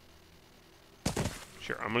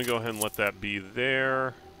 Sure, I'm going to go ahead and let that be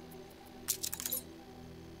there.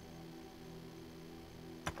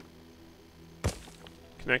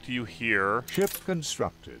 Connect you here. Ship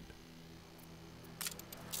constructed.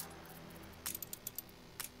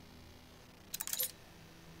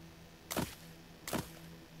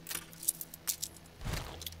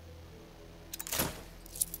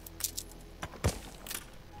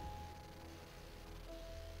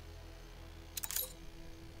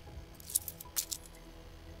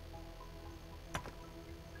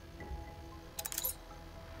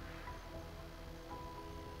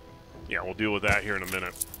 Yeah, we'll deal with that here in a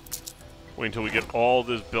minute. Wait until we get all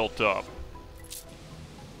this built up.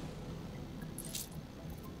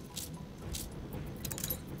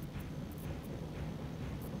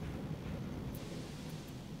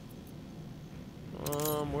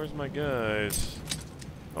 Where's my guys?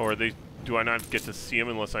 Oh, are they... Do I not get to see them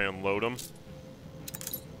unless I unload them?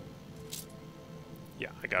 Yeah,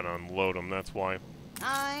 I gotta unload them, that's why.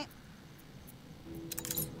 Hi.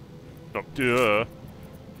 Oh, duh.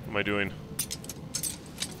 What am I doing?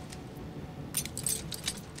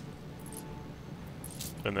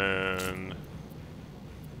 And then...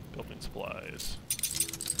 building supplies.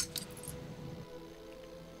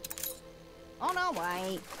 On our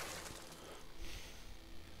way.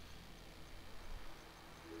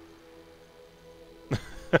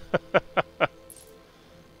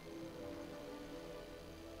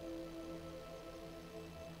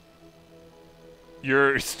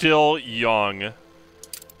 You're still young.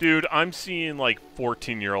 Dude, I'm seeing like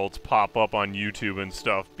 14-year-olds pop up on YouTube and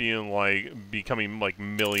stuff being like, becoming like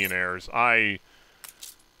millionaires. You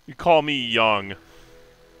call me young.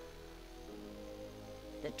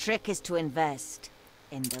 The trick is to invest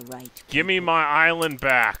in the right people. Give me my island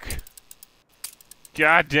back.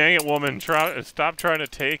 God dang it, woman. Stop trying to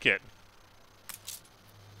take it.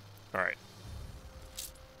 Alright.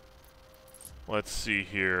 Let's see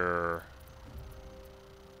here.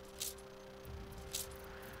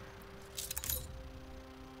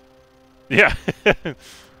 Yeah.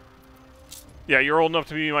 Yeah, you're old enough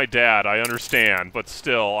to be my dad, I understand, but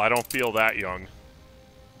still, I don't feel that young.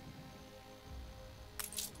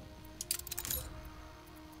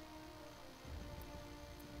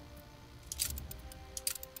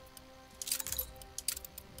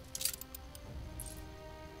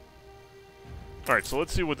 Alright, so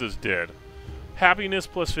let's see what this did. Happiness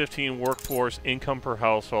plus 15, workforce, income per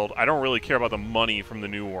household. I don't really care about the money from the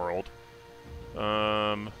New World.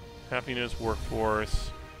 Happiness,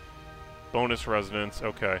 workforce, bonus residence,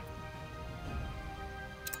 okay.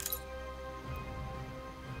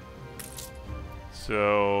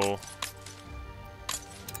 So...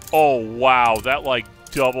 Oh, wow, that like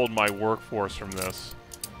doubled my workforce from this.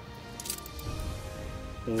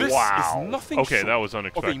 This wow. is nothing okay, short that was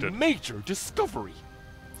unexpected. of a major discovery.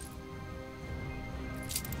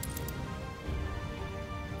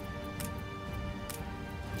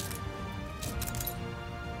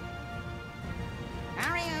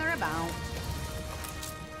 Hurry her about.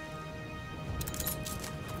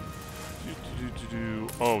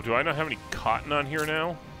 Oh, do I not have any cotton on here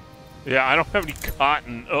now? Yeah, I don't have any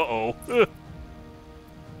cotton. Uh-oh.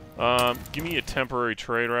 Give me a temporary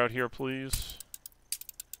trade route here, please.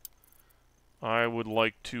 I would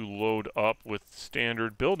like to load up with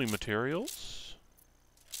standard building materials.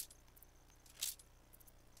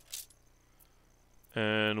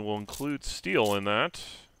 And we'll include steel in that.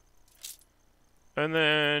 And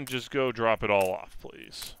then just go drop it all off,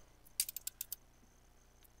 please.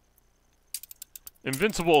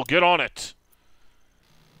 Invincible, get on it!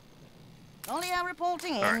 Only I'm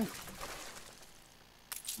reporting in. All right.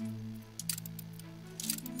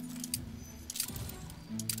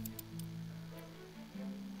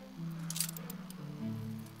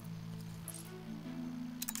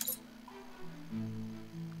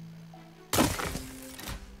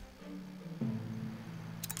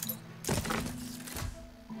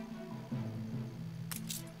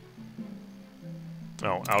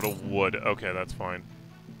 Oh, out of wood. Okay, that's fine.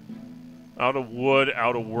 Out of wood,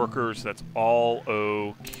 out of workers, that's all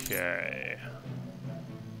okay.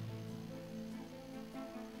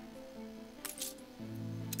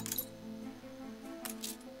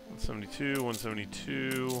 $172,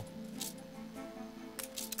 $172.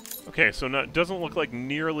 Okay, so it doesn't look like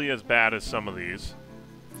nearly as bad as some of these.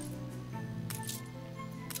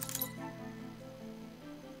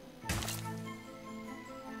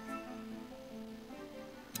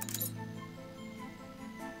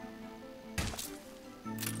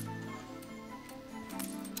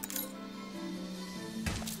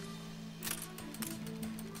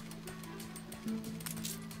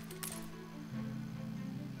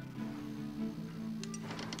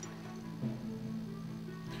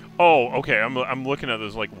 Oh, okay, I'm looking at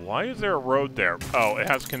this like, why is there a road there? Oh, it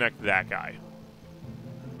has to connect that guy.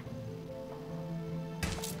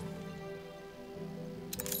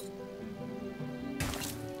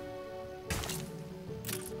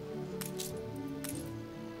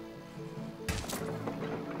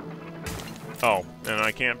 Oh, and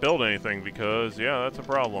I can't build anything because, yeah, that's a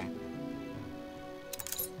problem.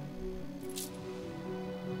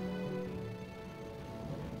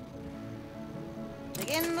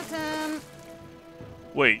 Begin the turn.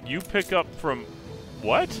 Wait, you pick up from...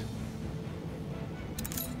 what?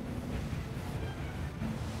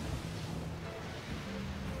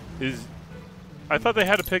 I thought they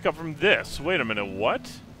had to pick up from this. Wait a minute,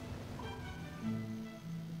 what?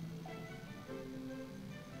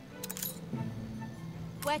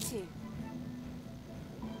 Where to?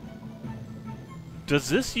 Does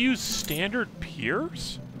this use standard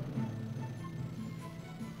piers?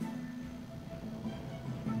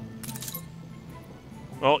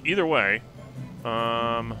 Well, either way,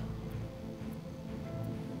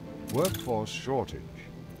 Workforce shortage.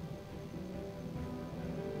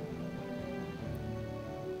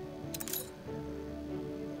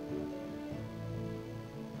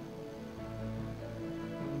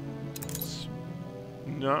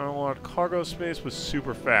 not a lot of cargo space with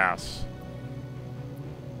super fast.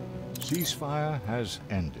 Ceasefire has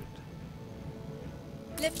ended.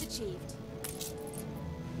 Lift achieved.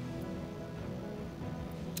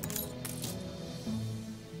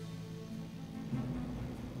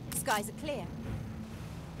 Skies are clear.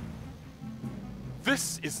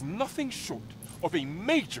 This is nothing short of a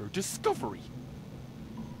major discovery.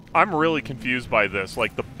 I'm really confused by this.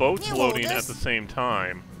 Like, the boat's You loading hold at this. the same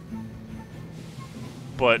time.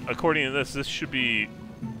 But according to this should be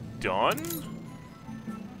done?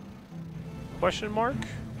 Question mark?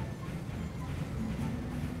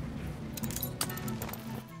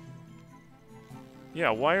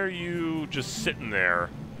 Yeah, why are you just sitting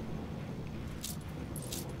there?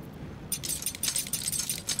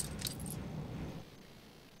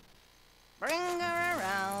 Bring her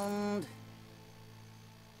around.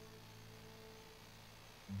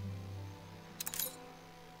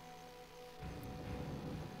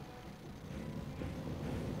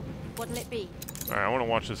 What'll it be? Alright, I want to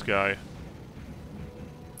watch this guy.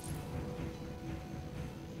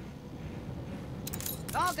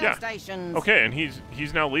 Cargo Yeah. stations. Okay, and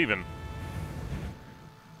he's now leaving.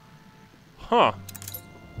 Huh.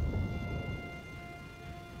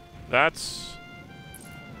 That's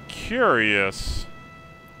curious.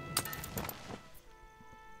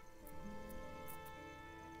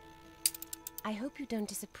 I hope you don't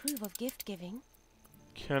disapprove of gift giving.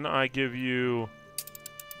 Can I give you...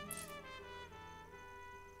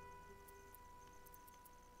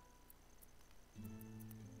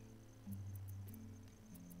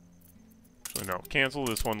 Actually, no. Cancel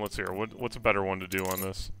this one. Let's hear. What's a better one to do on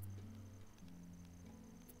this?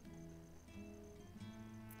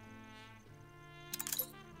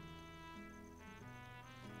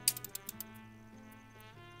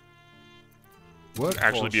 Would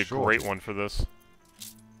actually be a great one for this.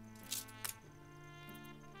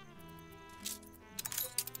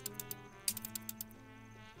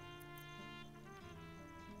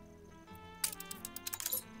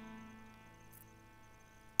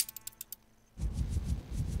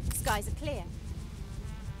 Skies are clear.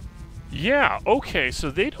 Yeah, okay,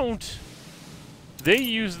 so they don't... They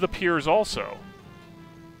use the piers also.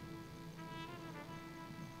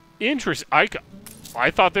 Interesting. I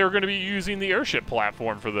thought they were going to be using the airship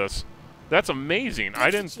platform for this. That's amazing. I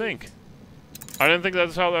didn't think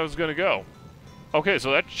that's how that was going to go. Okay,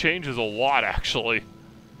 so that changes a lot, actually.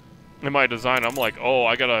 In my design, I'm like, oh,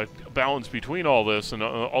 I got to balance between all this and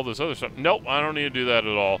all this other stuff. Nope, I don't need to do that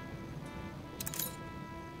at all.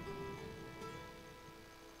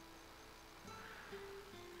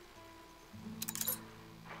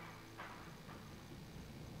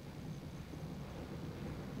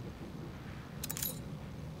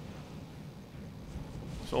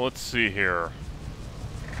 So let's see here.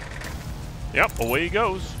 Yep, away he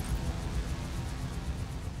goes.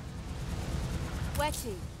 Where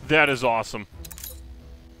to? That is awesome.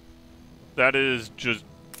 That is just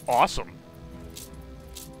awesome.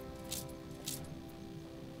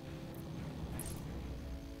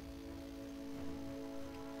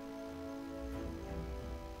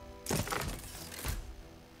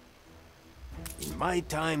 In my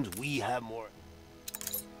times, we have more.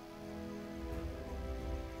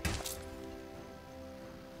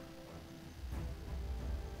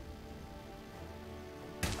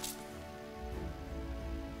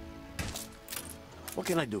 What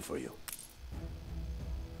can I do for you?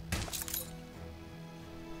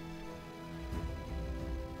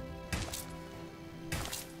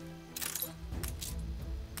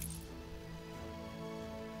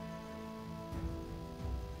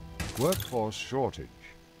 Workforce shortage.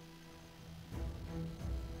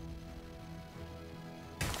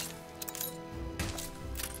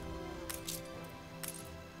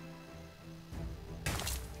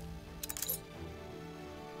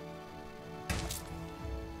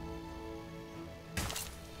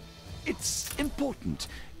 It's important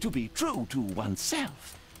to be true to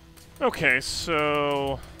oneself. Okay,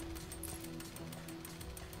 so...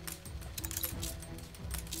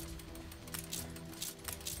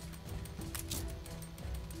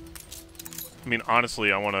 I mean,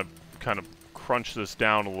 honestly, I want to kind of crunch this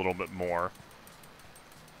down a little bit more.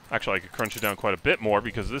 Actually, I could crunch it down quite a bit more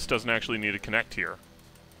because this doesn't actually need to connect here.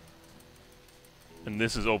 And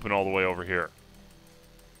this is open all the way over here.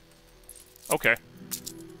 Okay.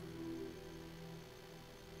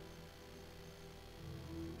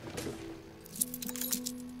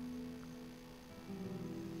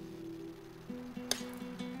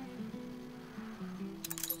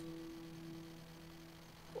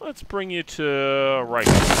 Let's bring you to right.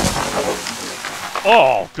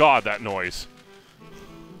 Oh, God, that noise.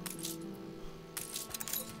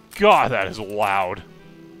 God, that is loud.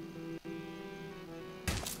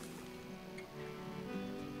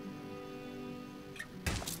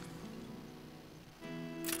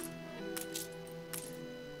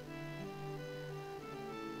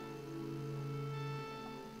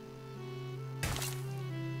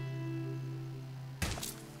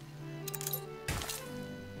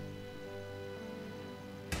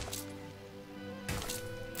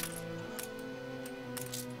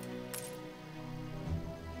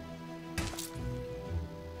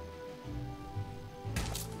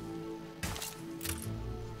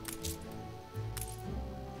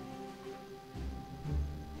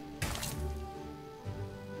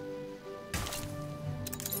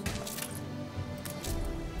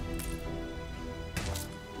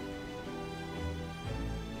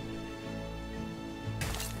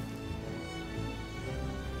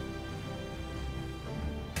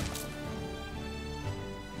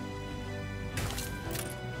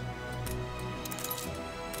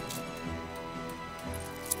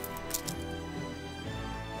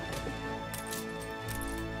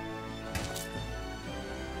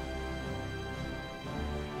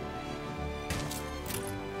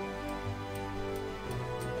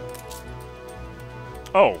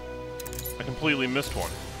 Oh, I completely missed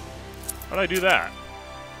one. How'd I do that?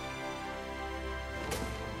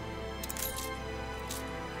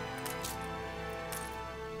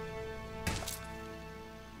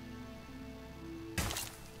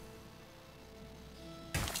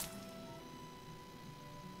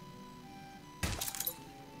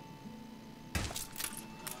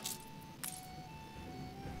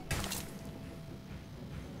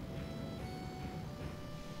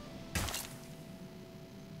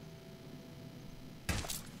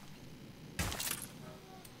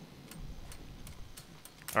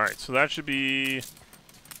 Alright, so that should be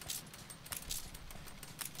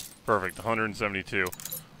perfect, 172.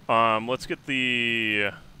 Let's get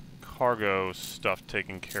the cargo stuff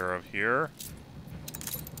taken care of here.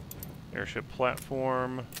 Airship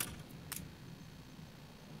platform.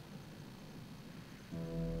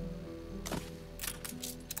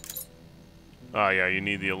 Ah, yeah, you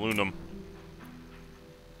need the aluminum.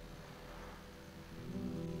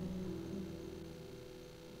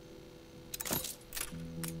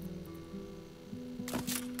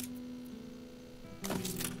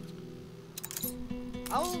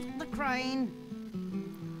 trying.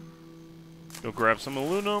 Go grab some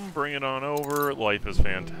aluminum, bring it on over. Life is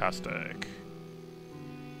fantastic.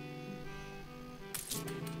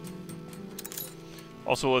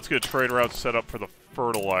 Also, let's get trade routes set up for the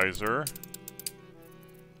fertilizer.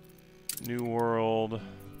 New world.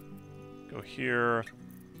 Go here.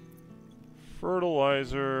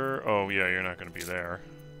 Fertilizer. Oh, yeah, you're not going to be there.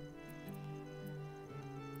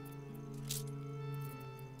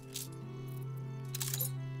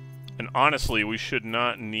 And honestly, we should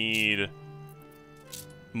not need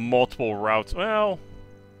multiple routes. Well,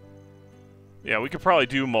 yeah, we could probably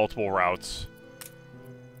do multiple routes.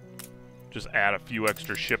 Just add a few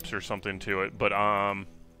extra ships or something to it. But,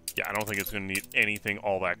 yeah, I don't think it's going to need anything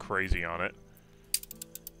all that crazy on it.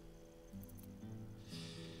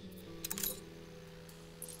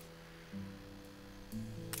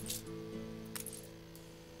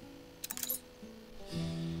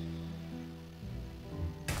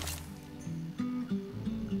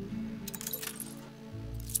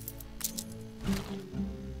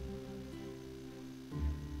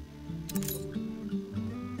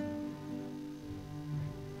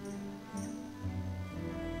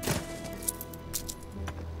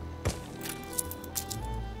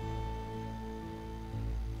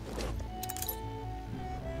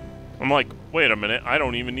 I'm like, wait a minute, I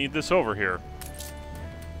don't even need this over here.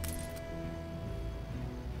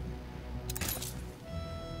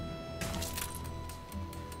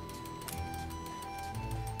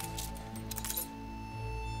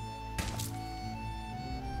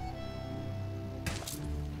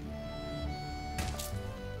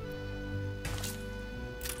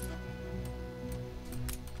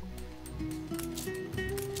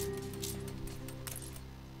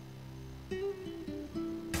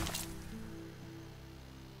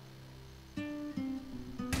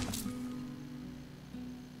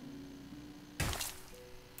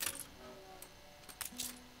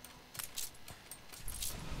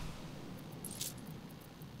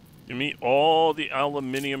 Give me all the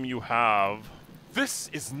aluminium you have. This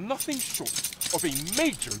is nothing short of a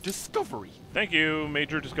major discovery. Thank you,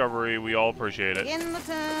 major discovery. We all appreciate it. In the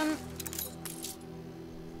turn.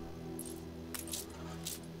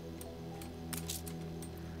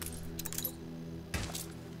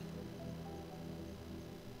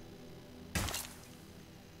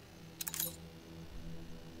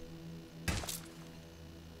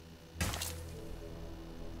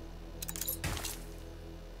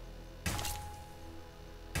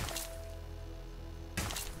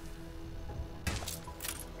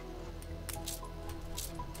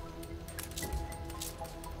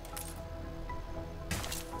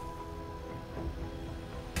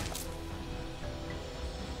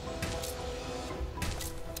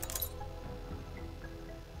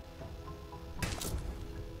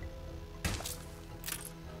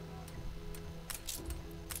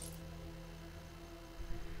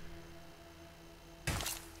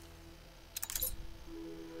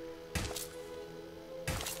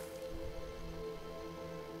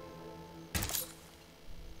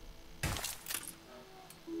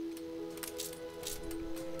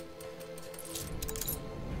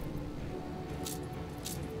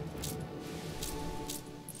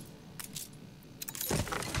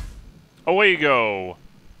 Away you go.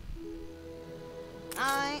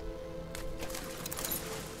 Aye.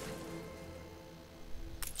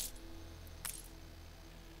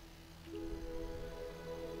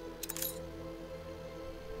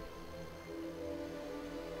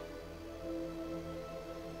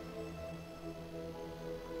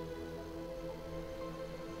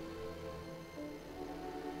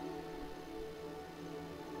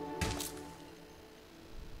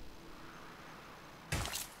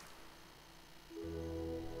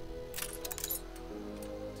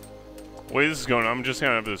 The way this is going, I'm just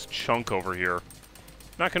gonna have this chunk over here.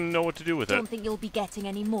 Not gonna know what to do with it. Don't think you'll be getting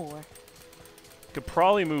any more. Could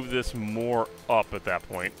probably move this more up at that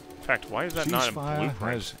point. In fact, why is that not in Ceasefire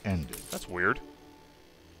blueprint? has ended. That's weird.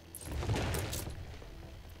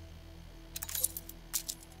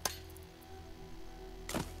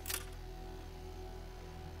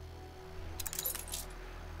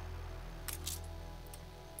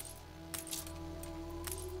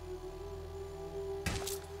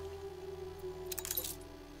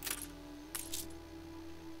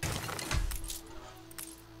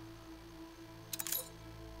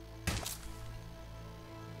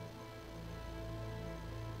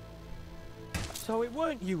 So it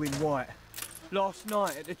weren't you in white last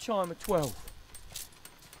night at the chime of 12?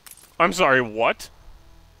 I'm sorry, what?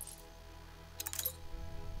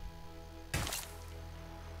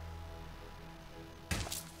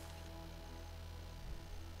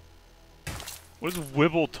 What is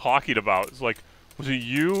Wibble talking about? It's like, was it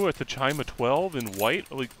you at the chime of 12 in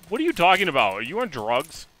white? Like, what are you talking about? Are you on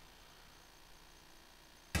drugs?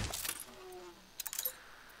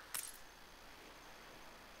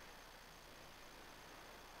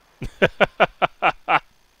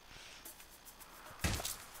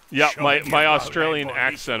 Yeah, my Australian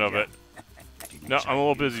accent of it. No, I'm a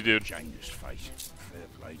little busy, dude.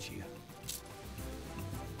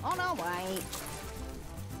 On our way.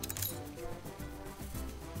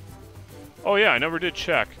 Oh yeah, I never did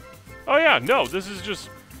check. Oh yeah, no, this just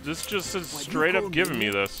is straight up giving me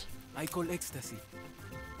this. I call ecstasy.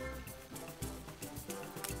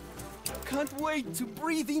 Can't wait to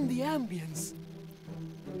breathe in the ambience.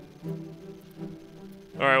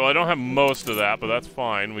 Alright, well I don't have most of that, but that's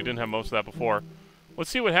fine. We didn't have most of that before. Let's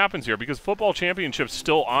see what happens here, because Football Championship's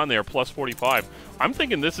still on there, plus 45. I'm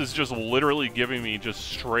thinking this is just literally giving me just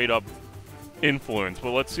straight up influence, but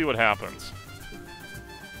let's see what happens.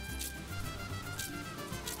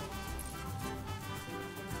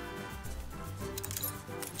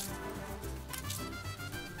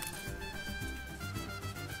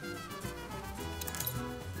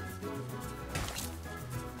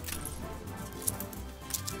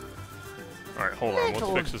 Alright, hold on,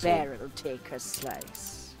 let's fix this. Barrel take a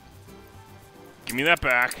slice. Give me that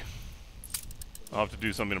back. I'll have to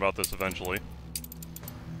do something about this eventually.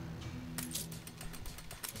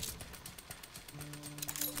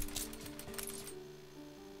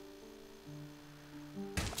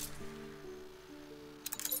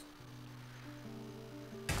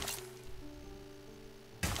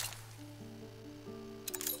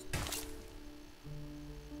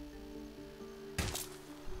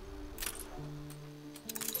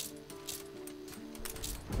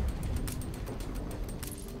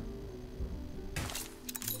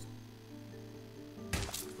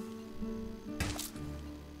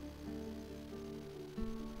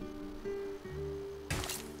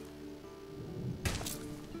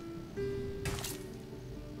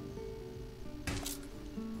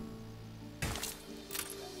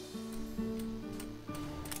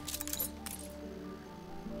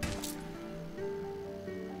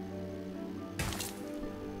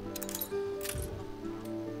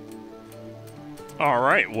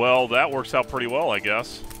 Alright, well, that works out pretty well, I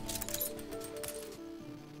guess.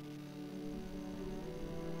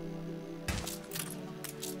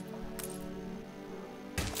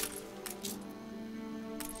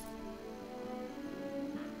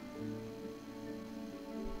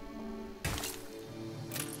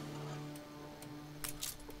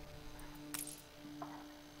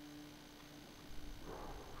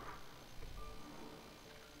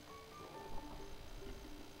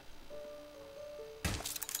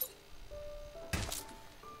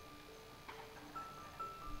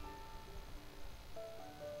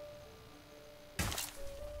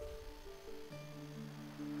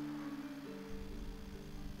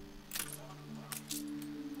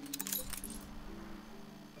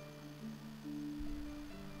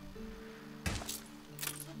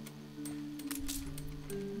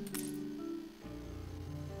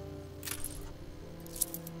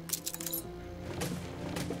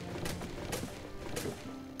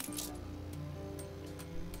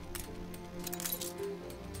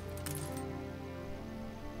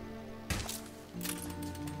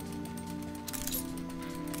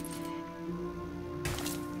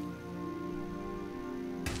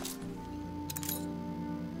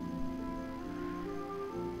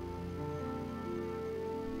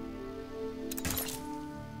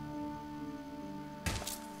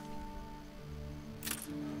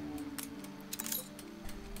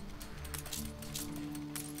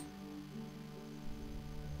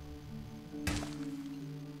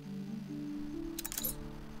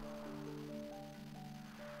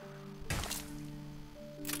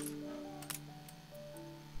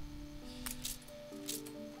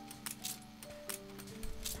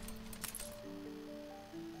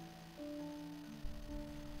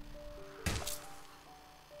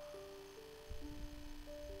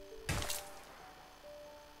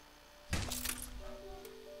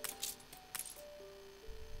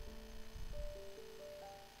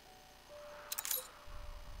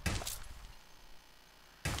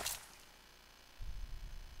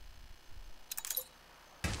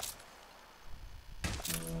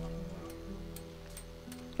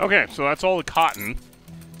 Okay, so that's all the cotton.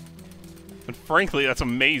 And frankly, that's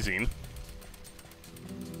amazing.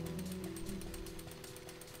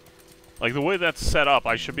 Like, the way that's set up,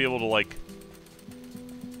 I should be able to, like,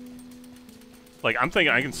 I'm thinking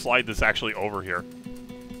I can slide this actually over here.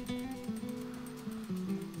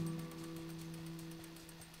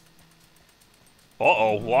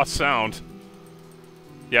 Uh-oh, lost sound.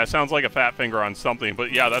 Yeah, it sounds like a fat finger on something,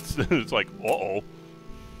 but yeah, that's it's like, uh-oh.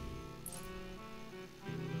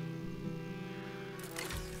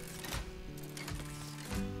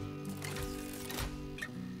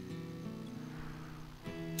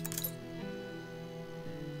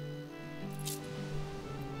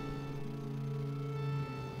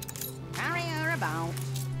 Carry her about.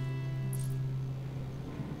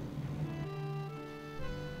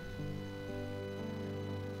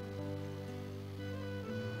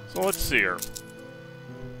 So let's see here.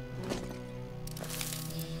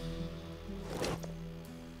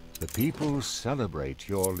 The people celebrate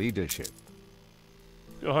your leadership.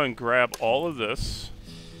 Go ahead and grab all of this.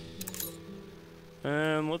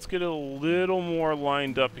 And let's get a little more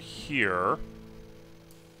lined up here.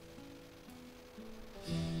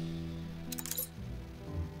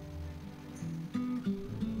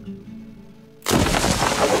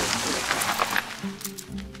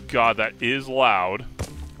 God, that is loud.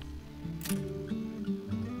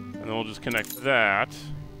 And then we'll just connect that.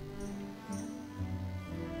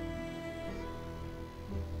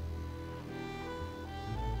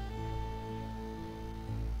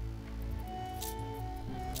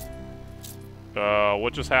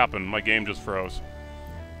 What just happened? My game just froze.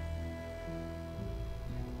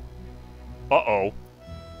 Uh-oh.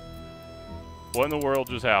 What in the world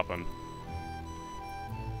just happened?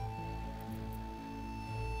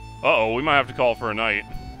 Uh-oh, we might have to call for a night.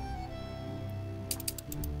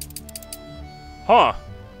 Huh.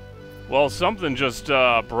 Well, something just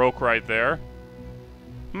broke right there.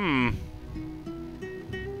 Can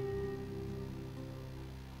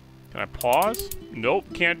I pause? Nope,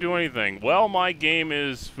 can't do anything. Well, my game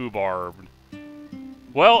is foobarbed.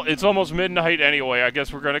 Well, it's almost midnight anyway. I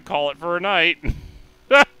guess we're going to call it for a night.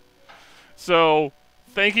 So,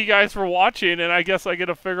 thank you guys for watching, and I guess I get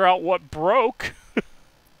to figure out what broke.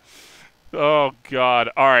 Oh, God.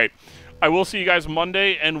 All right. I will see you guys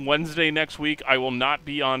Monday and Wednesday next week. I will not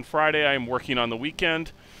be on Friday. I am working on the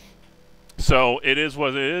weekend. So, it is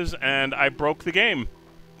what it is, and I broke the game.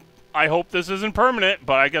 I hope this isn't permanent,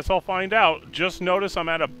 but I guess I'll find out. Just notice I'm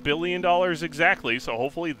at $1 billion exactly, so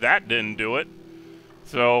hopefully that didn't do it.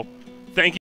 So,